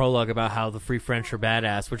whole prologue about how the Free French are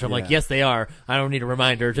badass, which I'm like, yes, they are. I don't need a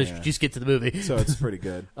reminder. Just get to the movie. So it's pretty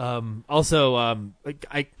good. I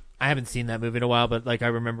haven't seen that movie in a while, but like I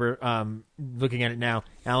remember looking at it now.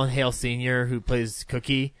 Alan Hale Sr., who plays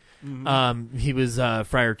Cookie, he was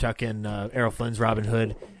Friar Tuck in Errol Flynn's Robin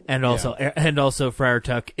Hood, and also Friar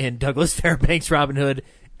Tuck in Douglas Fairbanks' Robin Hood,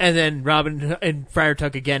 and then Friar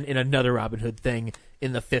Tuck again in another Robin Hood thing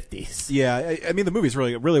in the 50s. Yeah, I mean the movie's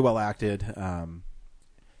really really well acted.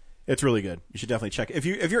 It's really good. You should definitely check it. If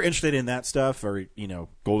you're interested in that stuff or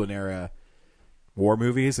golden era war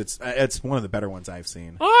movies, it's one of the better ones I've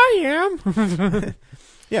seen. I am.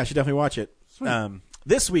 Yeah, you should definitely watch it.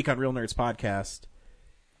 This week on Real Nerds Podcast,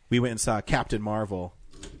 we went and saw Captain Marvel.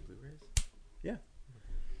 Yeah.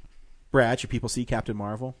 Brad, should people see Captain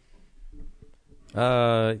Marvel?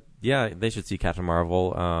 Yeah, they should see Captain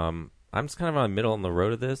Marvel. I'm just kind of on the middle on the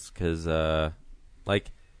road of this because,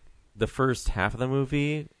 like, the first half of the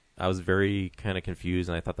movie, I was very kind of confused,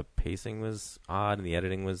 and I thought the pacing was odd and the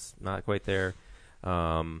editing was not quite there.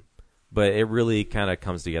 But it really kind of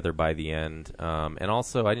comes together by the end. And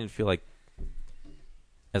also, I didn't feel like,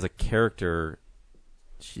 as a character,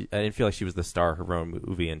 I didn't feel like she was the star of her own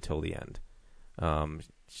movie until the end.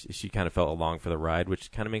 She kind of felt along for the ride,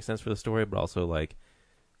 which kind of makes sense for the story, but also, like,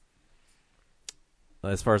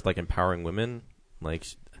 as far as, like, empowering women, like,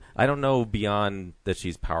 I don't know beyond that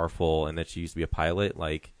she's powerful and that she used to be a pilot,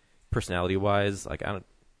 like, personality-wise, like, I don't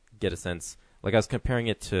get a sense. Like, I was comparing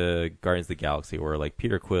it to Guardians of the Galaxy, where, like,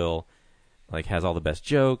 Peter Quill, like, has all the best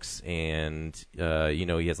jokes, and,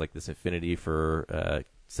 he has, like, this affinity for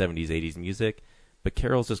 70s, 80s music. But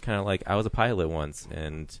Carol's just kind of like, I was a pilot once,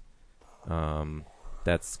 and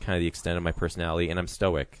that's kind of the extent of my personality, and I'm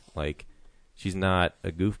stoic. Like, she's not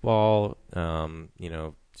a goofball.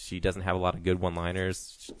 She doesn't have a lot of good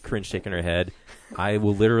one-liners, cringe shaking her head. I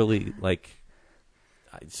will literally, like,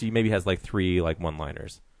 she maybe has, like, 3, like,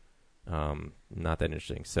 one-liners. Not that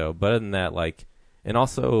interesting. So, but other than that, like, and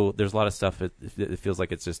also there's a lot of stuff, it feels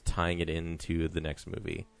like it's just tying it into the next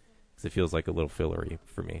movie. Because it feels like a little fillery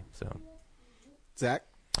for me, so. Zach?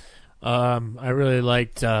 I really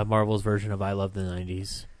liked Marvel's version of I Love the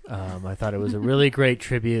 90s. I thought it was a really great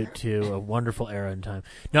tribute to a wonderful era in time.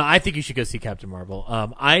 No, I think you should go see Captain Marvel.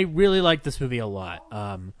 I really like this movie a lot.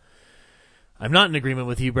 I'm not in agreement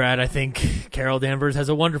with you, Brad. I think Carol Danvers has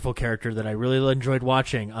a wonderful character that I really enjoyed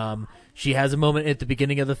watching. She has a moment at the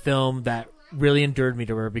beginning of the film that really endeared me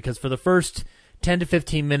to her because for the first 10 to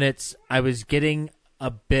 15 minutes, I was getting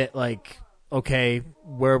a bit like okay,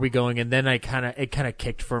 where are we going? And then it kind of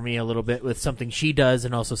kicked for me a little bit with something she does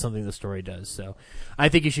and also something the story does. So I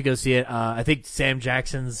think you should go see it. I think Sam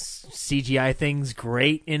Jackson's CGI thing's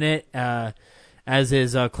great in it, as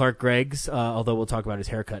is Clark Gregg's, although we'll talk about his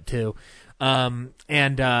haircut too.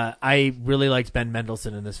 I really liked Ben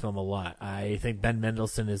Mendelsohn in this film a lot. I think Ben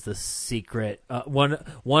Mendelsohn is the secret,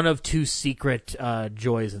 one of two secret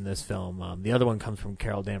joys in this film. The other one comes from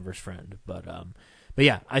Carol Danvers' friend, but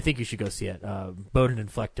yeah, I think you should go see it. Bowden and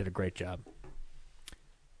Fleck did a great job.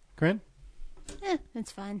 Corinne?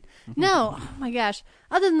 It's fine. No, oh my gosh.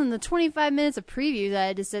 Other than the 25 minutes of previews I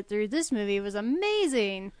had to sit through, this movie was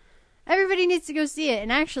amazing. Everybody needs to go see it.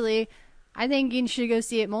 And actually, I think you should go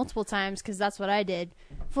see it multiple times because that's what I did.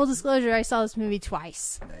 Full disclosure, I saw this movie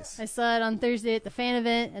twice. Nice. I saw it on Thursday at the fan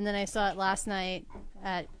event, and then I saw it last night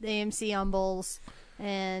at the AMC on Bowles.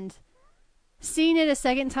 And seeing it a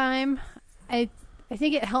second time, I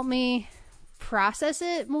think it helped me process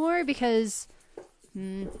it more because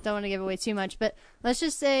don't want to give away too much, but let's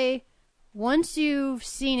just say once you've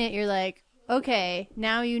seen it, you're like, okay,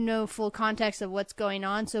 now you know full context of what's going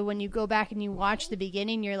on. So when you go back and you watch the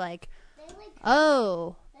beginning, you're like,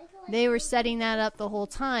 oh, they were setting that up the whole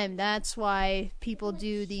time. That's why people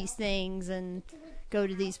do these things and go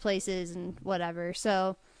to these places and whatever.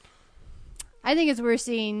 So I think it's worth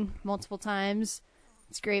seeing multiple times.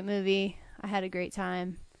 It's a great movie. I had a great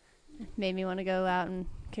time. It made me want to go out and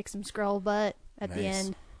kick some Skrull butt at the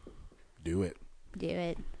end. Do it. Do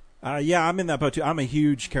it. Yeah, I'm in that boat too. I'm a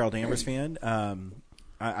huge Carol Danvers fan.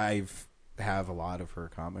 I have a lot of her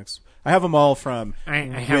comics. I have them all from. I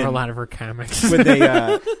have a lot of her comics.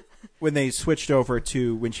 When they switched over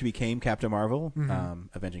to when she became Captain Marvel,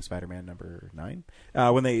 Avenging Spider-Man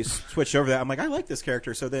 #9. When they switched over that, I'm like, I like this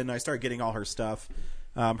character. So then I started getting all her stuff.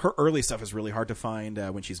 Her early stuff is really hard to find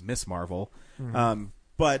when she's Miss Marvel.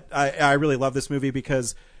 But I really love this movie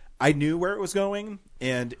because I knew where it was going,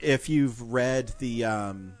 and if you've read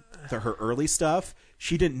her early stuff,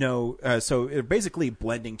 she didn't know. So it basically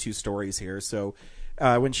blending two stories here. So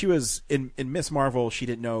when she was in Miss Marvel, she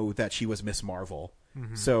didn't know that she was Miss Marvel.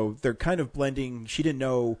 So they're kind of blending. She didn't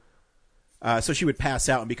know. So she would pass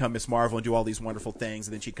out and become Miss Marvel and do all these wonderful things,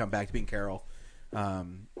 and then she'd come back to being Carol.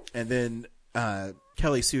 And then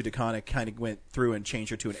Kelly Sue DeConnick kind of went through and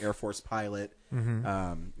changed her to an Air Force pilot,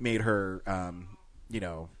 made her,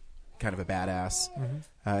 kind of a badass.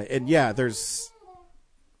 And yeah,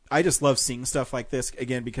 I just love seeing stuff like this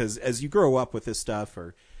again, because as you grow up with this stuff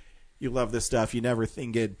or you love this stuff, you never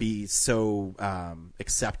think it'd be so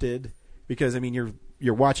accepted, because I mean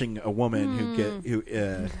you're watching a woman who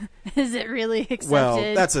is it really accepted?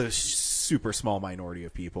 Well, that's a super small minority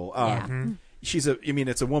of people.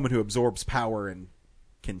 It's a woman who absorbs power and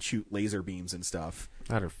can shoot laser beams and stuff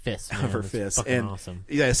out her fists. Out of her fists. And awesome.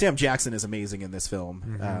 Yeah, Sam Jackson is amazing in this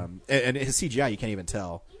film. And his CGI, you can't even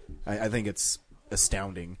tell. I think it's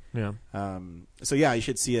astounding. Yeah. So yeah, you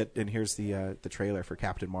should see it. And here's the trailer for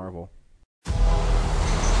Captain Marvel.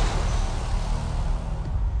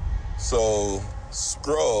 So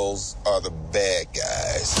Skrulls are the bad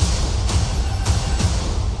guys.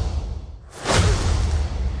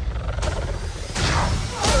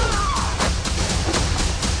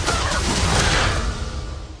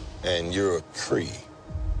 And you're a Kree,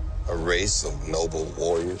 a race of noble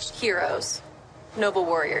warriors. Heroes. Noble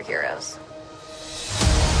warrior heroes.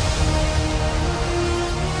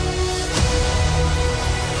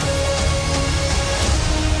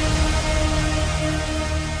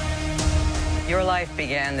 Your life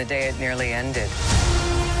began the day it nearly ended.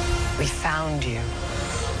 We found you.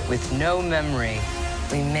 With no memory,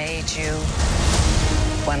 we made you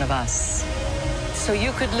one of us. So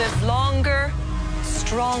you could live longer,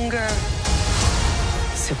 stronger,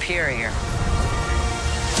 superior.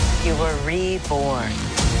 You were reborn.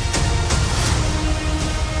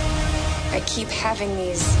 I keep having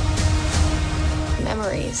these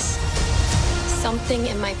memories. Something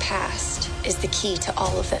in my past is the key to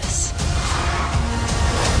all of this.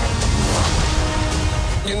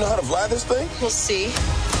 You know how to fly this thing? We'll see.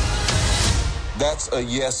 That's a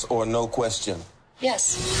yes or no question.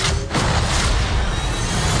 Yes.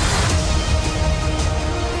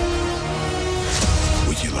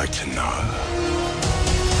 Would you like to know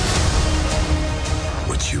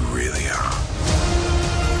what you really are?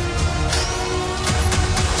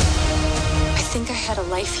 I think I had a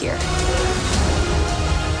life here.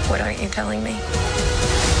 What aren't you telling me?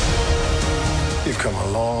 You've come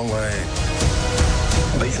a long way,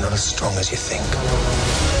 but you're not as strong as you think.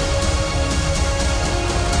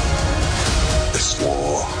 This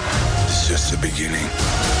war is just the beginning.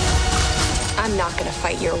 I'm not gonna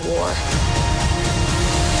fight your war.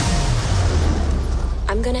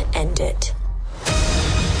 I'm gonna end it.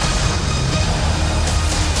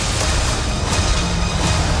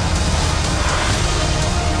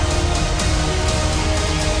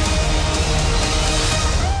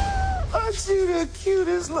 Aren't you the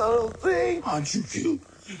cutest little thing? Aren't you cute?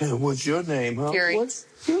 And what's your name, huh? Fury. What's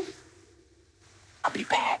cute? I'll be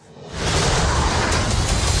back.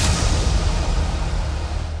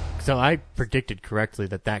 So I predicted correctly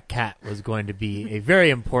that cat was going to be a very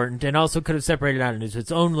important, and also could have separated out into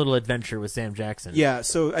its own little adventure with Sam Jackson. Yeah,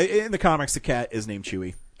 so in the comics, the cat is named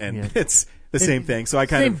Chewie, and Yeah. it's the same thing. So I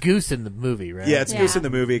kind Same of Goose in the movie, right? yeah, it's Goose Yeah. in the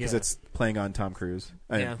movie because Yeah. it's playing on Tom Cruise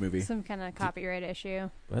movie. Some kind of copyright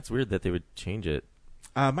issue. That's weird that they would change it.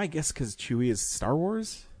 My guess because Chewie is Star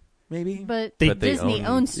Wars, maybe. But They Disney own-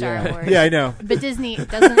 owns Star yeah. Wars. Yeah, I know. But Disney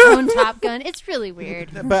doesn't own Top Gun. It's really weird.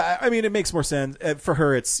 But I mean, it makes more sense for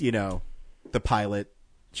her. It's the pilot.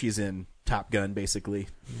 She's in Top Gun, basically.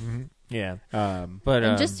 Yeah. But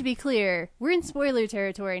And just to be clear, we're in spoiler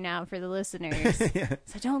territory now for the listeners.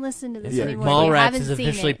 So don't listen to this Yeah. anymore. You Mallrats haven't is seen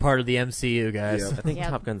officially it. part of the MCU, guys. Yeah. I think Yep.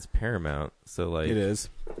 Top Gun's Paramount, so like it is.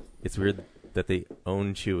 it's weird that they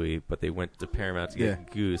own Chewie, but they went to Paramount to get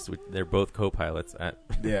Yeah. Goose. Which they're both co-pilots at.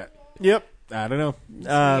 Yeah. Yep. I don't know.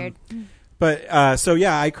 Weird. But so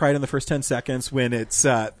yeah, I cried in the first 10 seconds when it's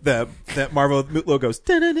that Marvel logo goes.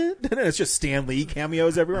 Da-da-da-da-da. It's just Stan Lee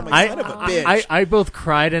cameos everywhere. I'm like, son of a bitch. I both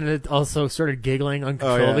cried and it also started giggling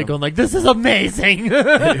uncontrollably, yeah. going like, "This is amazing!" It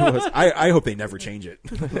was. I hope they never change it.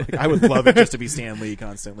 I would love it just to be Stan Lee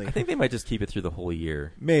constantly. I think they might just keep it through the whole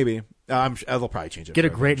year. Maybe. They'll probably change it. Get a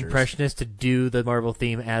for great Avengers. impressionist to do the Marvel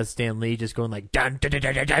theme as Stan Lee, just going like dun dun dun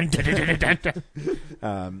dun dun dun dun dun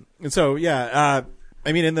dun. And so yeah,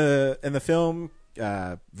 I mean in the film,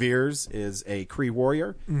 Veers is a Kree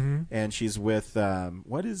warrior, and she's with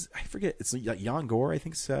what is I forget. It's Jan Gore, I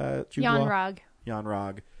think. Jan Rog. Jan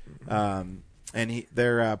Rog, and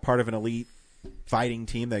they're part of an elite fighting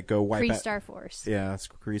team that go wipe Kree out. Star Force. Yeah, it's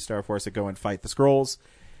Kree Star Force that go and fight the Skrulls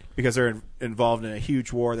because they're involved in a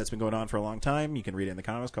huge war that's been going on for a long time. You can read it in the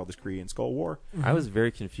comics called the Kree and Skull War. I was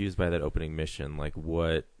very confused by that opening mission, like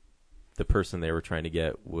what the person they were trying to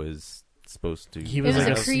get was supposed to. He It was like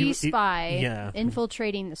a a- Kree spy yeah.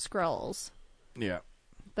 infiltrating the Skrulls. Yeah.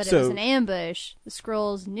 But So- it was an ambush. The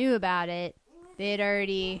Skrulls knew about it. They had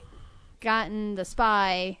already gotten the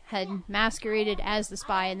spy, had masqueraded as the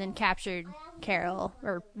spy, and then captured Carol,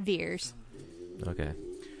 or Veers. Okay.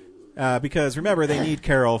 Because remember, they need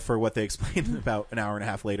Carol for what they explained about an hour and a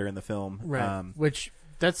half later in the film. Right. Which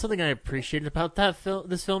that's something I appreciated about that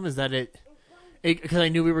this film is that it because I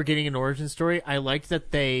knew we were getting an origin story. I liked that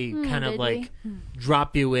they kind of did like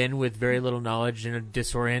drop you in with very little knowledge in a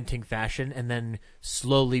disorienting fashion, and then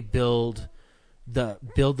slowly build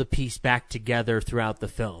the piece back together throughout the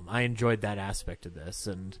film. I enjoyed that aspect of this,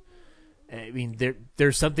 and I mean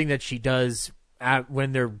there's something that she does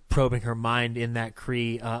when they're probing her mind in that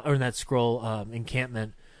Kree or in that Skrull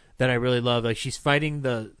encampment that I really love. Like she's fighting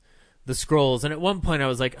the Skrulls, and at one point I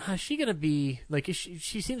was like, is she gonna be like?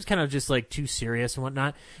 She seems kind of just like too serious and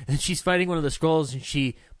whatnot. And she's fighting one of the Skrulls, and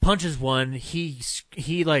she punches one. He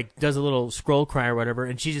like does a little Skrull cry or whatever,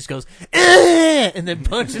 and she just goes, and then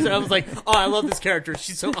punches her. I was like, oh, I love this character.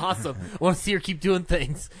 She's so awesome. I want to see her keep doing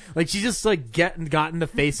things. Like she just like got in the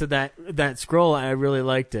face of that Skrull. I really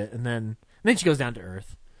liked it, and then she goes down to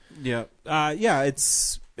Earth. Yeah.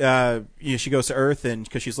 It's she goes to Earth and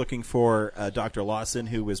because she's looking for Dr. Lawson,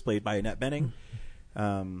 who was played by Annette Bening,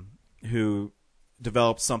 who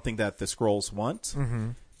developed something that the Skrulls want,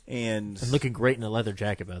 and looking great in a leather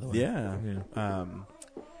jacket, by the way. Yeah.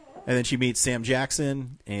 And then she meets Sam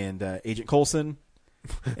Jackson and Agent Coulson.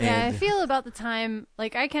 Yeah, I feel about the time,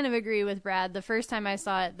 like, I kind of agree with Brad. The first time I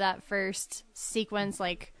saw it, that first sequence,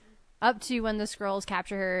 like, up to when the Skrulls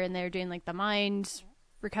capture her and they're doing, like, the mind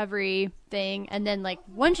recovery thing, and then, like,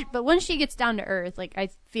 once she gets down to Earth, like, I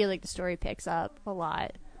feel like the story picks up a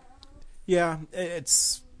lot. Yeah,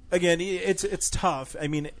 it's tough. I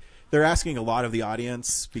mean, they're asking a lot of the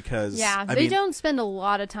audience because They don't spend a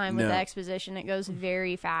lot of time with No. the exposition. It goes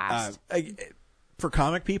very fast. For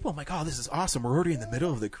comic people, I'm like, oh, this is awesome. We're already in the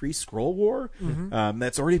middle of the Kree Skrull War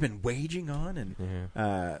that's already been waging on, and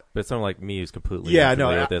but someone like me who's completely Yeah,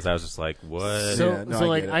 unfamiliar no, with this, I was just like, what? So, Yeah,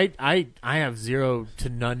 no, I get I have zero to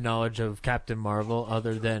none knowledge of Captain Marvel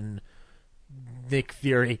other than Nick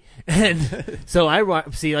Fury, and so I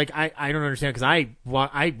don't understand because I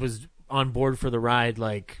was on board for the ride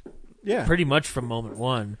pretty much from moment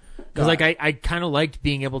one because I kind of liked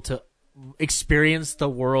being able to experience the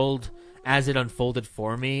world as it unfolded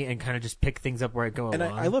for me and kind of just pick things up where I go And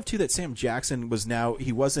along. I love too that Sam Jackson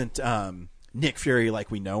he wasn't Nick Fury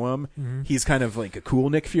like we know him. He's kind of like a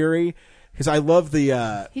cool Nick Fury. because I love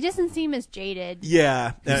the. He doesn't seem as jaded.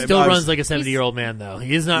 Yeah, he still runs like a 70-year-old man, though.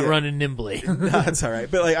 He is not running nimbly. No, that's all right.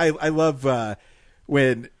 But like, I love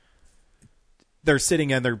when they're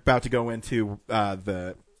sitting and they're about to go into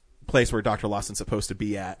the place where Dr. Lawson's supposed to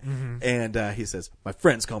be at, and he says, "My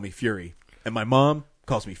friends call me Fury, and my mom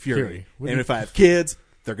calls me Fury. And if I have kids,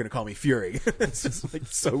 they're going to call me Fury." It's just like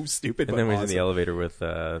so stupid. And but then when awesome. he's in the elevator with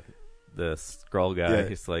the Skrull guy,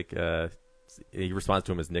 he's like, he responds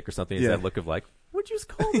to him as Nick or something. He's that look of like, "What'd you just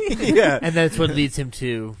call me?" Yeah, and that's what leads him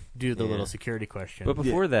to do the little security question. But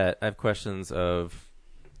before that, I have questions of.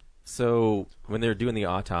 So when they're doing the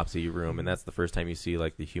autopsy room, and that's the first time you see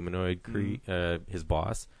like the humanoid his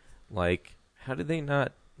boss, like how did they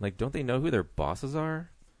not like? Don't they know who their bosses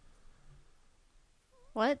are?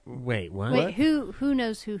 What? Wait, what? Wait, who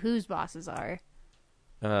knows whose bosses are?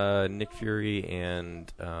 Nick Fury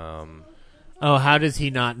and. How does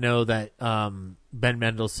he not know that Ben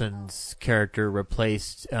Mendelsohn's character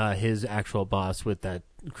replaced his actual boss with that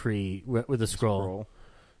Kree with the Skrull?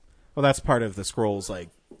 Well, that's part of the Skrull's like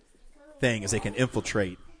thing is they can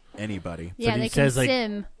infiltrate anybody. Yeah, they can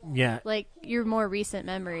sim. Yeah, like your more recent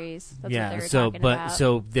memories. That's what they were so talking about.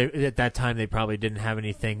 so at that time they probably didn't have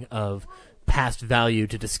anything of past value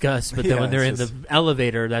to discuss. But then when they're in the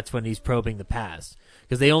elevator, that's when he's probing the past.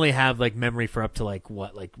 Because they only have like memory for up to like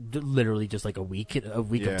what, like literally just like a week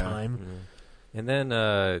of time. And then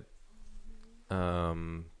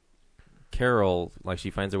Carol, like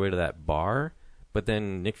she finds her way to that bar, but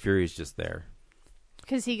then Nick Fury's just there.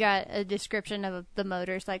 Because he got a description of the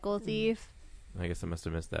motorcycle thief. I guess I must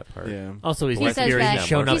have missed that part. Yeah. Also, he says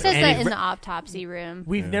that in the autopsy room.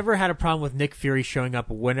 We've never had a problem with Nick Fury showing up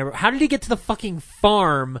whenever. How did he get to the fucking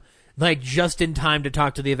farm? Like just in time to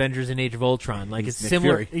talk to the Avengers in Age of Ultron. Like He's it's Nick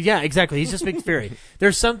similar. Fury. Yeah, exactly. He's just Nick Fury.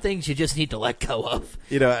 There's some things you just need to let go of.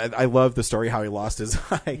 You know, I love the story how he lost his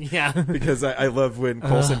eye. Yeah. Because I love when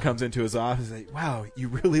Coulson comes into his office and like, wow, you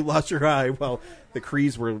really lost your eye. Well, the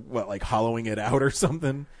Krees were like hollowing it out or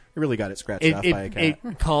something. He really got it scratched off by a cat.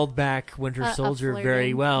 It called back Winter Soldier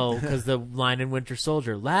very well because the line in Winter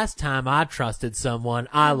Soldier, "Last time I trusted someone,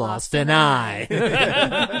 I lost an eye."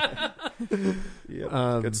 Yep,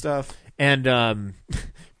 good stuff. And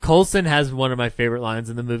Coulson has one of my favorite lines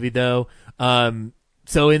in the movie, though.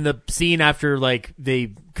 So in the scene after like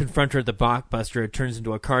they confront her at the Blockbuster, it turns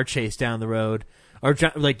into a car chase down the road, or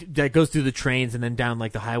like that goes through the trains and then down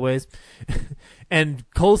like the highways. And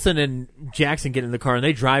Coulson and Jackson get in the car and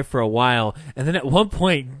they drive for a while, and then at one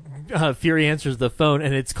point Fury answers the phone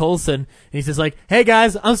and it's Coulson, and he says like, "Hey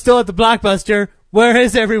guys, I'm still at the Blockbuster. Where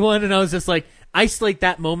is everyone?" And I was just like, isolate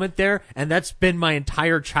that moment there, and that's been my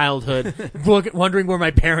entire childhood, wondering where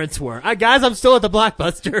my parents were. Guys, I'm still at the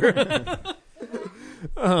Blockbuster.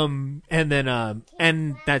 And then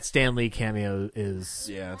and that Stan Lee cameo is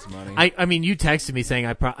it's money. I mean, you texted me saying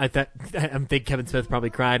I think Kevin Smith probably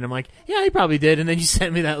cried, and I'm like, yeah, he probably did. And then you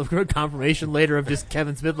sent me that confirmation later of just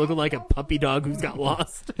Kevin Smith looking like a puppy dog who's got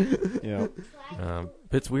lost. Yeah.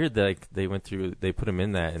 But it's weird that like, they put him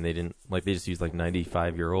in that and they didn't like they just used like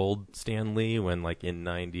 95-year-old Stan Lee when like in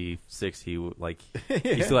 96 he like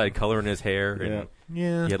he still had color in his hair and he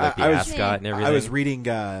had like the ascot and everything. I was reading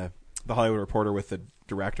the Hollywood Reporter with the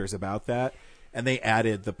directors about that, and they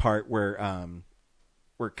added the part where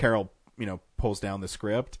Carol pulls down the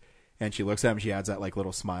script and she looks at him, she adds that like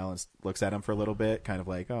little smile and looks at him for a little bit, kind of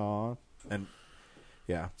like aw, and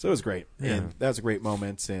so it was great. And that was a great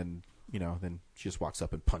moment. And then she just walks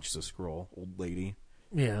up and punches a Skrull old lady.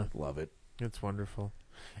 Yeah, love it. It's wonderful.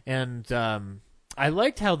 And I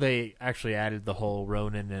liked how they actually added the whole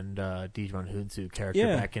Ronan and Djimon Hounsou character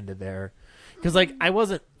back into there. Because like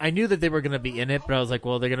I knew that they were going to be in it, but I was like,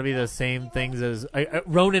 well, they're going to be the same things as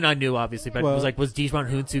Ronan. I knew obviously, but I was like, was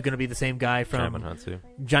Djimon Hounsou going to be the same guy from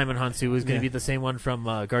Djimon Hounsou was going to be the same one from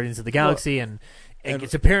Guardians of the Galaxy, and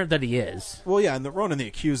it's apparent that he is. Well, yeah, and the Ronan the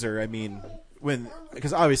Accuser. I mean,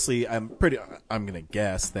 because obviously I'm going to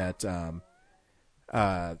guess that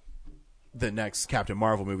the next Captain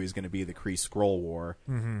Marvel movie is going to be the Kree Skrull War,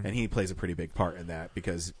 and he plays a pretty big part in that.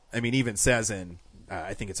 Because I mean, even says in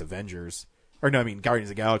I think it's Avengers. Or no, I mean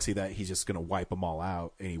Guardians of the Galaxy that he's just going to wipe them all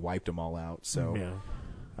out, and he wiped them all out. So,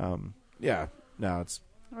 it's.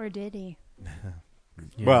 Or did he?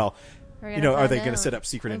 Well, are they going to set up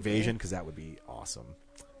Secret Invasion? Because that would be awesome.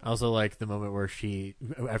 I also like the moment where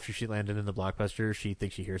after she landed in the Blockbuster, she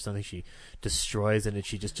thinks she hears something, she destroys, and then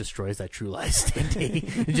she just destroys that True Lies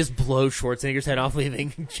standee and just blows Schwarzenegger's head off,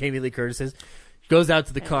 leaving Jamie Lee Curtis's. Goes out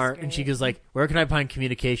to the car and she goes like, "Where can I find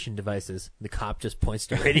communication devices?" And the cop just points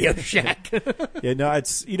to Radio Shack.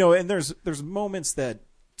 It's and there's moments that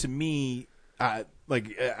to me, like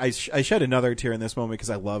like I shed another tear in this moment because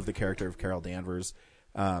I love the character of Carol Danvers.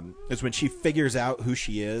 Is when she figures out who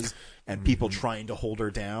she is and people trying to hold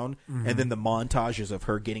her down, and then the montages of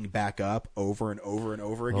her getting back up over and over and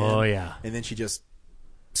over again. Oh, yeah. And then she just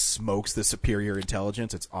smokes the superior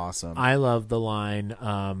intelligence. It's awesome. I love the line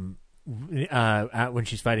when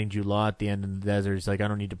she's fighting Jude Law at the end in the desert. It's like, I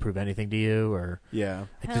don't need to prove anything to you. Or yeah.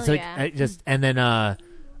 It's like, and then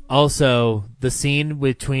also the scene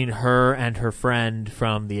between her and her friend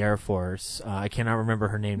from the Air Force. I cannot remember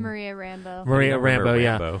her name. Maria Rambo. Maria Rambo,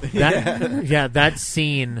 yeah. That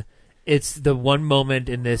scene, it's the one moment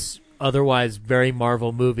in this otherwise very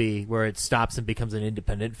Marvel movie where it stops and becomes an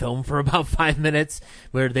independent film for about 5 minutes,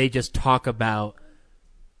 where they just talk about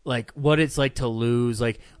like what it's like to lose,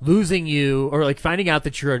 like losing you, or like finding out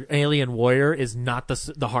that you're an alien warrior is not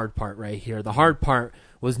the hard part right here. The hard part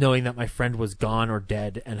was knowing that my friend was gone or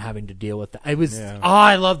dead and having to deal with that.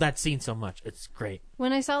 I love that scene so much. It's great.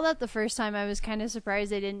 When I saw that the first time, I was kind of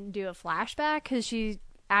surprised they didn't do a flashback, because she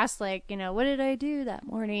asked, like, what did I do that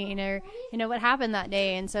morning, or what happened that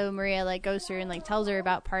day. And so Maria like goes through and like tells her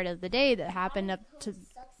about part of the day that happened up to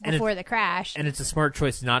before the crash. And it's a smart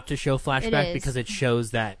choice not to show flashback because it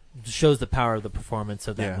shows the power of the performance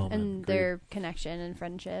of that moment and their connection and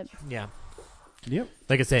friendship. Yeah. Yep.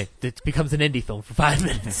 Like I say, it becomes an indie film for 5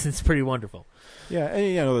 minutes. It's pretty wonderful. Yeah,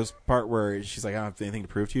 and this part where she's like, I don't have anything to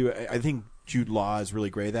prove to you. I think Jude Law is really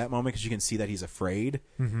great at that moment because you can see that he's afraid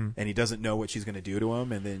and he doesn't know what she's going to do to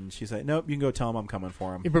him. And then she's like, nope, you can go tell him I'm coming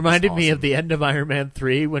for him. It reminded me of the end of Iron Man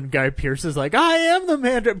 3 when Guy Pearce is like, I am the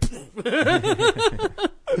man.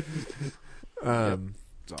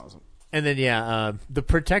 It's awesome. And then, the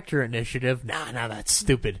Protector Initiative. Nah, that's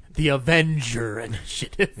stupid. The Avenger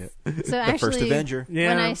Initiative. So actually, the first Avenger.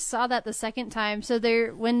 When I saw that the second time, so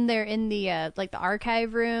when they're in the the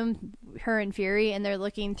archive room, her and Fury, and they're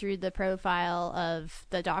looking through the profile of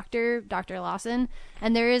the Dr. Lawson,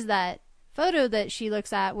 and there is that photo that she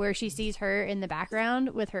looks at where she sees her in the background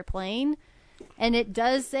with her plane, and it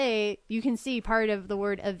does say, you can see part of the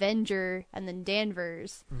word Avenger and then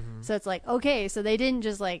Danvers. So it's like, okay, so they didn't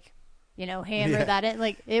just hammer that in.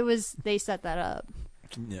 Like, they set that up.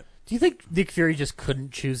 Yep. Do you think Nick Fury just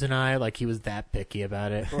couldn't choose an eye? Like, he was that picky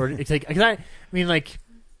about it? Or it's like, I don't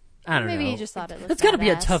know. Maybe he just thought it looked It's got to be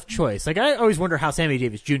a badass. tough choice. Like, I always wonder how Sammy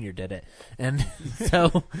Davis Jr. did it. And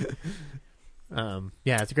so,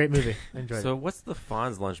 it's a great movie. I enjoyed it. So what's the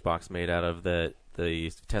Fonz lunchbox made out of that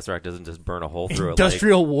the Tesseract doesn't just burn a hole through it?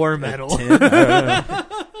 Industrial war metal.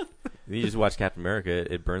 You just watch Captain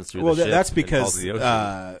America, it burns through well, the ship that's and because falls to the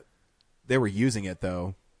ocean. they were using it,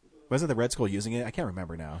 though. Wasn't the Red Skull using it? I can't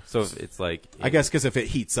remember now. So it's like... I guess because if it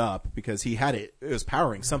heats up, because he had it was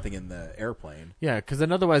powering something in the airplane. Yeah, because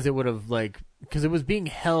then otherwise it would have, because it was being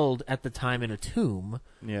held at the time in a tomb.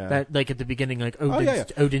 Yeah. That, at the beginning, In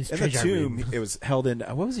Odin's the treasure tomb, room. it was held in...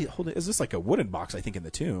 What was he holding? Is this like a wooden box, I think, in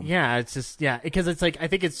the tomb? Yeah, it's just... Yeah, because it's I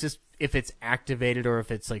think it's just if it's activated or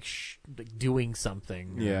if it's, doing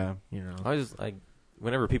something. Yeah. I was just,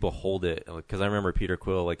 whenever people hold it, because I remember Peter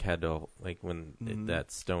Quill had to when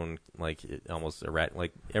that stone it almost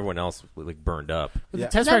everyone else burned up. But the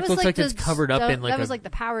Tesseract looks like it's covered up in that was the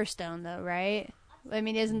Power Stone, though, right? I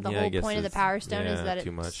mean, isn't the whole point of the Power Stone is that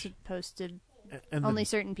it's supposed to only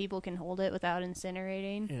certain people can hold it without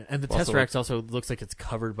incinerating? Yeah, and the Tesseract also looks like it's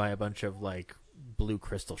covered by a bunch of blue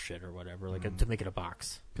crystal shit or whatever, to make it a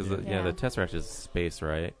box. Because the Tesseract is space,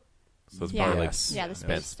 right? So it's probably the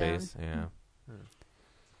space stone. Yeah.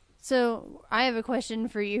 So I have a question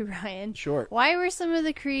for you, Ryan. Sure. Why were some of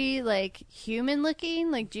the Kree human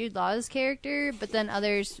looking, like Jude Law's character, but then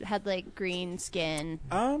others had green skin?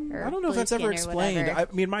 I don't know if that's ever explained. I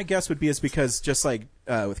mean, my guess would be it's because just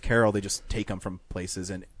with Carol, they just take them from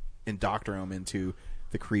places and indoctor them into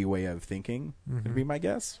the Kree way of thinking. Would be my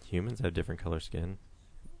guess. Humans have different color skin.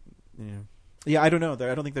 Yeah, I don't know.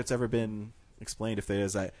 I don't think that's ever been explained. If there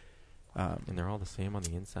is, and they're all the same on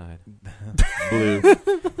the inside. Blue.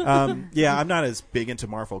 Yeah, I'm not as big into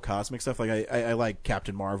Marvel cosmic stuff. I like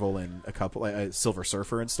Captain Marvel and a couple Silver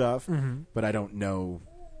Surfer and stuff, but I don't know.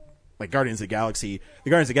 Guardians of the Galaxy. The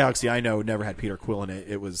Guardians of the Galaxy I know never had Peter Quill in it.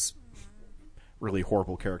 It was really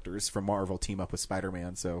horrible characters from Marvel team up with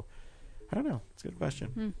Spider-Man. So I don't know. It's a good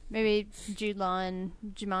question. Maybe Jude Law and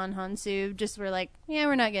Jimon Hansu just were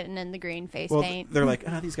we're not getting in the green face paint. They're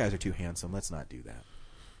these guys are too handsome. Let's not do that.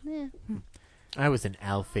 Yeah. I was an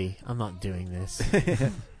Alfie. I'm not doing this. He's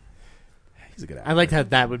a good actor. I liked how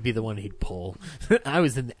that would be the one he'd pull. I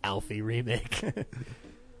was in the Alfie remake.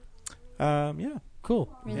 Yeah.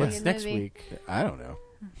 Cool. Really What's good next movie. week? I don't know.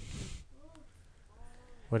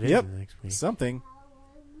 What is next week? Something.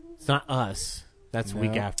 It's not Us. That's No.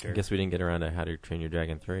 week after. I guess we didn't get around to How to Train Your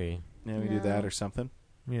Dragon 3, Yeah, we do that or something.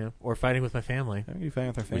 Yeah, or Fighting with My Family. Yeah, we do Fighting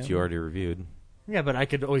with our family. which you already reviewed. Yeah, but I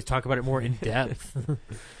could always talk about it more in depth.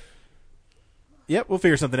 Yep, we'll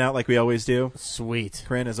figure something out like we always do. Sweet.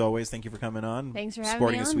 Corinne, as always, thank you for coming on. Thanks for having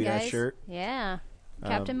Sporting me a on, sweet-ass guys. shirt. Yeah.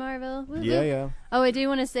 Captain Marvel. Woo-hoo. Yeah, yeah. Oh, I do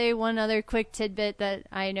want to say one other quick tidbit that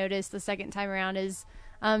I noticed the second time around is,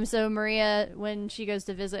 so Maria, when she goes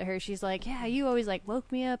to visit her, she's like, yeah, you always, like,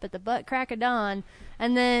 woke me up at the butt crack of dawn.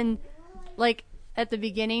 And then, like, at the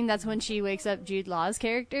beginning, that's when she wakes up Jude Law's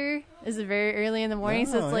character. Is it very early in the morning?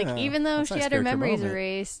 So Oh, it's like, yeah. even though That's she a nice had her character memories moment.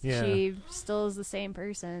 erased, Yeah. she still is the same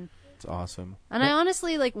person. It's awesome. And I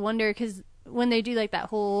honestly, like, wonder, because when they do, like, that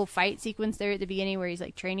whole fight sequence there at the beginning where he's,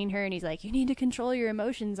 like, training her and he's like, you need to control your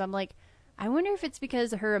emotions, I'm like, I wonder if it's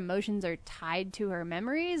because her emotions are tied to her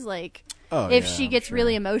memories. Like, if she gets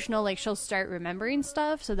really emotional, like, she'll start remembering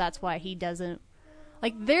stuff, so that's why he doesn't.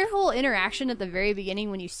 Like, their whole interaction at the very beginning,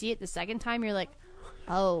 when you see it the second time, you're like,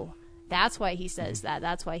 oh, that's why he says that.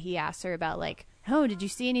 That's why he asks her about, like, oh, did you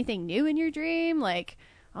see anything new in your dream? Like,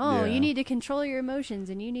 oh, Yeah. you need to control your emotions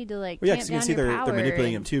and you need to, like, Well, yeah, tamp because you can down see your they're power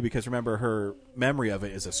manipulating him and- too. Because remember, her memory of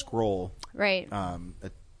it is a scroll, Right.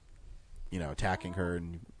 attacking her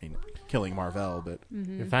and killing Marvel. But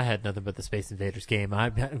Mm-hmm. If I had nothing but the Space Invaders game,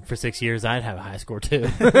 for 6 years, I'd have a high score too.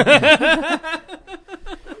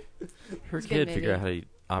 Her It's a good kid figured movie. out how to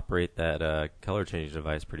operate that color changing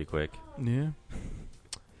device pretty quick. yeah.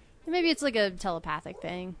 Maybe it's like a telepathic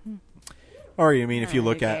thing. Or you mean if you Who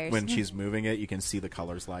look at cares? when she's moving it, you can see the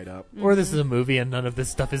colors light up. Or this is a movie and none of this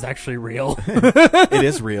stuff is actually real. It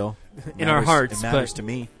is real It In our matters- hearts, It matters but- to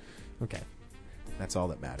me. Okay, That's all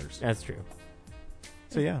that matters. that's true.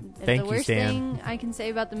 So yeah, If Thank the you, worst Stan. thing I can say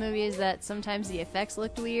about the movie is that sometimes the effects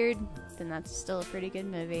looked weird, then that's still a pretty good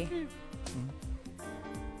movie.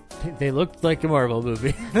 They looked like a Marvel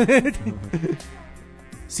movie.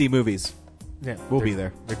 see movies. Yeah, We'll they're- be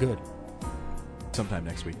there They're good. sometime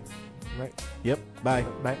next week. Right. Yep. Bye.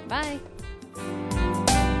 Bye. Bye.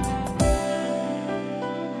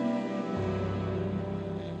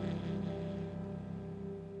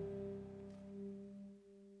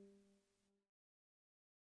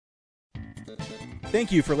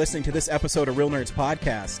 Thank you for listening to this episode of Real Nerds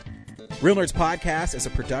Podcast. Real Nerds Podcast is a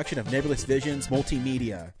production of Nebulous Visions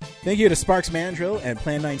Multimedia. Thank you to Sparks Mandrill and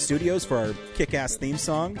Plan 9 Studios for our kick-ass theme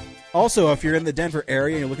song. Also, if you're in the Denver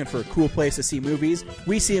area and you're looking for a cool place to see movies,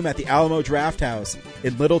 we see them at the Alamo Drafthouse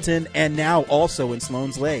in Littleton and now also in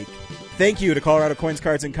Sloan's Lake. Thank you to Colorado Coins,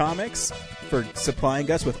 Cards, and Comics for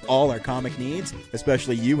supplying us with all our comic needs,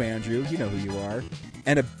 especially you, Andrew. You know who you are.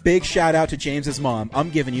 And a big shout out to James's mom. I'm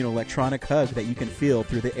giving you an electronic hug that you can feel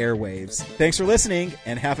through the airwaves. Thanks for listening,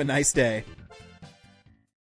 and have a nice day.